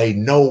 They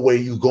know where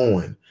you're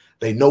going.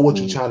 They know what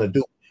you're trying to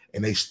do.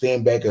 And they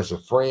stand back as a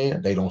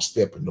friend. They don't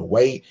step in the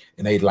way.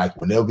 And they like,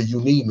 whenever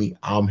you need me,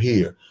 I'm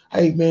here.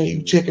 Hey, man,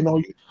 you checking on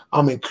you?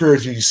 I'm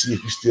encouraging you to see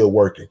if you're still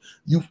working.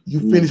 You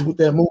finished with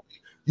that movie.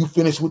 You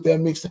finished with that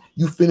mix.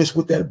 You finished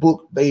with that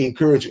book. They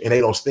encourage you and they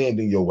don't stand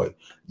in your way.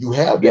 You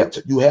have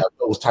that. You have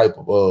those type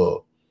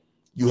of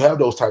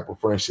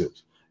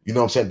friendships. You know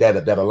what I'm saying?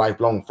 That are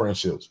lifelong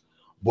friendships.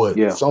 But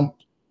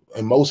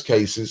in most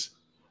cases,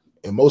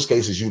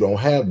 you don't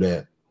have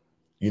that.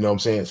 You know what I'm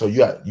saying? So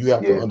you have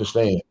to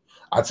understand.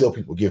 I tell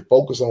people, get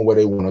focused on where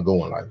they want to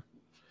go in life.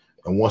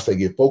 And once they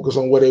get focused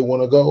on where they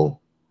want to go,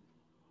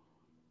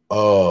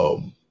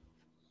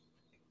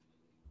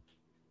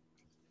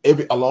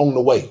 along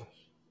the way,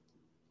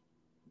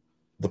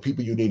 the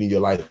people you need in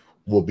your life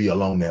will be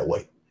along that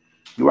way.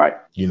 You're right.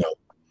 You know,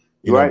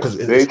 because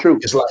very true.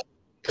 It's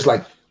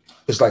like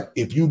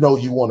if you know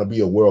you want to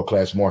be a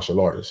world-class martial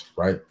artist,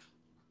 right?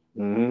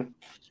 9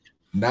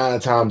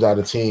 times out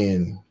of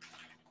 10,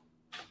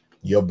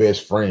 your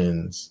best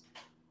friends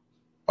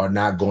are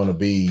not going to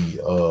be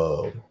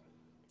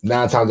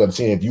 9 times out of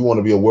 10. If you want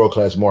to be a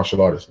world-class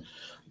martial artist,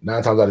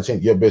 9 times out of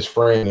 10, your best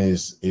friend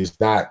is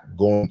not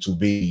going to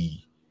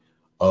be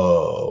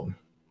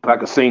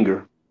like a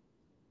singer.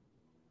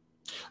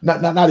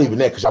 Not even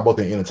that, because y'all both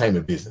in the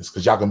entertainment business,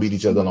 because y'all can meet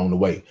each other along the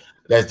way.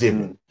 That's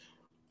different.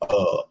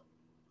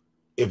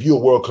 If you're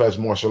a world-class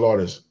martial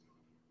artist,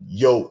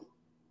 9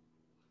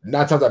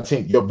 times out of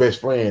 10, your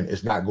best friend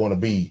is not going to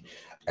be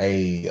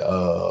a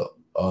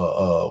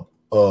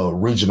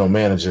regional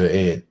manager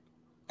at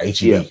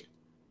HEB.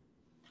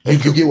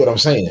 You get what I'm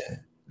saying?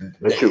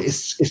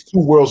 It's 2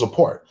 worlds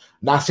apart.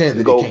 Not saying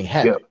that it can't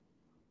happen.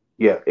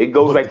 Yeah, it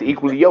goes back to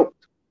equally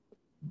yoked.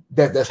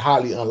 That's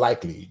highly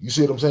unlikely. You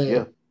see what I'm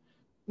saying?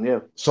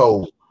 Yeah.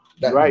 So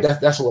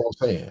that's what I'm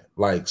saying.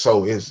 Like,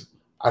 so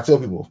I tell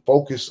people,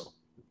 focus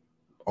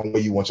on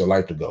where you want your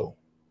life to go.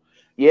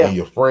 Yeah. And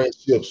your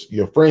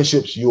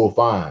friendships you will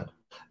find.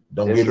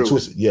 Don't get it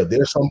twisted. Yeah,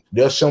 there's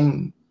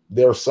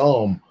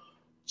some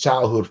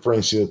childhood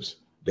friendships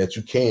that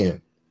you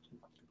can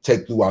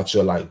take throughout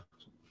your life.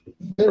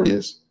 There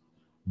is.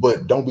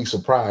 But don't be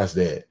surprised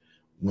that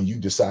when you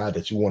decide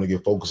that you want to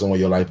get focused on where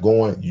your life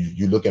going,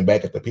 you're looking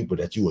back at the people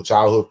that you were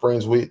childhood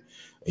friends with,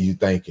 and you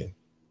thinking,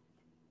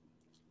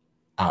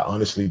 I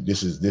honestly,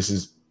 this is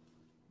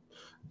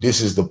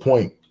the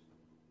point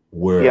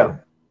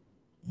where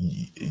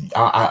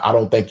I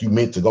don't think you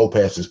meant to go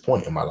past this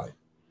point in my life.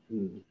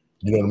 You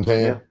know what I'm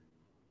saying? Yeah.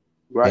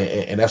 Right.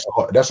 And that's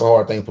a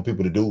hard thing for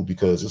people to do,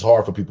 because it's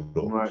hard for people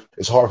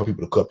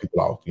to cut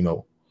people off. You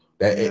know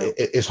that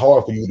it's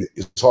hard for you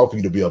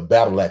to be a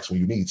battle axe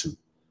when you need to.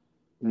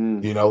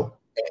 You know,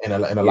 and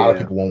a lot of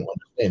people won't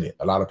understand it.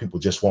 A lot of people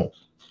just won't.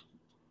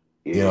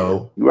 You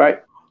know, you're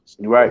right.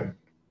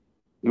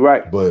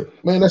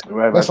 But man, that's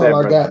all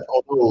I got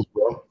on those,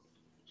 bro.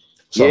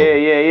 So,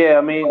 yeah.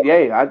 I mean,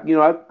 I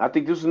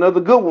think this is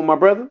another good one, my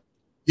brother.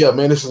 Yeah,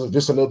 man, this is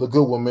just another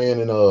good one, man.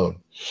 And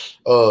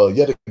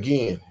yet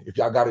again, if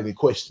y'all got any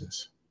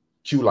questions,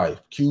 QLife,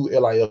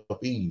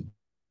 QLIFE,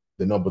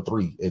 the number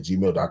 3 at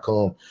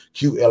gmail.com.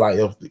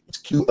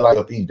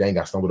 QLIFE. Dang,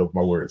 I stumbled over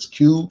my words.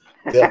 QLIFE,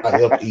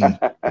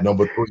 the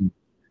number 3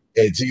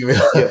 at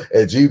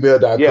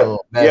gmail.com.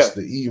 That's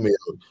the email.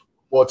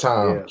 One more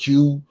time,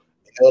 QLIFE,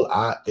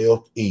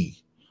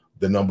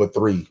 the number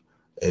 3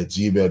 at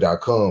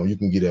gmail.com. You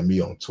can get at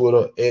me on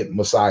Twitter at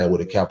Messiah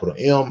with a capital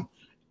M,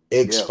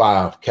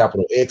 X5,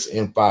 capital X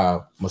and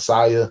 5,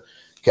 Messiah,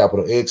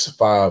 capital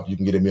X5. You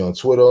can get at me on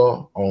Twitter.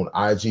 On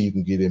IG, you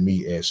can get at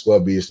me at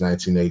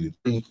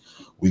SquareBiz1983.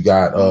 We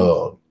got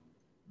the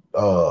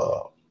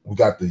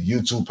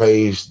YouTube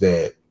page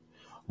that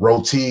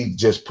Roti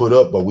just put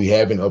up, but we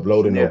haven't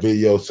uploaded no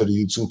videos to the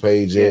YouTube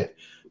page yet.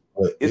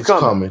 But it's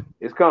coming.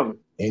 It's coming.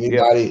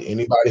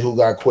 Anybody who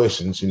got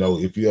questions,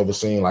 if you ever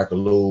seen like a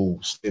little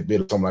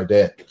snippet or something like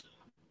that,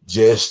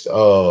 just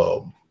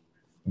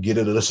get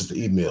it to listen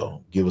to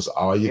email. Give us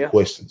all your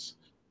questions.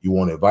 You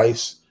want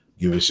advice?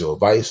 give us your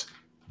advice.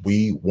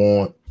 We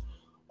want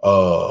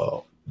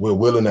we're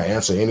willing to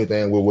answer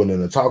anything. We're willing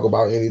to talk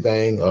about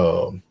anything.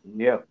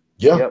 Yeah.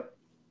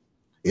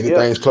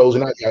 Anything's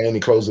closing out. Got any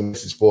closing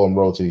message for them,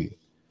 Bro T?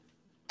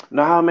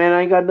 Nah, man,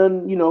 I ain't got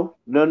nothing,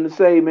 nothing to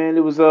say, man.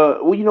 It was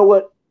well, you know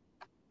what?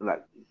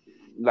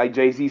 Like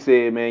JC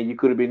said, man, you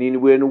could have been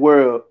anywhere in the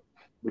world,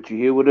 but you're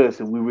here with us,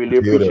 and we really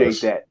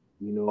appreciate that.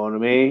 You know what I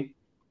mean?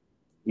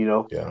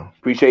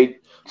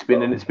 Appreciate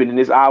spending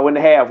this hour and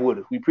a half with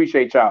us. We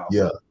appreciate y'all.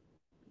 Yeah,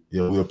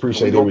 we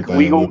appreciate everything.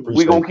 We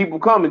gonna keep them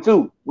coming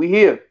too. We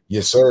here.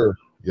 Yes, sir.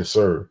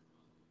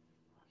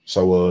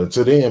 So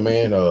until then,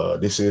 man,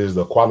 this is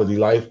the Quality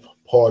Life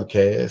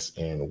Podcast,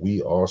 and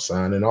we are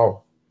signing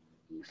off.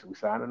 We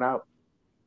signing out.